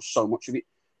I struggle so much with it.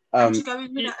 And to go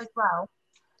with that as well,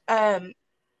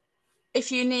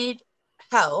 if you need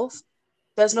health,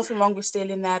 there's nothing wrong with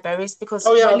stealing their berries because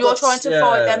when you're trying to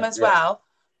fight them as well,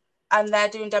 and they're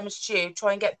doing damage to you,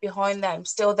 try and get behind them,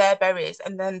 steal their berries,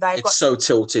 and then It's so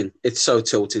tilting. It's so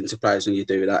tilting to players when you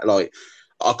do that. Like,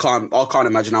 I can't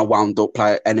imagine how wound up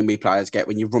enemy players get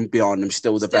when you run behind them,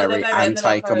 steal the berry, and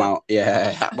take them out.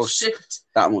 Yeah, that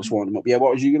must wind them up. Yeah,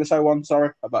 what was you going to say, One? Sorry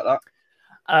about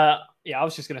that. Yeah, I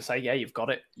was just going to say, yeah, you've got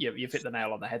it. You've hit the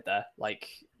nail on the head there. Like,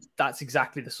 that's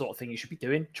exactly the sort of thing you should be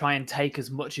doing. Try and take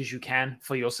as much as you can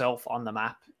for yourself on the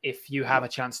map. If you have a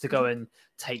chance to go and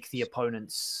take the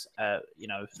opponent's,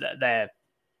 their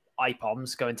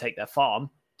IPOMs, go and take their farm,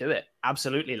 do it.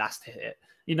 Absolutely last hit.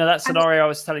 You know, that scenario I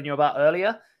was telling you about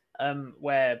earlier,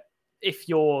 where if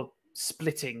you're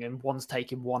splitting and one's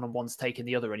taking one and one's taking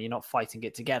the other and you're not fighting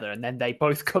it together and then they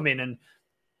both come in and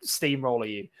steamroller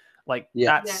you,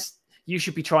 you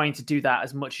should be trying to do that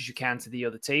as much as you can to the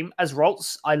other team. As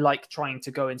Ralts, I like trying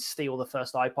to go and steal the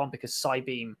first IPOM because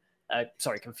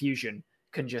Confusion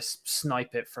can just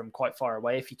snipe it from quite far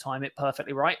away if you time it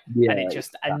perfectly right. Yeah, and it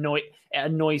just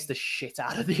annoys the shit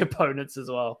out of the opponents as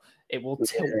well. It will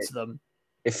tilt them.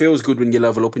 It feels good when you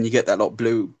level up and you get that like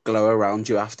blue glow around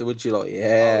you afterwards. You're like,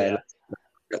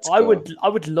 I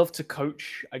would love to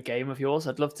coach a game of yours.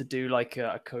 I'd love to do like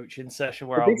a coaching session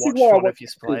where I watch one of you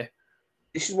play.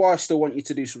 This is why I still want you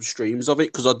to do some streams of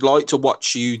it, because I'd like to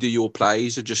watch you do your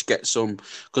plays and just get some.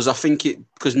 Because I think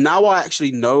because now I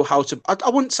actually know how to. I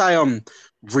wouldn't say I'm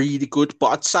really good, but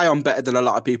I'd say I'm better than a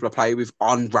lot of people I play with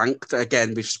on ranked.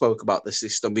 Again, we've spoke about the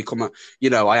system.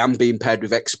 I am being paired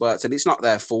with experts, and it's not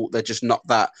their fault. They're just not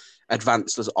that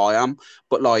advanced as I am.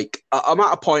 But like, I'm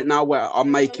at a point now where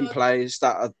I'm making plays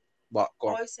that are. What? Go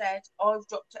on. I said I've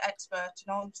dropped to expert,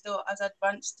 and I'm still as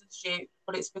advanced as you,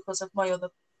 but it's because of my other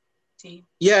team.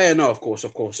 Yeah, no, of course.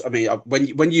 I mean,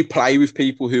 when you play with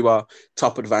people who are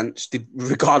top advanced,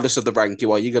 regardless of the rank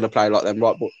you are, you're going to play like them,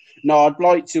 right? But no, I'd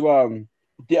like to.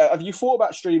 Have you thought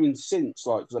about streaming since?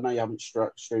 Like, because I know you haven't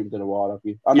streamed in a while, have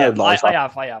you? I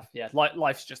have. Yeah,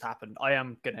 life's just happened. I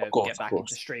am going to get back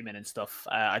into streaming and stuff.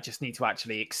 I just need to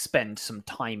actually expend some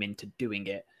time into doing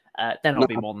it. Then I'll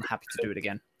be more than happy to do it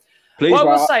again. Please, well,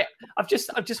 I will say, I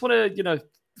just want to,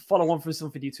 follow on from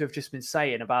something you two have just been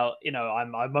saying about,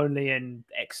 I'm only an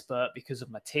expert because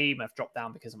of my team. I've dropped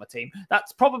down because of my team.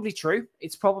 That's probably true.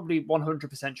 It's probably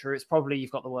 100% true. It's probably you've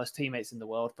got the worst teammates in the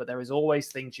world, but there is always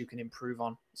things you can improve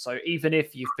on. So even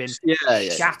if you've been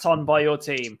shat on by your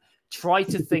team, try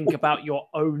to think about your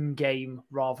own game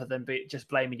rather than just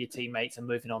blaming your teammates and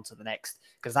moving on to the next,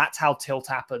 because that's how tilt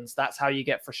happens. That's how you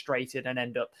get frustrated and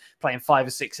end up playing 5 or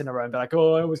 6 in a row and be like,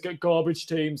 oh, I always get garbage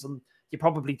teams. And you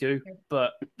probably do,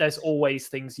 but there's always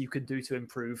things you can do to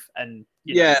improve. And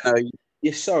no,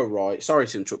 you're so right. Sorry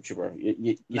to interrupt you, bro.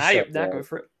 Go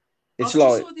for it. It's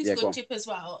I saw this good tip as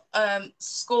well.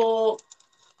 Score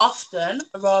often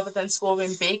rather than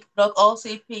scoring big. Like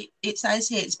also, it says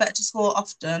here it's better to score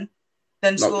often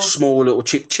than score small little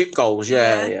chip goals.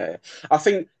 Yeah. I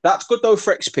think that's good though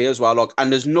for XP as well. Like,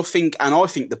 and there's nothing. And I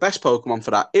think the best Pokemon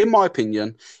for that, in my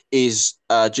opinion, is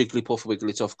Jigglypuff or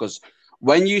Wigglytuff, because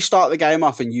when you start the game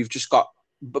off and you've just got,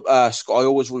 I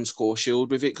always run Score Shield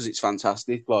with it because it's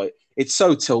fantastic. Like, it's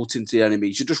so tilting to the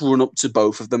enemies. You just run up to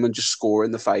both of them and just score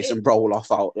in the face and roll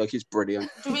off out. Like, it's brilliant.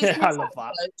 I love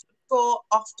that. Score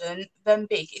often than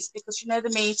big. It's because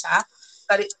the meter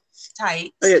that it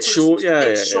takes. It's short.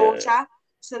 It's shorter.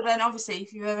 So then, obviously,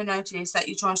 if you ever notice that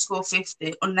you're trying to score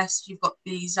 50, unless you've got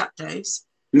these Zapdos.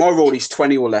 My rule is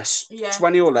 20 or less.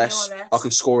 20 or less, I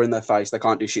can score in their face. They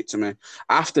can't do shit to me.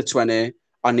 After 20,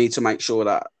 I need to make sure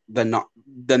that they're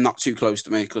not too close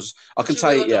to me because I can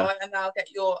take and I'll get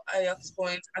your AOX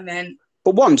points and then.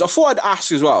 But ones I thought I'd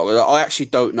ask as well. I actually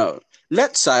don't know.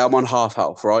 Let's say I'm on half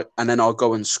health, right, and then I'll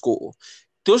go and score.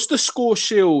 Does the score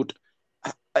shield?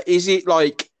 Is it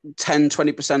like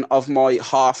 10-20% of my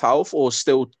half health, or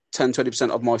still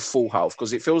 10-20% of my full health?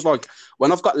 Because it feels like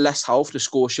when I've got less health, the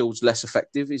score shield's less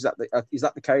effective. Is that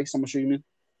the case? I'm assuming.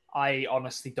 I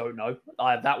honestly don't know.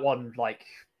 That one, like,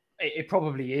 it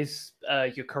probably is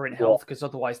your current health, because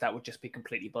otherwise that would just be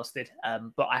completely busted.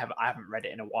 But I haven't read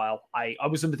it in a while. I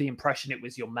was under the impression it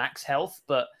was your max health,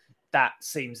 but that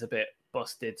seems a bit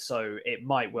busted. So it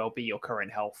might well be your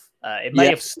current health. It may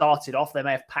have started off. They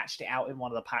may have patched it out in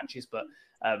one of the patches, but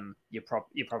you're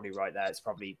probably right there. It's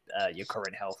probably your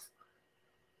current health.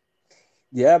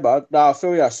 Yeah, but no, I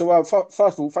feel So, first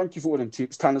of all, thank you for all them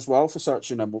tips, Tan, as well, for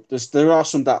searching them up. There are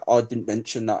some that I didn't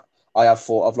mention that I have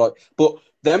thought of, like, but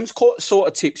them sort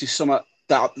of tips is something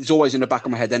that is always in the back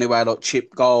of my head anyway, like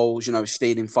chip goals,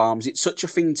 stealing farms. It's such a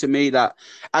thing to me that,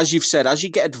 as you've said, as you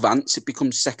get advanced, it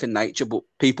becomes second nature, but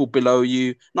people below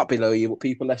you, not below you, but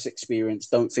people less experienced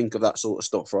don't think of that sort of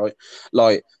stuff, right?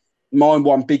 Like, my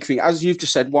one big thing, as you've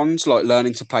just said, one's like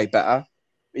learning to play better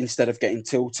instead of getting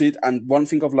tilted. And one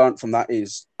thing I've learned from that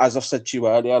is, as I've said to you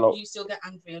earlier, like, you still get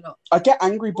angry a lot. I get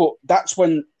angry, but that's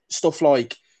when stuff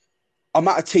like I'm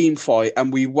at a team fight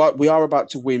and we are about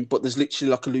to win, but there's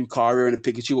literally like a Lucario and a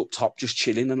Pikachu up top just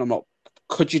chilling, and I'm like,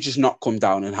 could you just not come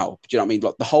down and help? Do you know what I mean?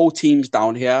 Like, the whole team's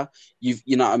down here. You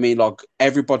know what I mean? Like,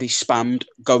 everybody spammed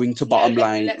going to bottom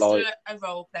lane. Let's like, do a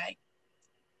role play.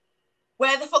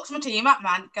 Where the fuck's my team at,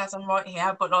 man? Guys, I'm right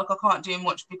here, but like I can't do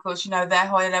much because they're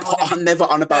higher level. I'm never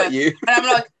on about you. And I'm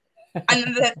like,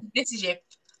 and this is you.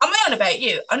 I'm not on about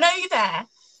you. I know you're there.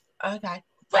 Okay.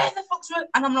 Where the fuck's my?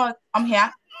 And I'm like, I'm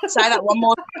here. Say that one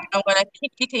more time. I'm gonna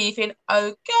kick your teeth in.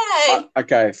 Okay.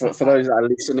 Okay. For those that are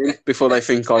listening, before they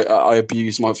think I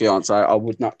abuse my fiance, I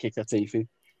would not kick her teeth in.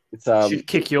 Should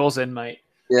kick yours in, mate.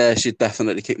 Yeah, she'd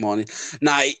definitely kick mine in.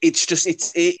 No, it's just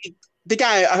the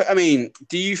game. I mean,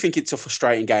 do you think it's a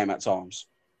frustrating game at times?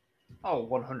 Oh,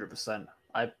 100%.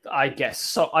 I guess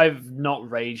so. I've not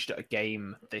raged at a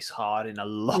game this hard in a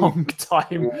long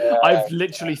time. Yeah. I've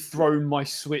literally thrown my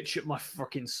Switch at my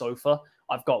fucking sofa.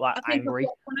 I've got that angry.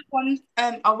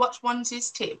 I watched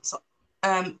One's tips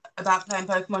about playing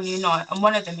Pokemon Unite, and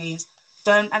one of them is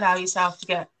don't allow yourself to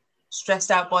get stressed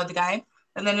out by the game.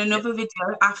 And then another video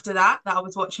after that I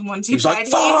was watching one too. Like,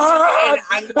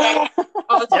 I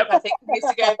think he needs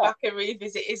to go back and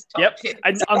revisit his top tips.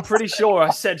 And I'm pretty sure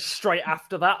I said straight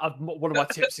after that, one of my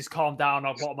tips is calm down.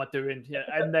 What am I doing? Yeah.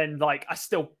 And then I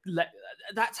still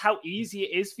that's how easy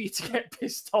it is for you to get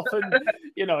pissed off. And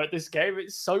at this game,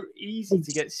 it's so easy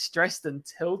to get stressed and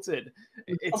tilted.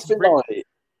 It's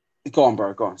Go on,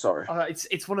 bro. Go on. Sorry.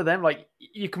 It's one of them. Like,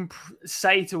 you can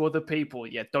say to other people,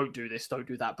 "Yeah, don't do this, don't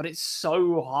do that," but it's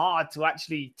so hard to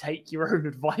actually take your own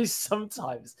advice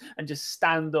sometimes and just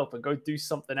stand up and go do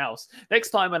something else. Next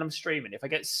time when I'm streaming, if I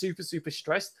get super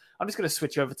stressed, I'm just going to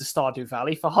switch over to Stardew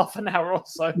Valley for half an hour or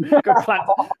so. Go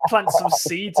plant some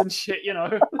seeds and shit.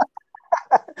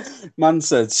 Man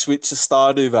said, switch to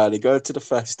Stardew Valley. Go to the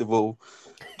festival.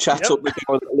 Chat up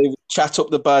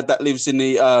the bird that lives in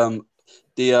the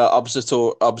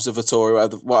observatory,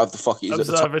 whatever the fuck it is.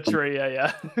 Observatory,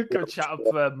 yeah. Go chat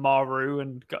up Maru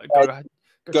and go chat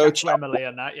to Emily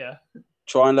and that, yeah.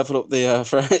 Try and level up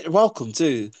the. Welcome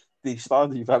to the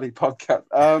Stardew Valley podcast.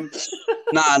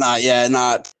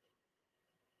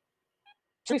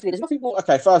 Truthfully, there's nothing more.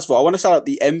 Okay, first of all, I want to say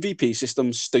the MVP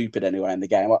system's stupid anyway in the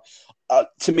game.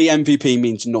 To me, MVP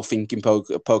means nothing in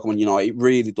Pokemon Unite. It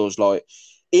really does. Like,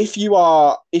 if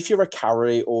you're a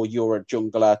carry or you're a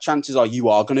jungler, chances are you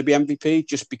are going to be MVP,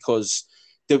 just because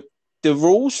the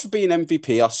rules for being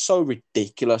MVP are so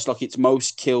ridiculous. Like, it's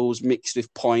most kills mixed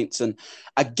with points, and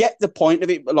I get the point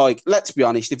of it, but let's be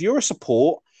honest, if you're a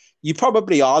support, you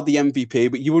probably are the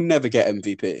MVP, but you will never get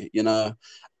MVP,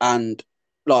 and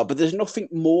but there's nothing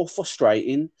more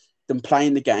frustrating than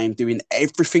playing the game, doing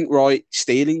everything right,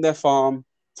 stealing their farm,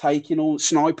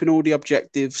 sniping all the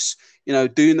objectives,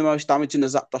 doing the most damage in the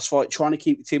Zapdos fight, trying to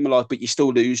keep the team alive, but you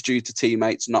still lose due to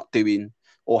teammates not doing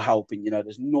or helping.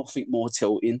 There's nothing more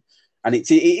tilting. And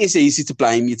it is easy to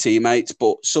blame your teammates,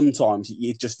 but sometimes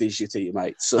it just is your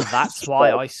teammates. So that's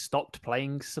why I stopped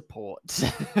playing support.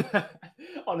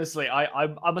 Honestly,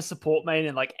 I'm a support main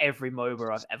in every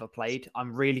MOBA I've ever played.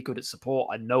 I'm really good at support.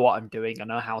 I know what I'm doing. I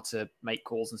know how to make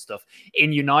calls and stuff.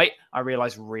 In Unite, I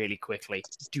realized really quickly,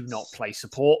 do not play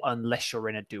support unless you're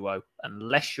in a duo.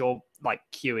 Unless you're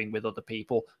queuing with other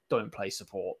people, don't play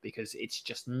support, because it's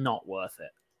just not worth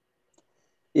it.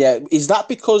 Yeah, is that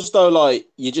because though, like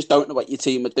you just don't know what your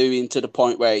team are doing to the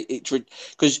point where it's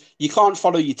because you can't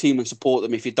follow your team and support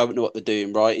them if you don't know what they're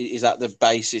doing, right? Is that the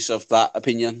basis of that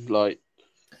opinion? Like,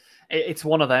 It's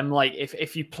one of them. Like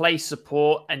if you play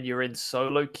support and you're in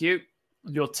solo queue,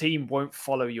 your team won't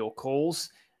follow your calls,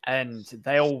 and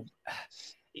they'll.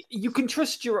 You can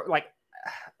trust your like.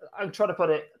 I'm trying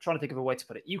to think of a way to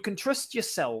put it. You can trust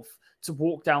yourself to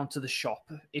walk down to the shop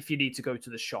if you need to go to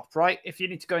the shop, right? If you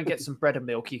need to go and get some bread and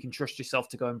milk, you can trust yourself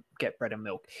to go and get bread and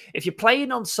milk. If you're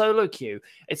playing on solo queue,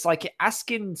 it's like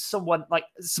asking someone, like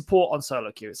support on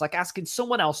solo queue. It's like asking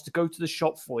someone else to go to the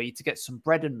shop for you to get some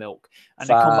bread and milk, and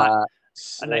they come back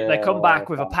and they come back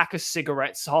with a pack of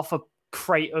cigarettes, half a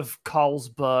crate of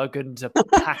Carlsberg, and a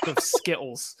pack of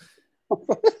Skittles.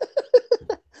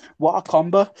 What a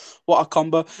combo! What a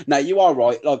combo! Now you are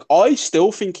right. Like I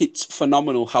still think it's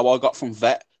phenomenal how I got from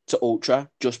vet to ultra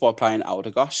just by playing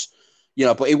Eldegoss. You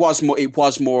know, but it was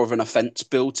more of an offense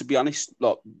build, to be honest.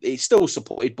 Like it's still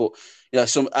supported, but you know,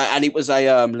 and it was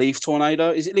a leaf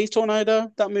tornado. Is it leaf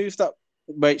tornado that move that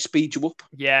where it speeds you up?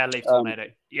 Yeah, leaf tornado.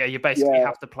 Yeah, you basically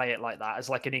have to play it like that as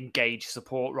like an engage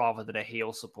support rather than a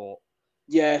heal support.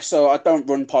 Yeah, so I don't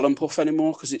run pollen puff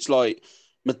anymore because it's like.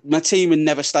 My team would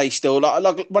never stay still.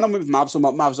 Like when I'm with Mavs, I'm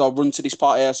like, Mavs, I'll run to this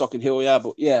part here so I can heal you.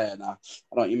 But yeah, nah, I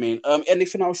know what you mean.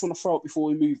 Anything else you want to throw up before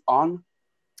we move on?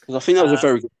 Because I think that was a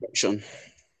very good question.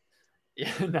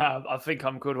 Yeah, no, I think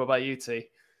I'm good. What about you, T?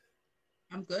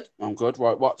 I'm good. I'm good.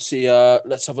 Right, what's the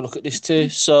let's have a look at this too.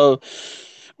 So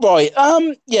right,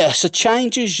 yeah, so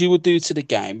changes you would do to the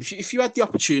game. If you had the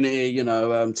opportunity, you know,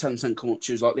 10% come up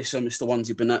to you like, listen, Mr. Ones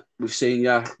you've been at, we've seen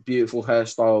you, beautiful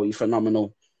hairstyle, you're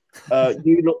phenomenal.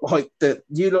 You look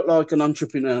like an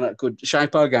entrepreneur that could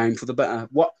shape our game for the better.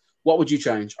 What would you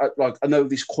change? I know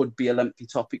this could be a lengthy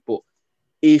topic, but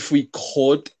if we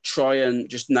could try and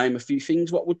just name a few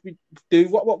things, what would we do?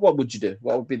 What would you do?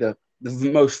 What would be the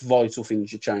most vital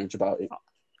things you change about it?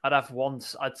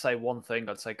 I'd say one thing.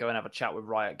 I'd say go and have a chat with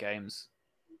Riot Games.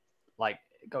 Like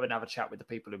go and have a chat with the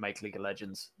people who make League of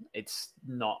Legends. It's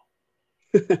not.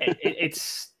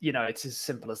 It's you know it's as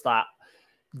simple as that.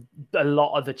 A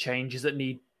lot of the changes that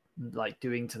need like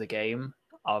doing to the game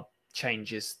are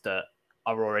changes that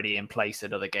are already in place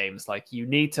in other games. Like you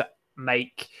need to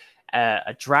make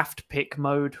a draft pick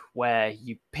mode where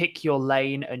you pick your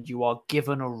lane and you are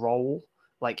given a role.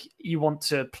 Like you want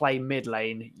to play mid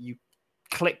lane, you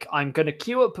click, I'm going to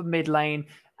queue up a mid lane.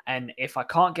 And if I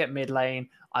can't get mid lane,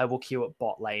 I will queue up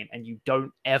bot lane. And you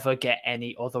don't ever get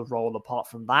any other role apart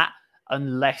from that,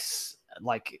 unless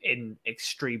like in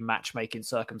extreme matchmaking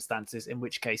circumstances, in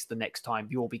which case the next time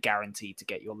you'll be guaranteed to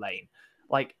get your lane.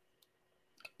 Like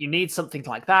you need something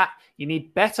like that. You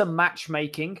need better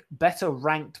matchmaking, better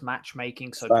ranked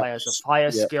matchmaking, so players of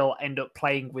higher skill end up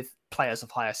playing with players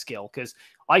of higher skill. Because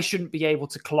I shouldn't be able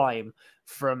to climb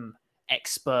from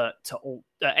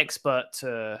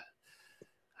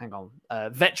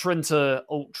veteran to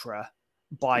ultra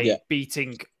by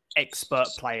beating expert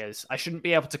players. I shouldn't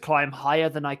be able to climb higher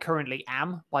than I currently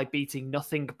am by beating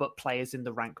nothing but players in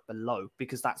the rank below,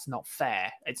 because that's not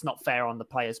fair. It's not fair on the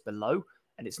players below,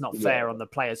 and it's not fair on the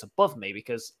players above me,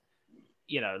 because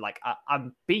you know, like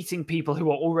I'm beating people who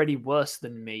are already worse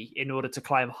than me in order to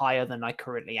climb higher than I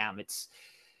currently am.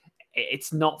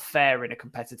 It's not fair in a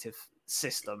competitive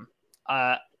system.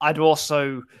 I'd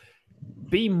also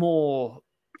be more.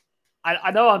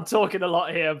 I know I'm talking a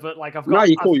lot here, but like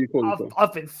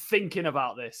I've been thinking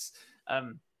about this.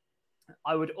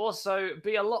 I would also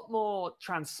be a lot more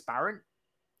transparent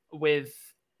with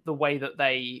the way that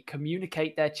they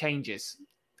communicate their changes.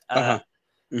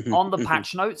 On the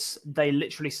patch notes, they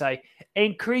literally say,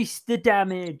 increase the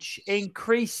damage,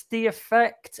 increase the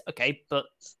effect. Okay, but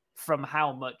from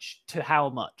how much to how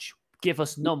much? Give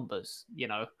us numbers, you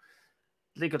know.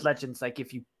 League of Legends, they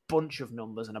give you bunch of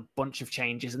numbers and a bunch of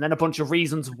changes and then a bunch of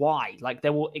reasons why. Like they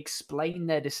will explain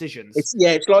their decisions. It's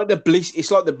like the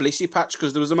Blissey patch,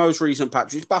 because there was the most recent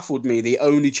patch which baffled me. The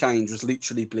only change was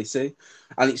literally Blissey,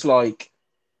 and it's like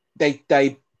they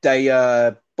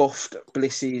buffed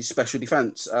Blissey's special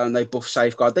defense and they buffed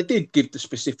Safeguard. They did give the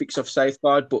specifics of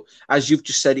Safeguard, but as you've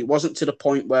just said, it wasn't to the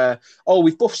point where, oh,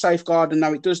 we've buffed Safeguard and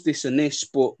now it does this and this,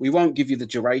 but we won't give you the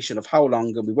duration of how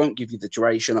long, and we won't give you the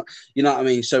duration. You know what I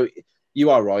mean? So you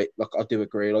are right. Like, I do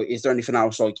agree. Like, is there anything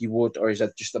else like you would, or is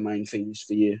that just the main things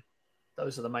for you?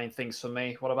 Those are the main things for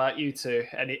me. What about you two?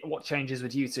 What changes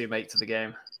would you two make to the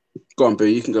game? Go on, Boo.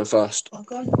 You can go first.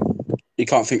 Okay. You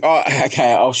can't think. Oh,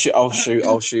 okay. I'll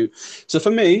shoot. So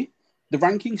for me, the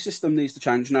ranking system needs to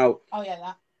change now. Oh yeah,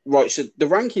 that. Right. So the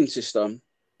ranking system.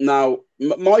 Now,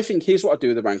 my thing. Here's what I do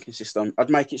with the ranking system. I'd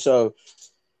make it so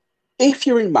if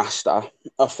you're in Master,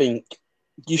 I think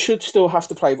you should still have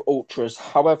to play with Ultras.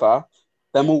 However,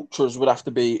 them Ultras would have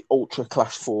to be Ultra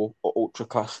Class 4 or Ultra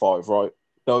Class 5, right?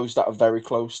 Those that are very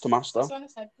close to Master. I was going to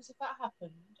say, because if that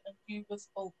happened and you was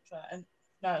Ultra and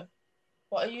no,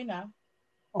 what are you now?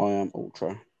 I am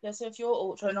Ultra. Yeah, so if you're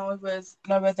Ultra and I was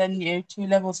lower than you, 2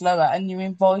 levels lower, and you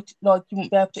invite, like, you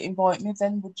wouldn't be able to invite me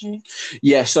then, would you?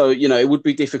 Yeah, so, it would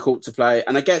be difficult to play.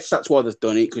 And I guess that's why they've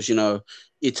done it, because,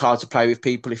 it's hard to play with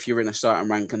people if you're in a certain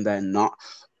rank and they're not.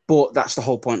 But that's the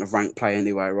whole point of rank play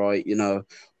anyway, right?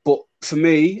 But for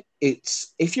me,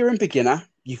 it's if you're in beginner,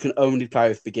 you can only play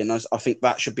with beginners. I think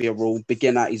that should be a rule.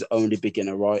 Beginner is only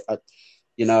beginner, right?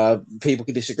 People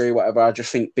can disagree, whatever. I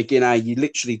just think beginner, you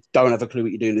literally don't have a clue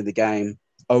what you're doing in the game.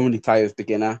 Only play with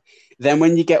beginner. Then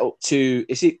when you get up to,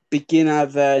 is it beginner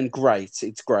then great?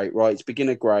 It's great, right? It's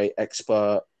beginner, great,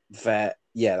 expert, vet.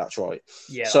 Yeah, that's right.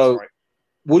 Yeah, so that's right.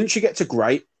 Once you get to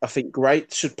great, I think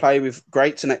greats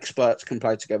and experts can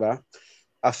play together.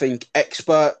 I think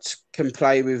experts can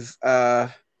play with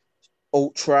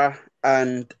ultra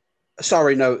and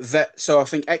vet. So I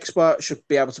think experts should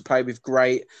be able to play with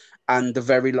great and the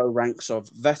very low ranks of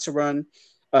veteran.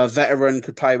 Veteran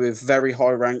could play with very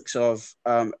high ranks of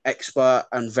expert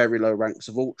and very low ranks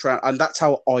of ultra, and that's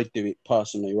how I do it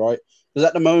personally, right? Because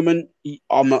at the moment,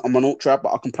 I'm an ultra,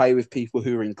 but I can play with people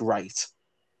who are in great.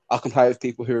 I can play with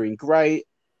people who are in great,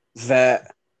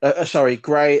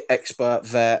 great, expert,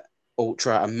 vet,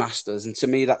 ultra, and masters. And to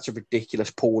me, that's a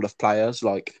ridiculous pool of players.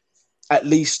 Like, at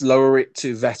least lower it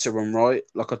to veteran, right?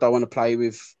 Like, I don't want to play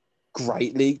with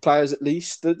great league players, at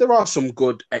least. There are some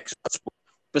good experts, but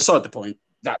beside the point,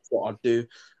 that's what I'd do.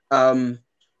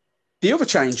 The other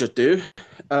change I'd do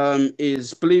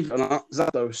is, believe it or not,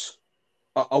 Zapdos.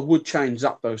 I would change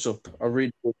Zapdos up. I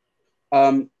really would.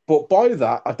 But by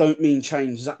that, I don't mean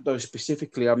change Zapdos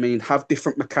specifically. I mean have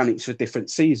different mechanics for different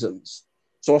seasons.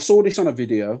 So I saw this on a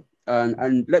video,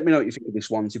 and let me know what you think of this,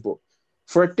 Onesie. But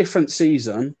for a different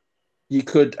season, you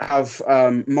could have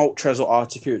Moltres or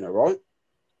Articuno, right?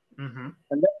 Mm-hmm.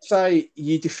 And let's say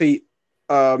you defeat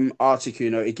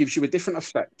Articuno, it gives you a different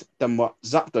effect than what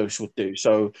Zapdos would do.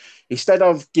 So instead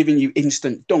of giving you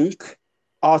instant dunk,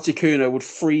 Articuno would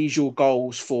freeze your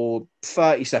goals for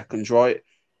 30 seconds, right?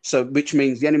 So, which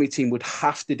means the enemy team would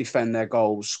have to defend their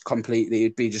goals completely.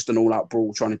 It'd be just an all-out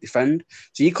brawl trying to defend.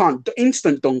 So you can't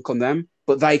instant dunk on them,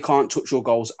 but they can't touch your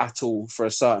goals at all for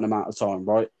a certain amount of time,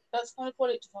 right? That's kind of what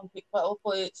it's on Quick Battle,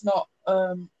 but it's not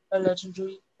a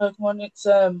legendary Pokemon. It's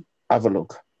have a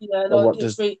look. Yeah, like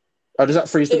does that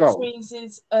freeze the goal? It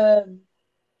freezes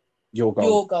your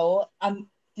goal, and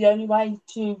the only way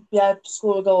to be able to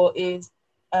score a goal is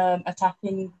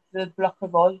attacking the block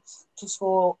of ice to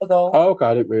score a goal. Oh, okay,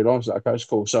 I didn't realise that. Okay, it's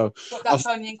cool. So but that's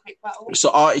only in Quick Battle.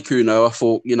 So Articuno, I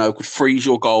thought, could freeze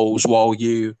your goals while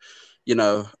you,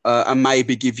 and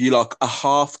maybe give you like a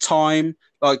half time.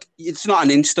 Like, it's not an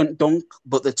instant dunk,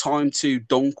 but the time to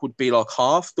dunk would be like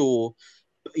halved or,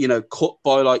 cut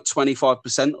by like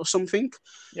 25% or something.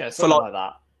 Yeah, something like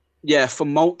that. Yeah, for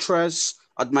Moltres,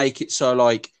 I'd make it so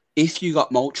like if you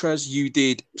got Moltres, you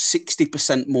did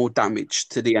 60% more damage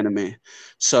to the enemy.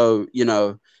 So,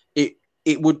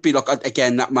 it would be like,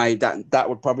 again, that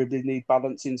would probably need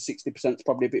balancing. 60% is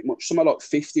probably a bit much. Something like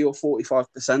 50 or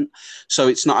 45%. So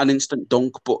it's not an instant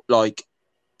dunk, but like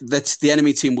the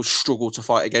enemy team would struggle to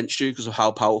fight against you because of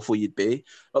how powerful you'd be.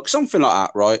 Like something like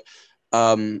that, right?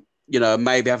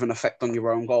 Maybe have an effect on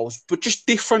your own goals, but just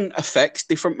different effects,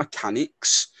 different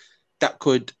mechanics that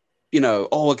could,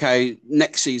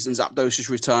 next season Zapdos is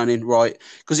returning, right?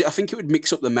 Because I think it would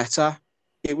mix up the meta.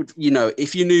 It would,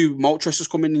 if you knew Moltres was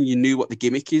coming and you knew what the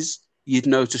gimmick is, you'd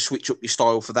know to switch up your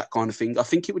style for that kind of thing. I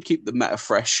think it would keep the meta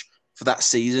fresh for that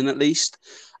season at least.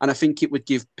 And I think it would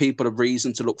give people a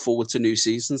reason to look forward to new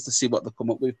seasons to see what they come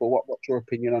up with. But what's your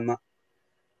opinion on that?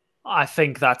 I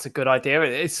think that's a good idea.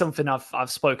 It's something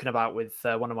I've spoken about with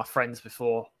one of my friends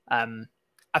before.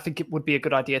 I think it would be a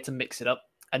good idea to mix it up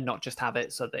and not just have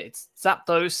it so that it's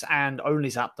Zapdos and only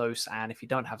Zapdos. And if you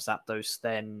don't have Zapdos,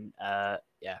 then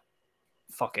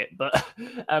fuck it. But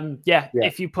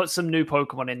if you put some new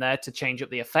Pokemon in there to change up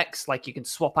the effects, like you can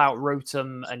swap out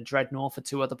Rotom and Dreadnought for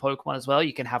 2 other Pokemon as well.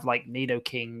 You can have like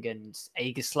Nidoking and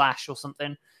Aegislash or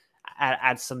something.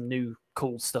 Add some new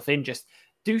cool stuff in. Just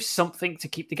do something to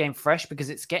keep the game fresh because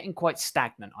it's getting quite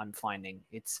stagnant, I'm finding.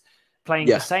 It's playing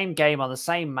the same game on the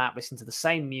same map, listening to the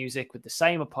same music with the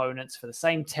same opponents for the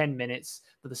same 10 minutes,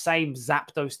 for the same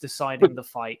Zapdos deciding the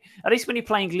fight. At least when you're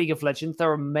playing League of Legends,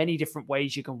 there are many different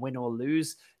ways you can win or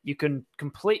lose. You can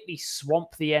completely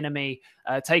swamp the enemy,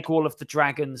 take all of the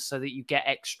dragons so that you get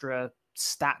extra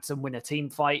stats and win a team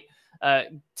fight.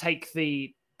 Take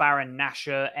the Baron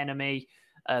Nashor enemy,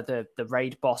 the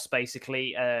raid boss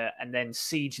basically, and then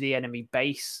siege the enemy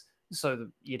base so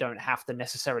that you don't have to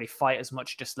necessarily fight as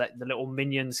much. Just let the little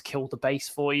minions kill the base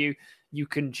for you. You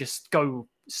can just go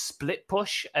split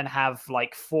push and have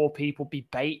like 4 people be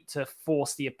bait to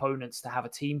force the opponents to have a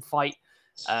team fight,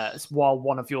 while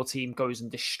one of your team goes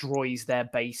and destroys their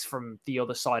base from the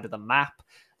other side of the map.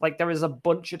 Like, there is a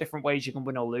bunch of different ways you can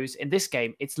win or lose. In this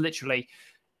game, it's literally,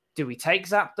 do we take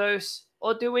Zapdos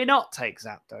or do we not take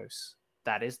Zapdos?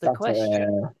 That is the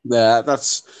question.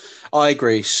 I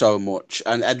agree so much.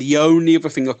 And the only other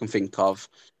thing I can think of,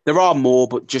 there are more,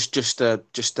 but just to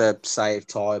save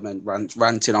time and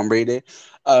ranting on really,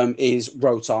 is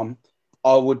Rotom.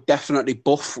 I would definitely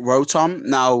buff Rotom.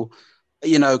 Now,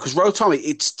 you know, because Rotom,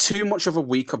 it's too much of a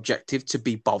weak objective to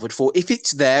be bothered for. If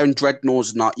it's there and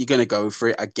Dreadnought's not, you're going to go for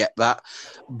it. I get that.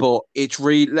 But it's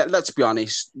really, let's be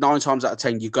honest, 9 times out of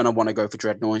 10, you're going to want to go for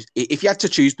Dreadnought. If you had to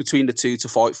choose between the two to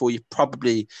fight for,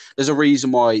 there's a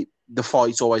reason why the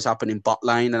fights always happen in bot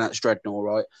lane, and that's Dreadnought,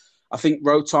 right? I think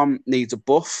Rotom needs a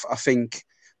buff. I think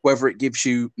whether it gives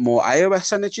you more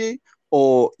AOS energy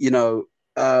or, you know,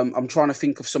 I'm trying to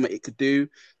think of something it could do.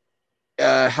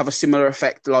 Have a similar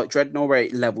effect like Dreadnought where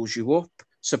it levels you up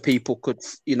so people could,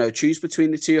 you know, choose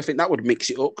between the two. I think that would mix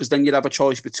it up because then you'd have a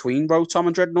choice between Rotom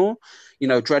and Dreadnought. You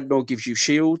know, Dreadnought gives you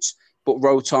shields, but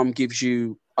Rotom gives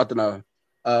you, I don't know.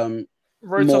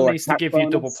 Rotom needs to give you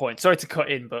double points. Sorry to cut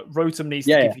in, but Rotom needs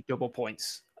to give you double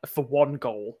points for one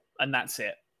goal, and that's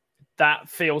it. That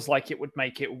feels like it would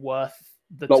make it worth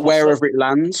the like wherever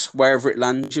it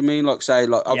lands, you mean? Like, say,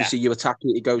 like obviously you attack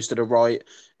it, it goes to the right.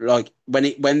 Like when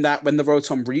the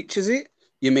Rotom reaches it,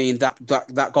 you mean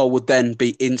that goal would then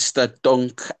be insta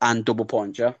dunk and double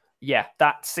point, yeah? Yeah,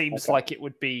 that seems like it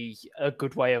would be a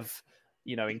good way of,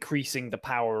 you know, increasing the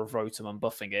power of Rotom and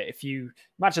buffing it. If you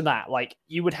imagine that, like,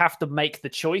 you would have to make the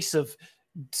choice of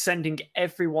sending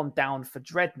everyone down for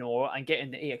Dreadnought and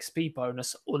getting the EXP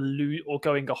bonus, or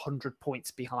going 100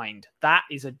 points behind. That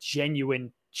is a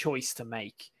genuine choice to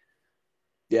make.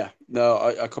 Yeah,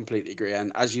 no, I completely agree.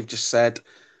 And as you've just said,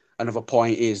 another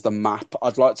point is the map.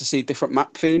 I'd like to see different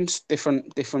map themes,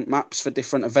 different maps for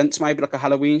different events, maybe like a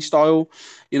Halloween style,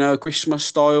 you know, Christmas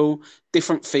style,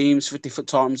 different themes for different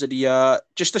times of the year,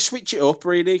 just to switch it up,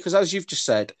 really. Because as you've just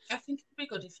said, I think it'd be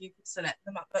good if you could select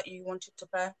the map that you wanted to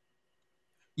play.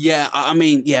 Yeah, I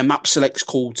mean, yeah, map select's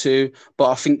cool too,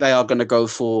 but I think they are going to go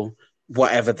for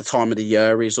whatever the time of the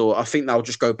year is, or I think they'll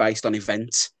just go based on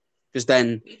events. Because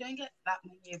then You don't get that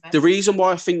many events. the reason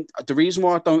why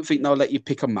I don't think they'll let you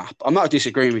pick a map, I'm not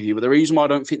disagreeing with you, but the reason why I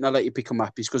don't think they'll let you pick a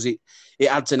map is because it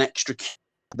adds an extra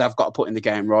they've got to put in the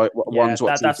game, right? Yeah,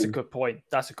 that's a good point.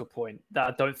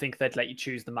 I don't think they'd let you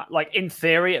choose the map. Like, in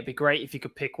theory, it'd be great if you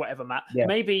could pick whatever map. Yeah.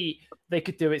 Maybe they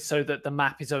could do it so that the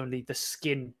map is only the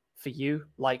skin for you.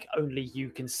 Like, only you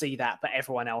can see that, but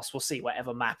everyone else will see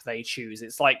whatever map they choose.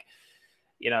 It's like,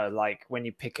 you know, like when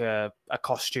you pick a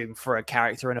costume for a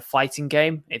character in a fighting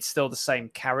game, it's still the same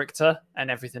character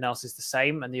and everything else is the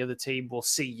same, and the other team will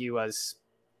see you as,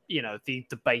 you know, the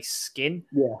base skin.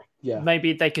 Yeah.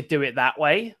 Maybe they could do it that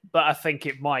way, but I think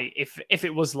it might, if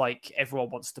it was like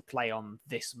everyone wants to play on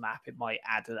this map, it might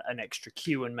add an extra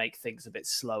queue and make things a bit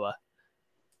slower.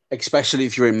 Especially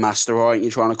if you're in Master, right?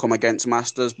 You're trying to come against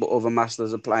Masters, but other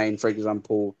Masters are playing, for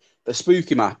example, the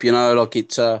spooky map, you know, like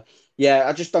it's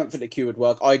I just don't think the queue would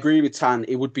work. I agree with Tan.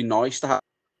 It would be nice to have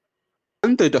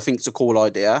standard. I think it's a cool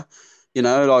idea, you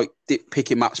know, like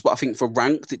picking maps. But I think for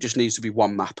ranked, it just needs to be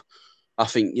one map. I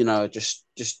think, you know, just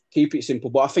keep it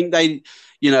simple. But I think they,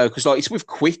 you know, because like it's with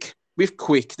Quick. With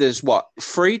Quick, there's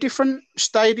 3 different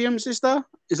stadiums. Is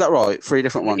that right? 3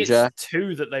 different ones. Yeah,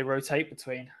 2 that they rotate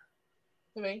between.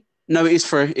 3. No, it is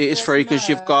 3. It is 3 because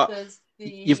you've got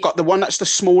the one that's the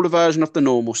smaller version of the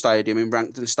normal stadium in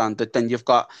ranked and standard. Then you've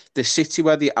got the city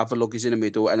where the Avalugg is in the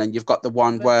middle, and then you've got the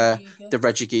one where the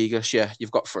Regigigas. Yeah,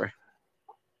 you've got 3.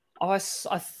 Oh, I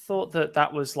thought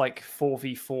that was like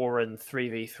 4v4 and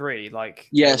 3v3. Like,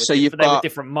 yeah, they were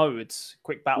different modes.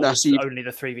 Quick Battle was only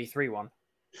the 3v3 one.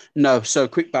 No, so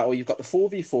Quick Battle, you've got the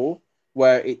 4v4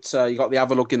 where it's you got the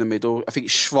Avalugg in the middle. I think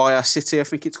it's Schweier City, I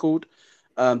think it's called.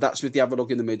 That's with the Avalugg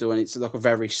in the middle, and it's like a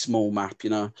very small map, you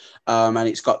know. And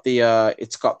it's got the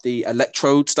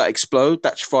electrodes that explode.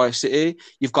 That's Fire City.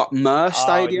 You've got Mer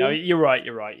Stadium. No, you're right.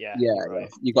 Yeah.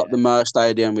 You got the Mer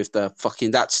Stadium with the fucking.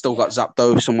 That's still got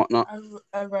Zapdos and whatnot.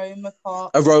 Aroma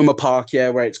Park. Aroma Park, yeah,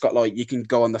 where it's got like you can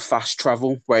go on the fast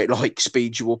travel, where it like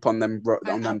speeds you up on them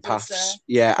paths.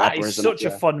 Yeah, that is such a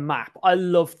fun map. I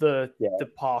love the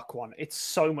park one. It's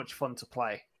so much fun to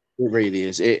play. It really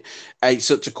is. It's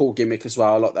such a cool gimmick as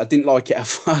well. Like, I didn't like it at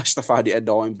first. I found it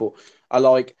annoying, but I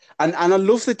like, and I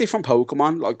love the different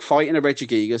Pokemon. Like fighting a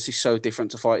Regigigas is so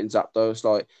different to fighting Zapdos.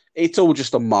 Like it's all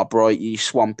just a mob, right? You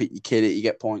swamp it, you kill it, you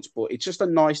get points, but it's just a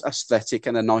nice aesthetic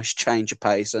and a nice change of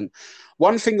pace. And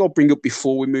one thing I'll bring up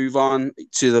before we move on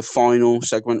to the final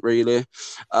segment, really,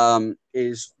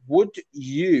 is would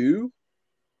you?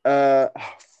 Fuck,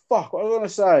 what was I gonna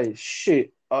say?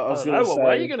 Shit, I was don't gonna know. What say.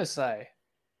 were you gonna say?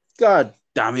 God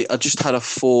damn it! I just had a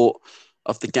thought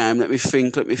of the game. Let me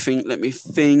think.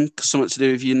 Something to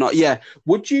do with you not. Yeah.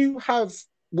 Would you have?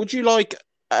 Would you like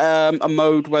a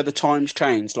mode where the times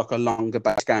change, like a longer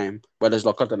base game, where there's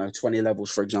like I don't know 20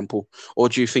 levels, for example, or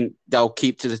do you think they'll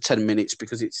keep to the 10 minutes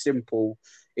because it's simple?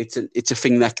 It's a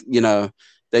thing that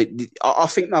I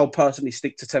think they'll personally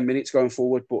stick to 10 minutes going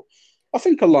forward, but I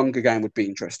think a longer game would be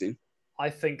interesting. I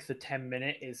think the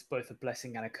 10-minute is both a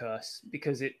blessing and a curse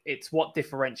because it's what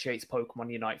differentiates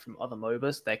Pokemon Unite from other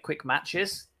MOBAs. They're quick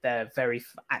matches, they're very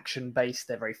action-based,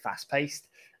 they're very fast-paced,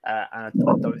 and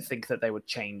I don't think that they would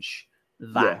change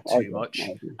that too much.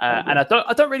 And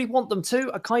I don't really want them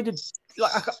to. I kind of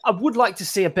I would like to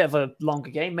see a bit of a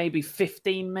longer game, maybe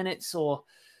 15 minutes or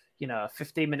a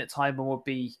 15-minute timer would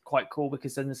be quite cool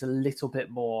because then there's a little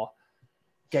bit more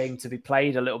game to be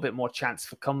played, a little bit more chance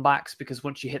for comebacks because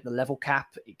once you hit the level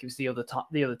cap, it gives the other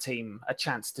team a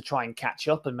chance to try and catch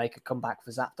up and make a comeback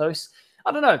for Zapdos.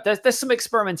 I don't know. There's some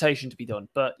experimentation to be done,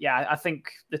 but yeah, I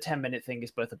think the 10-minute thing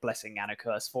is both a blessing and a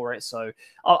curse for it. So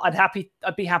I'd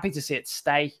be happy to see it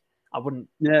stay. I wouldn't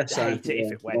hate it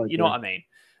if it went. You know what I mean?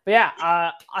 But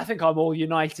yeah, I think I'm all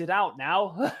united out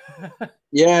now.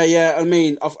 Yeah. I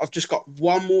mean, I've just got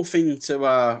one more thing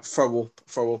to throw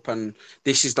up, and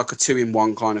this is like a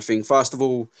 2-in-1 kind of thing. First of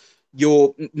all,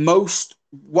 what do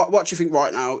you think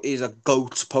right now is a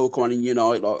GOAT Pokemon in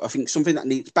Unite? Like, I think something that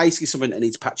needs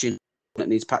patching,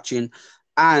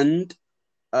 and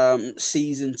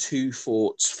season 2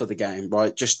 thoughts for the game,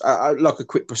 right? Just like a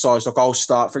quick precise. Like I'll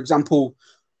start, for example,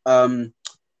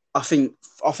 I think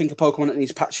a Pokemon that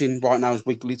needs patching right now is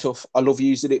Wigglytuff. I love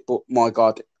using it, but my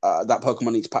God, that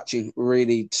Pokemon needs patching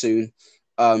really soon.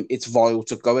 It's vile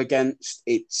to go against.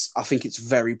 I think it's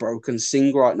very broken.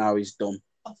 Sing right now is dumb.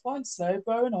 I find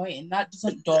Slowbro annoying. That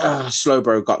doesn't die.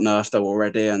 Slowbro got nerfed though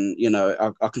already, and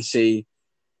I can see.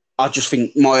 I just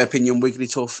think, my opinion,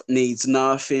 Wigglytuff needs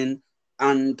nerfing.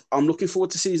 And I'm looking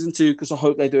forward to season 2 because I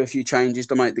hope they do a few changes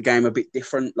to make the game a bit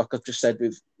different. Like I've just said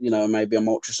with, maybe a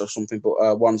Moltres or something.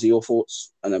 But one's your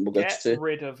thoughts, and then we'll go to 2. Get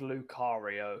rid of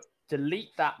Lucario.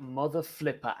 Delete that mother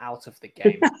flipper out of the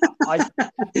game.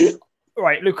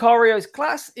 Right, Lucario's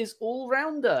class is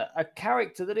all-rounder, a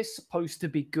character that is supposed to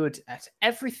be good at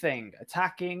everything.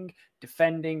 Attacking,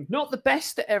 defending, not the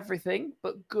best at everything,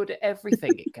 but good at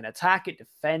everything. It can attack, it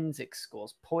defends, it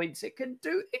scores points, it can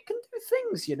do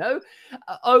things,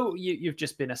 you've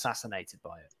just been assassinated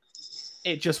by it.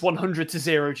 It just 100 to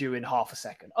 0'd you in half a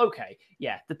second. Okay,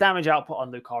 yeah, the damage output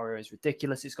on Lucario is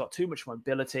ridiculous. It's got too much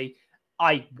mobility.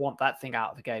 I want that thing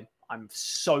out of the game. I'm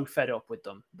so fed up with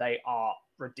them. They are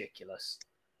ridiculous.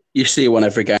 You see one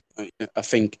every game. I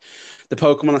think the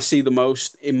Pokemon I see the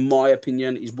most, in my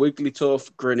opinion, is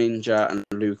Wigglytuff, Greninja, and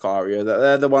Lucario.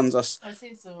 They're the ones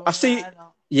I see.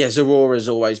 Yeah, Zorora's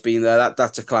always been there.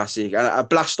 That's a classic. And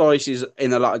Blastoise is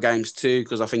in a lot of games too,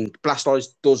 because I think Blastoise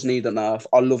does need a nerf.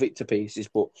 I love it to pieces,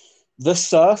 but the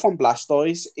Surf on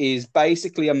Blastoise is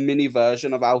basically a mini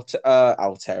version of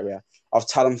Altaria, of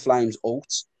Talonflame's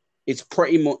ult. It's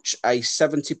pretty much a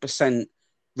 70%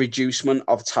 reducement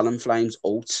of Talonflame's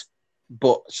ult,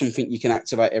 but something you can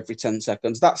activate every 10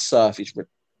 seconds. That Surf is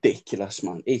ridiculous,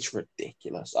 man. It's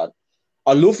ridiculous.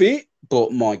 I love it,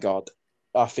 but my God,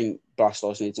 I think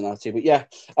Blastoise needs an RT. But yeah,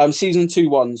 season 2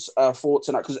 ones, thoughts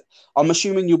on that, because I'm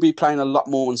assuming you'll be playing a lot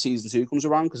more when season 2 comes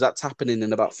around, because that's happening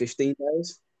in about 15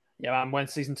 days. Yeah, man, when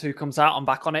season 2 comes out, I'm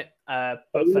back on it. But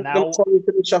for now,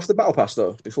 finish off the battle pass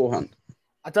though beforehand.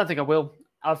 I don't think I will.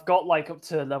 I've got up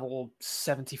to level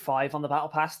 75 on the battle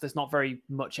pass. There's not very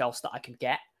much else that I can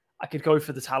get. I could go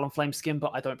for the Talonflame skin, but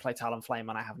I don't play Talonflame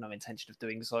and I have no intention of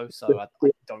doing so. So I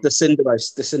don't. The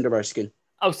Cinderace skin.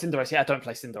 Oh, Cinderace. Yeah, I don't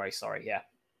play Cinderace. Sorry. Yeah.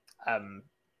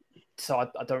 So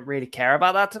I don't really care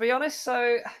about that, to be honest.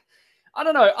 So I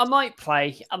don't know. I might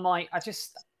play.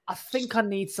 I think I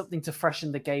need something to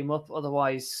freshen the game up.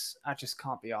 Otherwise, I just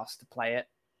can't be asked to play it.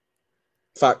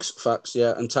 Facts.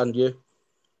 Yeah. And Tand, you?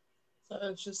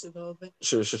 It's just evolving.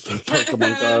 Should have just been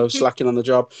Pokemon Go, slacking on the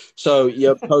job. So,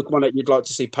 your Pokemon that you'd like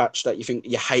to see patched, that you think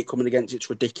you hate coming against, it's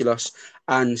ridiculous,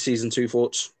 and season 2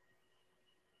 thoughts.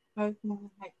 Pokemon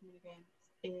I hate coming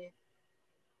against.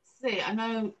 See, I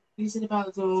know you said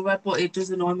about Zora, but it does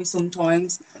annoy me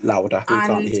sometimes. Louder, we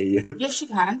can't hear you. Yes, you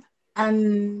can.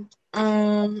 And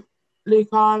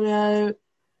Lucario.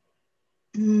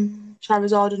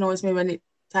 Charizard annoys me when it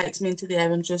takes me into the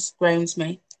air and just grounds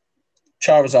me.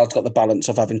 Charizard's got the balance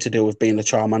of having to deal with being a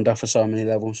Charmander for so many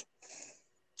levels.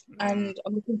 And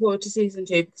I'm looking forward to season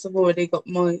 2 because I've already got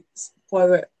my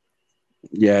pirate.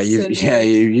 Yeah,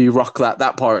 you rock that.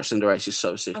 That Pirate Cinderace is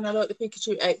so sick. And I like the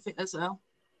Pikachu outfit as well.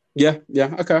 Yeah,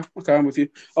 okay, I'm with you.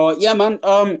 Yeah, man.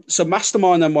 So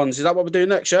mastermind them ones. Is that what we're doing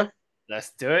next? Yeah.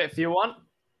 Let's do it if you want.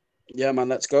 Yeah, man.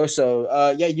 Let's go.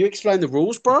 So, yeah, you explain the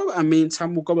rules, bro, and me and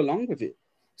Tam will go along with it.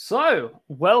 So,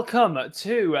 welcome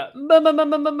to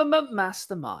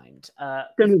Mastermind.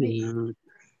 Me,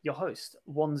 your host,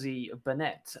 Wanzi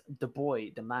Burnett, the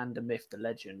boy, the man, the myth, the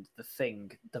legend, the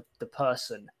thing, the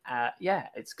person. Yeah,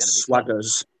 it's going to be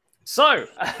Swaggers. Fun. So,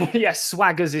 yes,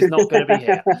 Swaggers is not going to be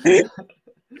here.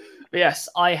 But yes,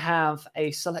 I have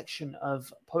a selection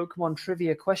of Pokemon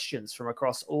trivia questions from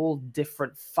across all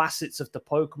different facets of the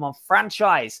Pokemon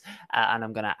franchise. And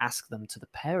I'm going to ask them to the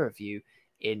pair of you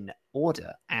in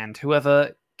order. And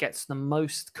whoever gets the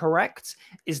most correct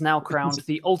is now crowned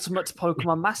the ultimate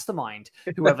Pokemon mastermind.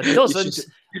 Whoever doesn't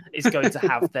is going to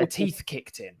have their teeth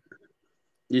kicked in.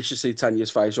 You should see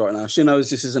Tanya's face right now. She knows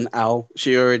this is an L.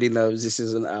 She already knows this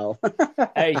is an L.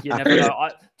 Hey, you never know.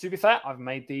 To be fair, I've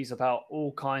made these about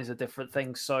all kinds of different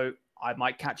things, so I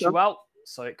might catch you out.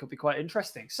 So it could be quite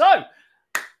interesting. So,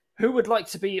 who would like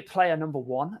to be player number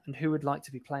 1 and who would like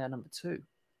to be player number 2?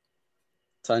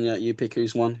 Tanya, you pick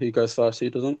who's one. Who goes first, who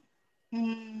doesn't?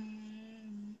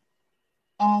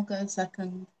 I'll go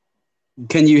second.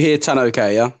 Can you hear Tan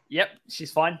okay, yeah? Yep,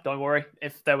 she's fine. Don't worry.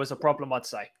 If there was a problem, I'd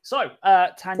say. So,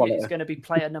 Tanya is going to be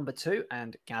player number 2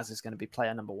 and Gaz is going to be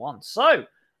player number 1. So,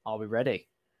 are we ready?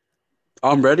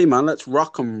 I'm ready, man. Let's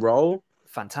rock and roll.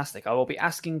 Fantastic. I will be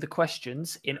asking the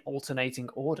questions in alternating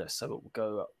order. So, it will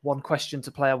go 1 question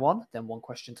to player 1, then 1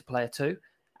 question to player 2,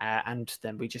 and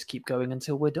then we just keep going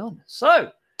until we're done.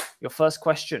 So, your first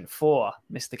question for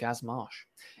Mr. Gaz Marsh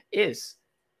is...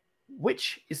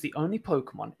 which is the only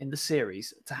Pokemon in the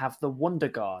series to have the Wonder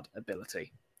Guard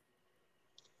ability?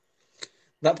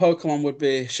 That Pokemon would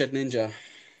be Shed Ninja.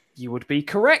 You would be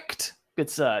correct. Good,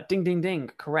 sir. Ding, ding, ding.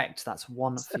 Correct. That's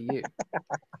 1 for you.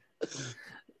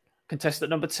 Contestant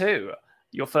number 2,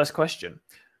 your first question.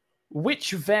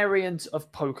 Which variant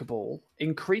of Pokeball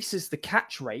increases the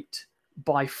catch rate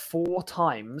by 4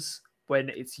 times when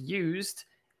it's used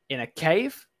in a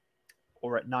cave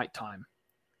or at nighttime?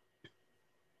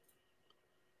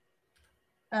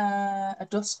 A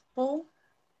Dusk Ball.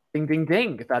 Ding, ding,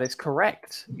 ding. That is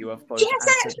correct. You have both Yes,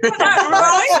 answered.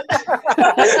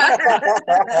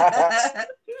 right.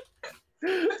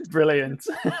 Brilliant.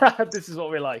 This is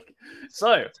what we like.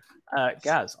 So,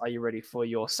 Gaz, are you ready for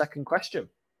your second question?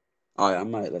 I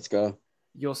am, mate. Let's go.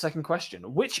 Your second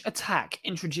question. Which attack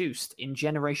introduced in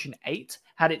Generation 8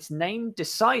 had its name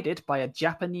decided by a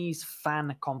Japanese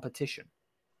fan competition?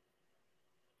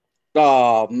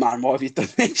 Oh, man, what have you done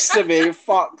this to me?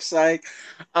 Fuck's sake.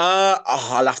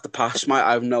 I'll have to pass, mate.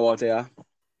 I have no idea.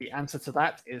 The answer to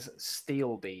that is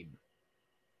Steel Beam.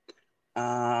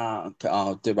 Okay.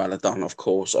 Oh, Duraludon, of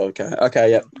course.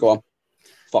 Okay, yeah, go on.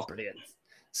 Fuck. Brilliant.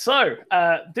 So,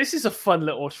 this is a fun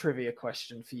little trivia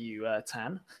question for you,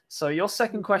 Tan. So, your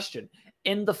second question.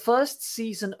 In the first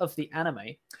season of the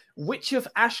anime, which of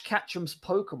Ash Ketchum's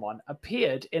Pokemon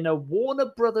appeared in a Warner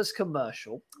Brothers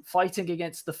commercial fighting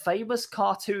against the famous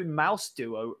cartoon mouse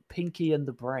duo Pinky and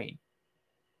the Brain?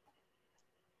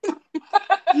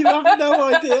 You have no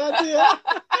idea, do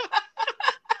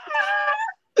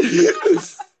you?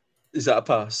 Is that a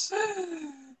pass?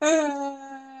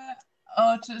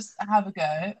 I'll just have a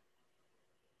go.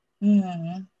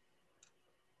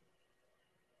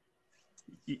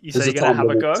 You say you're going to have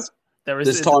a go?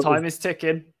 The time is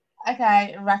ticking.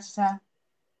 Okay, Rattata.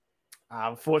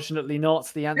 Unfortunately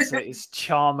not. The answer is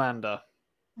Charmander.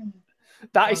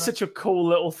 That is such a cool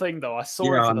little thing, though. I saw it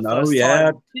for the first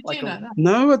time. Did you know that?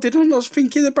 No, I didn't. I was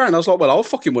thinking the brand. I was like, well, I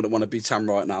fucking wouldn't want to be Tam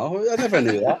right now. I never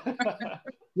knew that.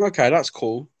 Okay, that's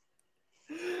cool.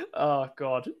 Oh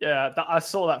God, yeah, I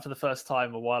saw that for the first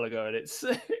time a while ago, and it's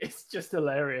just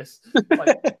hilarious.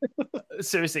 Like,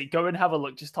 seriously, go and have a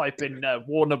look. Just type in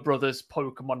Warner Brothers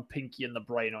Pokemon Pinky and the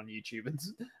Brain on YouTube and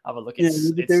have a look.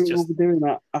 We'll be doing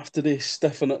that after this,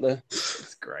 definitely.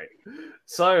 It's great.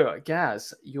 So,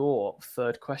 Gaz, your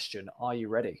third question. Are you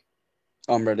ready?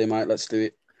 I'm ready, mate. Let's do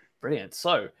it. Brilliant.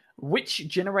 So, which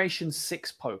Generation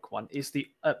 6 Pokemon is the...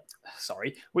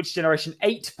 which Generation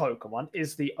 8 Pokemon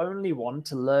is the only one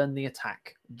to learn the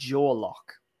attack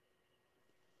Jawlock?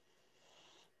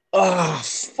 Oh,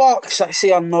 fuck.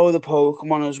 See, I know the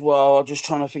Pokemon as well. I'm just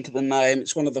trying to think of the name.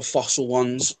 It's one of the fossil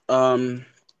ones.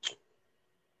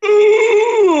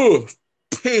 Oh,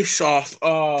 piss off.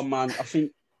 Oh, man.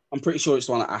 I'm pretty sure it's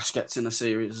the one that Ash gets in the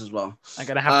series as well. I'm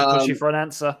going to have to push you for an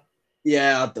answer.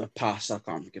 Yeah, I'd pass. I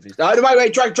can't give it.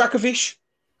 Wait, Dracovish.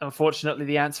 Unfortunately,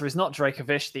 the answer is not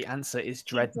Dracovish. The answer is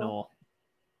Dreadnought.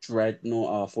 Dreadnought.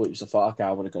 Oh, I thought it was the fight. Okay,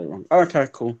 I would have got it wrong. Okay,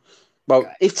 cool.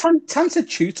 Well, if Tan said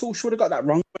Tutul, she would have got that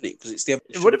wrong, wouldn't it? Because it's the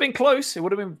evolution. It would have been close. It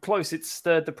would have been close. It's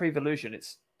the Prevolution.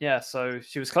 It's so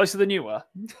she was closer than you were.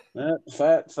 Yeah,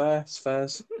 fair.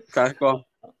 Okay, go on.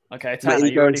 Okay, Tan, are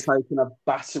you ready? Taking a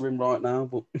battering right now,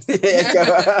 but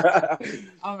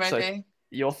I'm ready. So,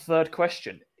 your third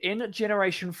question. In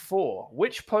Generation 4,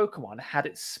 which Pokemon had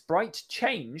its sprite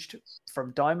changed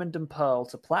from Diamond and Pearl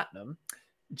to Platinum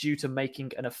due to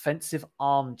making an offensive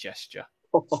arm gesture?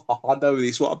 I know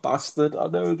this. What a bastard. I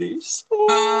know this.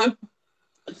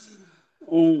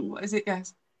 What is it,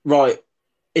 guys? Right.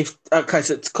 So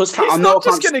because I'm not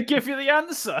just going to give you the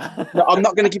answer. No, I'm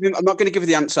not going to give him. I'm not going to give you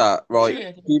the answer.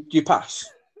 Right. You pass.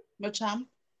 Machamp.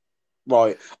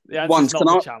 Right. The answer's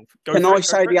not Machamp. Can I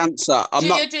say the answer?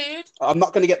 Dude. I'm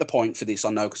not going to get the point for this. I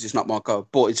know because it's not my go,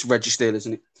 but it's Registeel,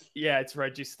 isn't it? Yeah, it's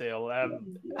Registeel.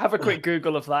 Have a quick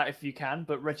Google of that if you can.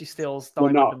 But Registeel's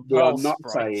Diamond and Pearl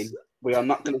sprites. We are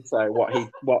not going to say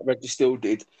what Registeel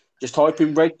did. Just type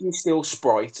in Registeel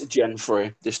Sprite Gen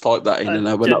 3. Just type that in, and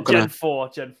we're not going to.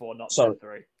 Gen 4, not Gen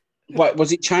 3. Wait,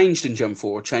 was it changed in Gen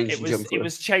 4 or changed in Gen 3? It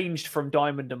was changed from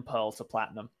Diamond and Pearl to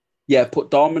Platinum. Yeah,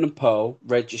 put Diamond and Pearl,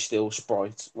 Registeel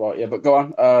Sprite. Right, yeah, but go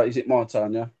on. Is it my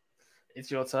turn, yeah? It's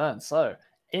your turn. So,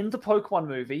 in the Pokemon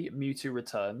movie Mewtwo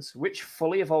Returns, which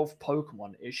fully evolved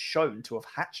Pokemon is shown to have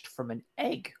hatched from an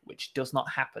egg, which does not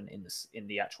happen in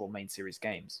the actual main series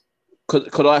games?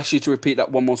 Could I ask you to repeat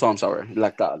that one more time? Sorry,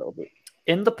 like that a little bit.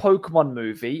 In the Pokemon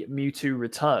movie Mewtwo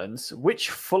Returns,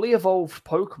 which fully evolved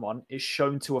Pokemon is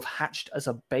shown to have hatched as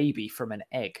a baby from an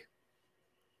egg?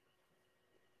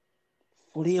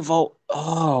 Fully evolved?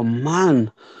 Oh,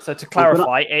 man. So to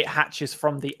clarify, it hatches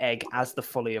from the egg as the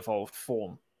fully evolved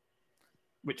form,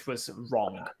 which was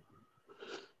wrong.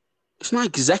 It's not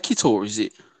Executor, is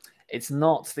it? It's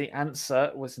not. The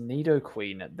answer was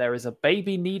Nidoqueen. There is a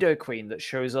baby Nidoqueen that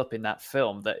shows up in that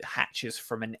film that hatches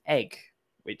from an egg,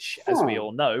 which, as we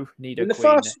all know,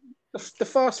 Nidoqueen... The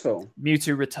first film?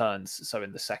 Mewtwo Returns, so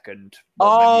in the second...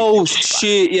 Oh,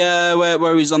 shit, yeah,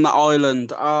 where he's on that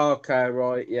island. Oh, okay,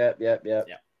 right, yep.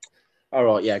 All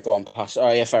right, yeah, go on, pass.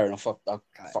 Oh, yeah, fair enough. I'll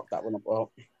fuck that one up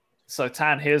well. So,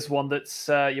 Tan, here's one that's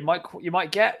you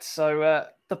might get. So,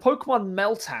 the Pokemon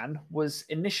Meltan was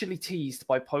initially teased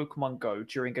by Pokemon Go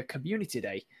during a community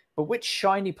day, but which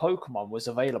shiny Pokemon was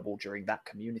available during that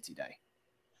community day?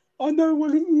 I know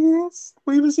what it is.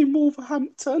 We was in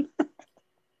Wolverhampton.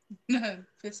 No,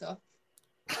 piss off.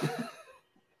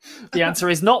 The answer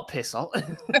is not Pissel.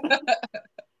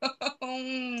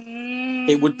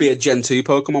 It would be a Gen 2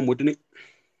 Pokemon, wouldn't it?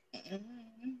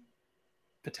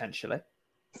 Potentially.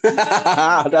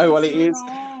 I know what it is.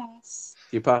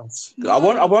 You pass. No,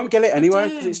 I won't get it anyway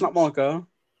because it's not my go.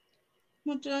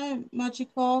 I don't.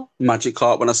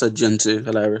 Magikarp when I said Gen 2.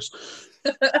 Hilarious.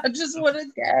 I just want to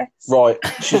guess. Right.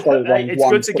 She's got it wrong. It's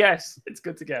good to guess. It's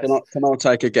good to guess. Can I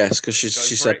take a guess? Because she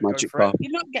said Magikarp.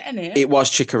 You're not getting it. It was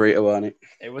Chikorita, wasn't it?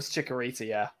 It was Chikorita,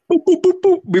 yeah. Boop, boop, boop,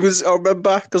 boop. I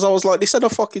remember because I was like, they said a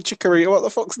fucking Chikorita. What the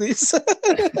fuck's this?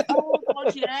 Oh,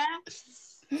 God, yeah.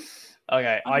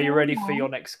 Okay, are you ready for your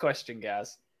next question,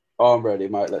 Gaz? I'm ready,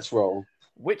 mate. Let's roll.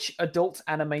 Which adult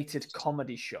animated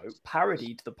comedy show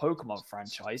parodied the Pokemon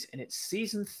franchise in its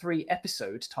Season 3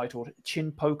 episode titled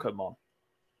Chin Pokemon?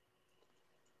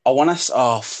 I want to...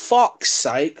 Oh, fuck's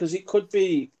sake, because it could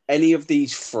be any of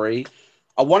these three.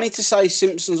 I wanted to say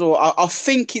Simpsons or... I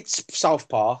think it's South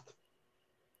Park.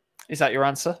 Is that your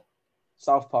answer?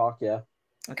 South Park, yeah.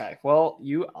 Okay, well,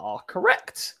 you are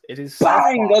correct. It is Bang! South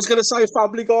Park. I was going to say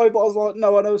Family Guy, but I was like,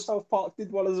 no, I know South Park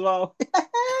did one as well.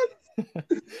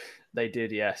 They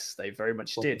did, yes. They very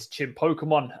much did. Chin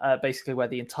Pokemon, basically where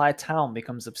the entire town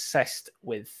becomes obsessed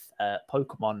with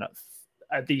Pokemon,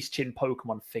 these Chin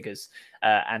Pokemon figures,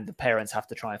 and the parents have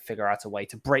to try and figure out a way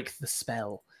to break the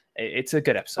spell. It's a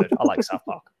good episode. I like South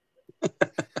Park.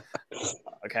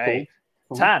 Okay.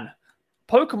 Cool. Tan,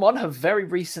 Pokemon have very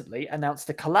recently announced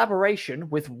a collaboration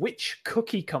with which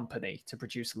cookie company to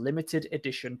produce limited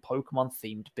edition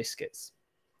Pokemon-themed biscuits?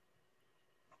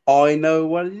 I know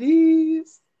what it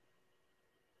is.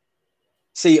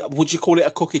 See, would you call it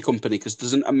a cookie company? Because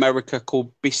doesn't America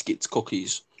call biscuits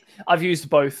cookies? I've used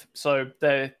both, so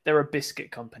they're a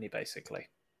biscuit company, basically.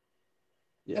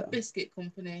 Yeah. A biscuit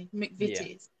company,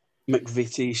 McVitie's. Yeah.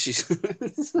 McVitie's.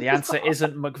 The answer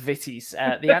isn't McVitie's.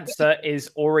 The answer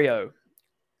is Oreo.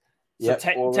 So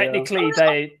Oreo. Technically,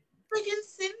 they... Friggin'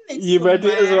 seen this. You read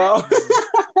it as well?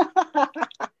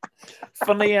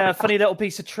 funny little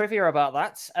piece of trivia about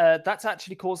that. That's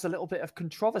actually caused a little bit of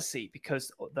controversy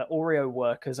because the Oreo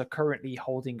workers are currently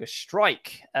holding a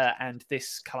strike, and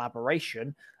this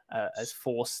collaboration has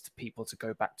forced people to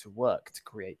go back to work to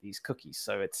create these cookies.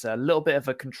 So it's a little bit of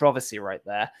a controversy right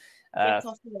there. Get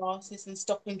off your arses and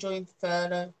stop enjoying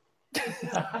furlough.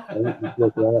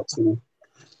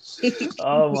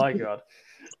 Oh my god.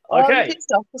 I'm Okay.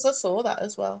 pissed off because I saw that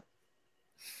as well.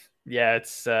 Yeah,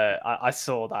 it's I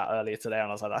saw that earlier today and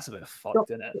I was like, that's a bit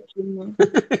fucked, isn't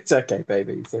it? It's okay,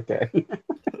 baby. It's okay.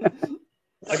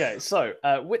 Okay, so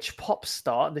which pop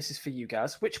star, this is for you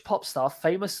guys, which pop star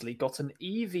famously got an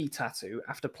Eevee tattoo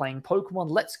after playing Pokemon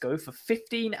Let's Go for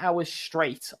 15 hours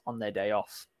straight on their day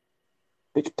off?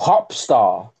 Which pop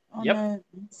star? Oh, Yep. no.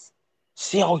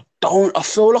 See, I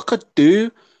feel like I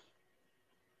do.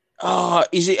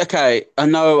 Is it okay? I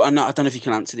know. I don't know if you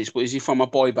can answer this, but is he from a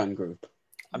boy band group?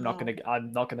 I'm not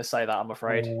gonna say that, I'm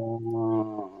afraid.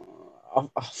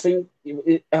 I think.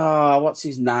 What's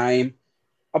his name?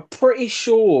 I'm pretty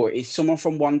sure it's someone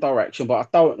from One Direction, but I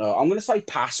don't know. I'm gonna say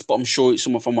pass, but I'm sure it's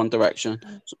someone from One Direction.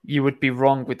 You would be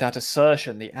wrong with that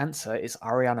assertion. The answer is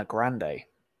Ariana Grande.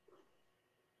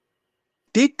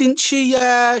 Didn't she?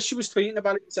 She was tweeting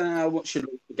about it. What she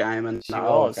loved the game, and She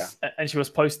was, and she was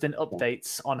posting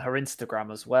updates on her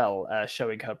Instagram as well,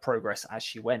 showing her progress as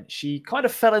she went. She kind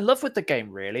of fell in love with the game,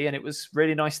 really, and it was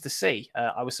really nice to see.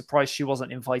 I was surprised she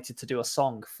wasn't invited to do a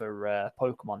song for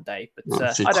Pokemon Day,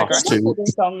 but she I digress. costume. They did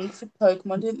a song for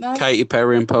Pokemon, didn't they? Katy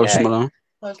Perry and Post Yeah. Malone.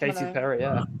 Katy Perry,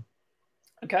 yeah.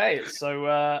 Okay,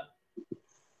 so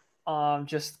I'm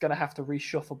just going to have to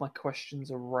reshuffle my questions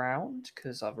around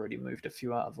because I've already moved a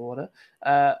few out of order.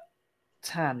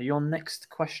 Tan, your next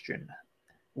question.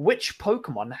 Which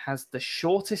Pokemon has the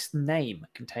shortest name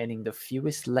containing the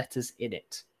fewest letters in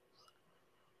it?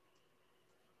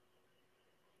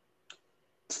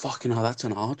 Fucking hell, that's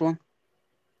an hard one.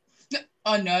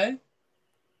 Oh, no.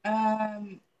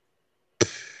 I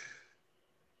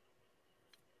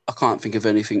can't think of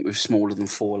anything with smaller than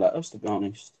 4 letters, to be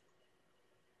honest.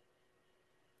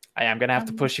 I am going to have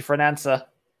to push you for an answer.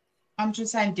 I'm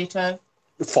just saying ditto.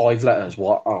 5 letters,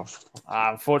 what? Oh,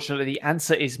 Unfortunately, the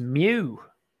answer is Mew.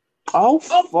 fuck.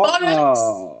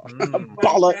 bollocks! Mm.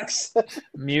 Bollocks.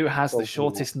 Mew has the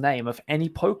shortest name of any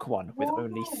Pokemon with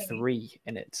only 3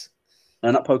 in it.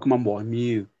 And that Pokemon boy,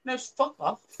 Mew. No, fuck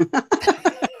off.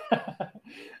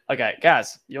 Okay,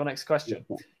 Gaz, your next question.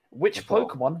 Which Okay.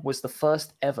 Pokemon was the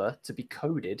first ever to be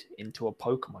coded into a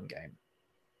Pokemon game?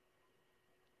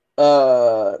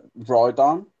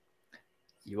 Rhydon.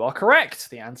 You are correct.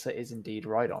 The answer is indeed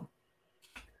Rhydon.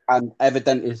 And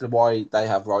evident is why they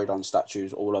have Rhydon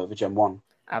statues all over Gen 1.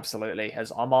 Absolutely,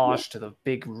 as homage to the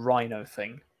big rhino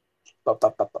thing.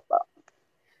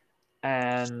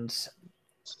 And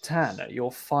Tan,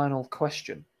 your final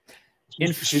question.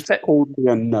 She's called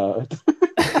me a nerd.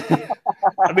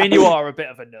 I mean, you are a bit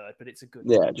of a nerd, but it's a good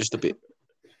Yeah, just a bit.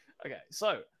 Okay,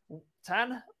 so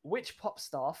Tan, which pop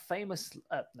star famous?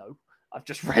 No, I've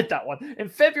just read that one. In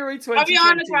February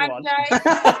Ariana 2021.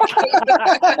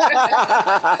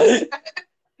 Grande.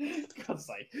 God's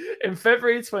sake. In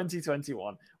February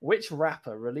 2021, which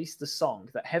rapper released a song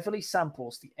that heavily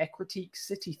samples the Ecruteak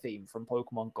City theme from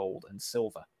Pokemon Gold and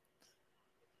Silver?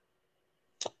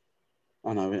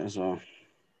 I know it as well.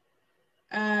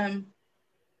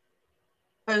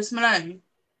 Post Malone.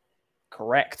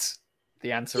 Correct.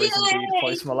 The answer is indeed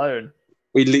Post Malone.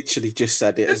 We literally just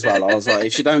said it as well. I was like,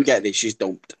 if you don't get this, she's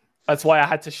dumped. That's why I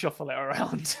had to shuffle it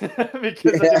around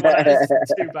because I didn't want to listen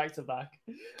to 2 back to back.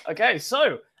 Okay,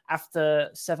 so after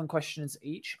 7 questions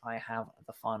each, I have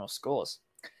the final scores.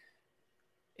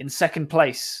 In second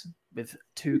place with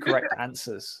 2 correct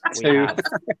answers, we have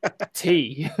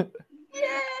T.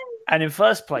 Yay! And in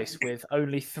first place with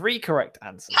only 3 correct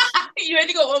answers, You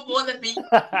only got one more than me.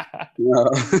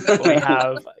 we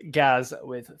have Gaz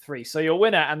with 3. So your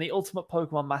winner and the ultimate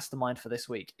Pokemon mastermind for this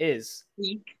week is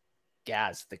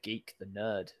Gaz, the geek, the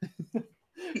nerd.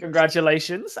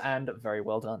 Congratulations and very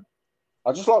well done.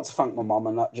 I'd just like to thank my mum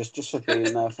and that just for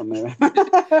being there for me.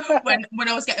 when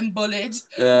I was getting bullied.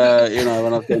 Yeah, you know,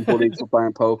 when I was getting bullied for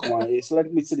playing Pokemon, it's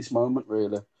led me to this moment,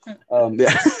 really.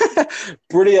 Yeah.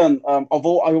 Brilliant. I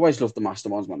always love the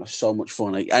masterminds, man. They're so much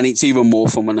fun, and it's even more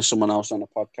fun when there's someone else on the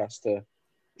podcast to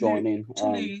join in.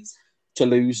 To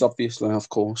lose, obviously, of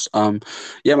course.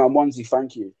 Yeah, man, Onesie,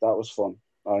 thank you. That was fun.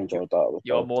 I enjoyed that.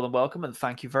 You're more than welcome, and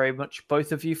thank you very much,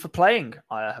 both of you, for playing.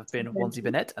 I have been Onesie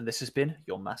Burnett, and this has been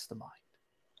your mastermind.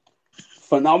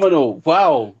 Phenomenal.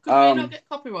 Wow. Could we not get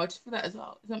copyrighted for that as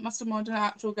well? Is that Mastermind an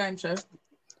actual game show?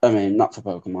 I mean, not for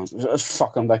Pokemon.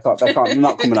 Fuck them. They can't. They're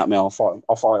not coming at me. I'll fight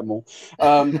them all.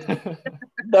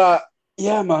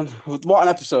 Yeah, man. What an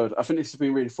episode. I think this has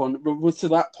been really fun. We're to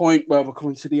that point where we're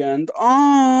coming to the end.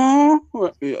 Oh,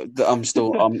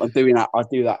 I'm doing that. I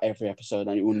do that every episode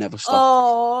and it will never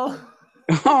stop.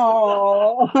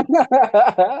 Oh.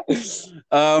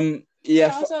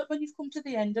 Yeah. Sounds like when you've come to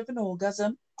the end of an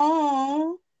orgasm.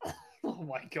 Oh. Oh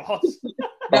my god.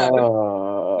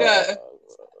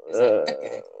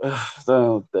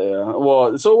 Oh dear.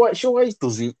 Well, so she always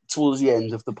does it towards the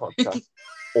end of the podcast.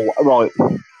 Right.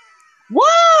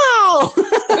 Wow!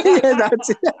 Yeah,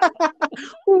 that's it.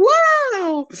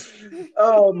 Wow!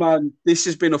 Oh man, this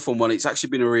has been a fun one. It's actually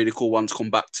been a really cool one to come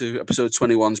back to. Episode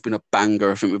 21's been a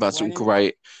banger. I think we've had some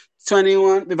great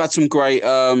 21. We've had some great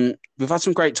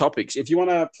topics. If you want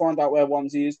to find out where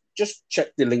Onesie is, just check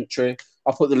the link tree.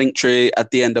 I'll put the link tree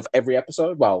at the end of every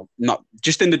episode. Well, not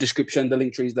just in the description. The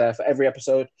link tree is there for every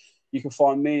episode. You can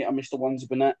find me and Mr. Onesie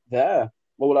Burnett there.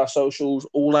 All our socials,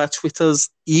 all our Twitters,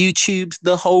 YouTubes,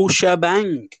 the whole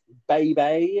shebang,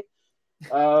 baby.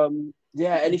 Yeah,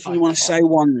 anything you want to say,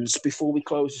 Ones, before we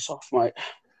close this off, mate?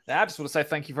 I just want to say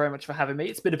thank you very much for having me.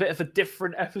 It's been a bit of a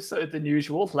different episode than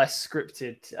usual, less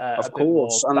scripted, of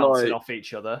course, bit more bouncing off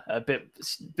each other, a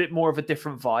bit more of a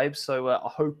different vibe. So I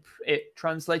hope it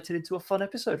translated into a fun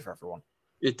episode for everyone.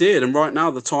 It did, and right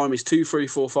now the time is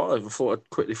 2:45. I thought I'd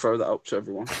quickly throw that up to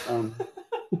everyone.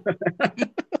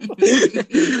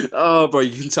 Oh, bro,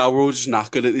 you can tell we're all just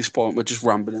knackered at this point. We're just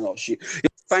rambling on shit.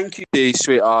 Thank you, Dee,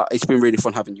 sweetheart. It's been really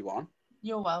fun having you on.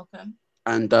 You're welcome.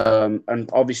 And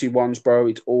obviously, Ones, bro,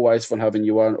 it's always fun having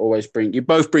you on. You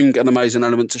both bring an amazing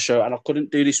element to show, and I couldn't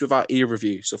do this without ear of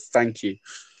you. So thank you.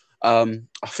 I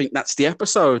think that's the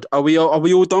episode. Are we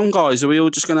all done, guys? Are we all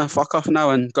just gonna fuck off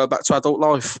now and go back to adult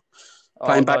life?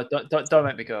 Don't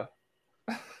make me go.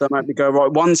 Don't make me go.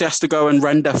 Right, Onesie has to go and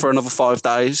render for another 5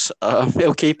 days.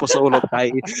 He'll keep us all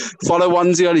updated. Follow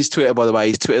Onesie on his Twitter, by the way.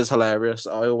 His Twitter's hilarious.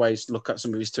 I always look at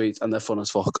some of his tweets and they're fun as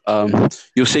fuck.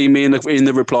 You'll see me in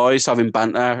the replies having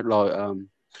banter, like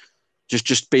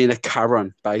just being a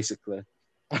Karen, basically.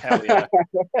 Hell yeah.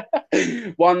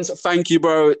 Ones, thank you,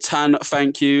 bro. Tan,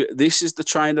 thank you. This is the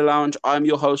Trainer Lounge. I'm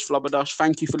your host, Flabberdash.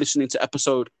 Thank you for listening to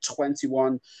episode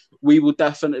 21. We will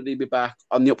definitely be back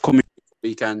on the upcoming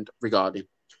weekend regarding.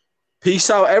 Peace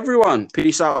out, everyone.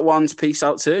 Peace out, Ones. Peace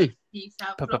out, too. Peace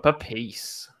out.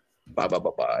 Peace.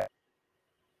 Bye.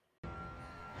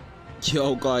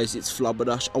 Yo, guys, it's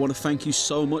Flabberdash. I want to thank you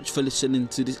so much for listening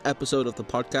to this episode of the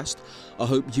podcast. I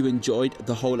hope you enjoyed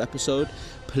the whole episode.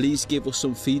 Please give us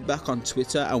some feedback on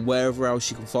Twitter and wherever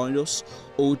else you can find us.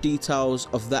 All details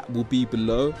of that will be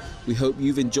below. We hope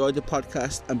you've enjoyed the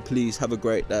podcast and please have a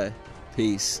great day.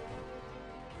 Peace.